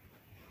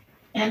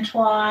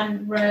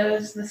 Antoine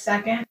Rose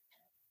II,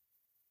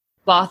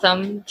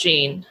 Botham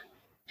Jean,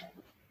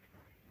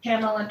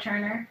 Pamela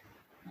Turner,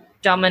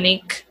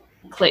 Dominique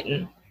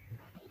Clayton,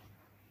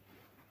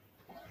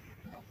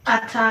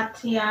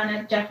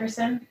 Tatiana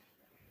Jefferson,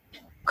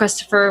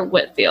 Christopher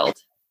Whitfield,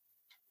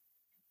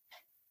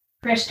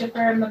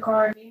 Christopher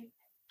McCorvey,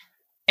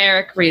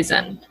 Eric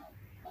Reason,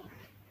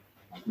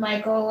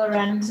 Michael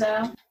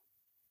Lorenzo,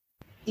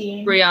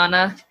 Dean,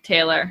 Breonna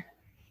Taylor,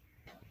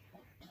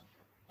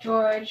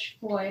 George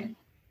Floyd,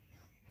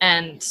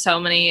 and so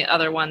many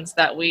other ones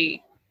that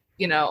we,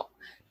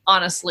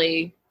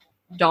 honestly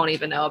don't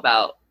even know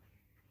about.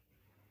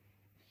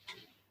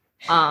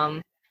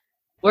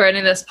 We're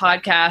ending this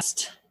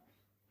podcast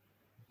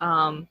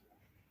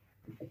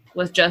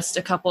with just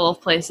a couple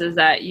of places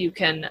that you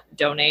can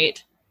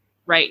donate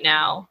right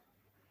now.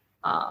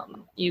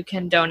 You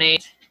can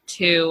donate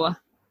to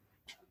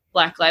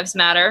Black Lives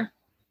Matter.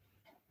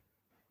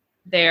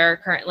 They're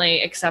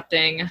currently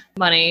accepting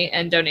money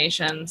and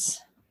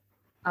donations.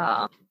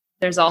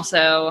 There's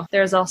also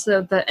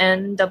the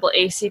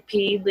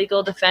NAACP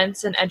Legal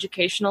Defense and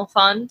Educational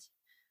Fund,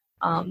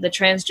 the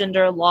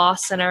Transgender Law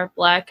Center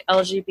Black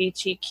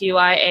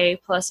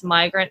LGBTQIA plus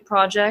Migrant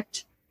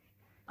Project.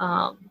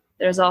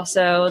 There's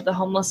also the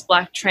Homeless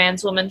Black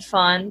Trans Women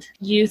Fund,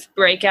 Youth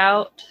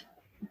Breakout,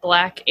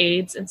 Black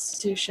AIDS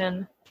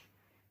Institution,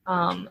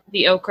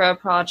 the Okra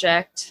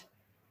Project,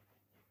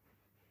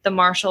 the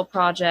Marshall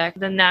Project,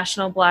 the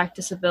National Black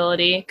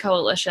Disability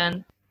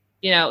Coalition.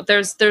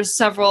 There's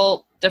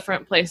several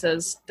different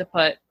places to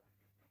put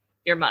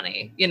your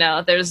money.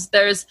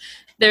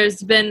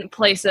 There's been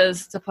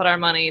places to put our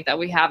money that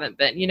we haven't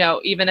been.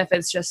 Even if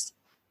it's just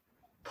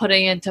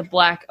putting into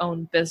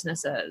Black-owned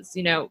businesses.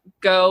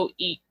 Go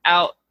eat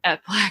out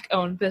at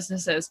Black-owned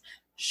businesses.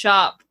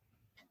 Shop.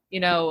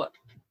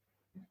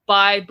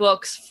 Buy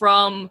books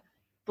from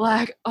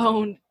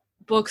Black-owned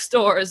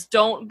bookstores.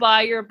 Don't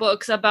buy your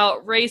books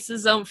about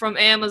racism from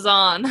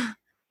Amazon.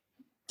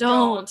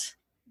 Don't.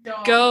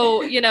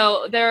 Go,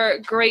 there are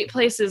great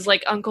places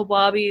like Uncle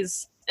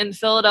Bobby's in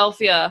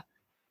Philadelphia.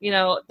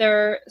 There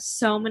are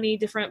so many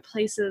different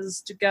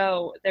places to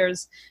go.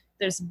 There's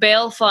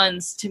bail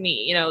funds to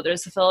me.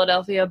 There's the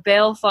Philadelphia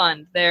Bail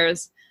Fund.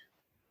 There's,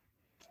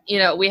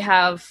 we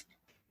have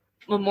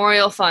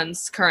memorial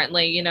funds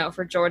currently,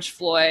 for George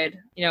Floyd,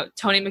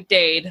 Tony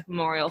McDade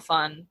Memorial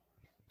Fund,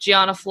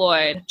 Gianna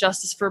Floyd,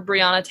 Justice for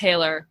Breonna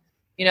Taylor.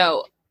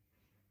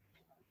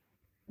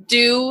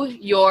 Do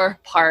your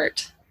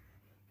part.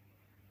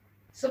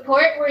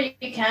 Support where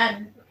you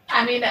can.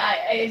 I mean,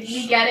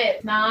 we get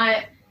it.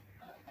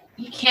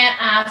 You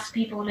can't ask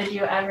people to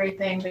do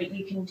everything, but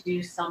you can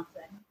do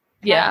something.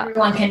 Yeah.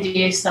 Everyone can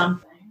do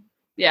something.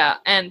 Yeah.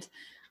 And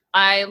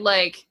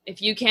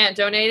if you can't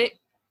donate it,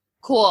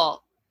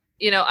 cool.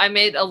 I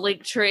made a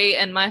link tree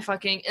in my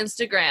fucking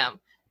Instagram.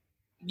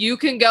 You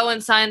can go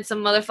and sign some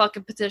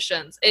motherfucking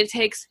petitions. It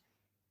takes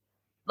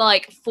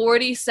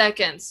 40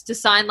 seconds to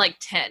sign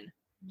 10.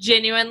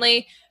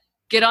 Genuinely,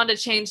 get onto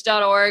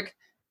change.org,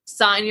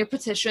 sign your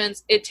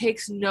petitions. It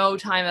takes no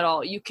time at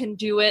all. You can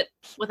do it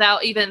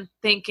without even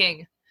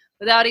thinking.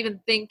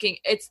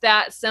 It's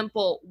that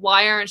simple.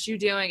 Why aren't you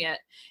doing it?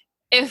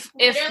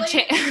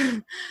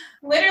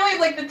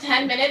 Literally the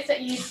 10 minutes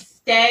that you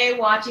stay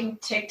watching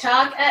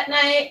TikTok at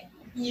night,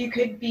 you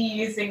could be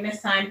using to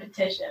sign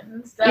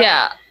petitions. So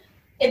yeah.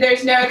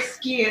 There's no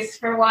excuse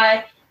for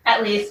why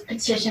at least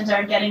petitions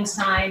aren't getting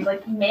signed.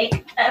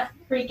 Make a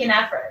freaking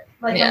effort.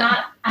 I'm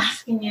not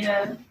asking you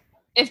to.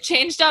 If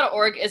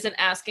change.org isn't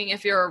asking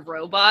if you're a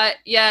robot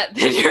yet,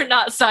 then you're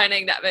not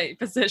signing that many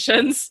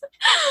petitions.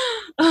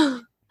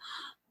 But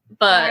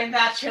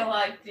that's your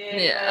luck,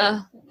 dude.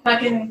 Yeah.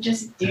 Fucking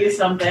just do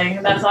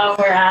something. That's all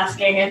we're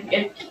asking.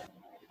 If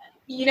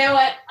you know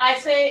what I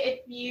say, if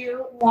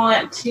you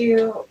want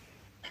to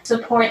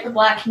support the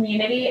Black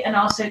community and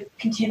also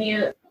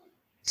continue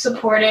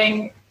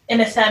supporting,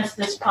 in a sense,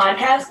 this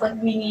podcast,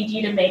 we need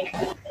you to make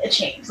a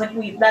change.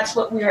 That's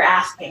what we were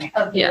asking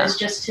of you, is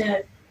just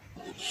to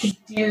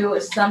do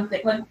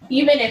something.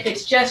 Even if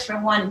it's just for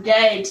one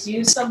day,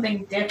 do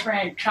something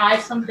different, try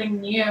something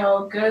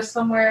new, go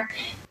somewhere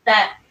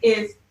that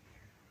is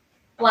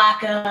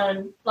Black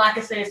owned, Black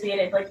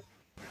associated.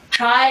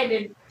 Try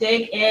to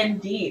dig in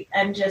deep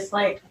and just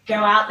go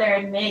out there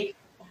and make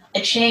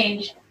a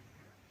change.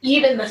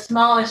 Even the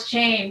smallest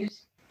change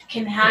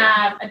can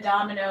have a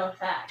domino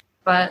effect.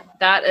 But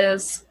that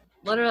is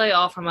literally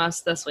all from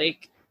us this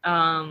week.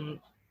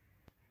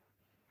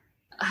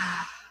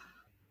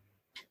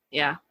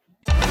 Yeah.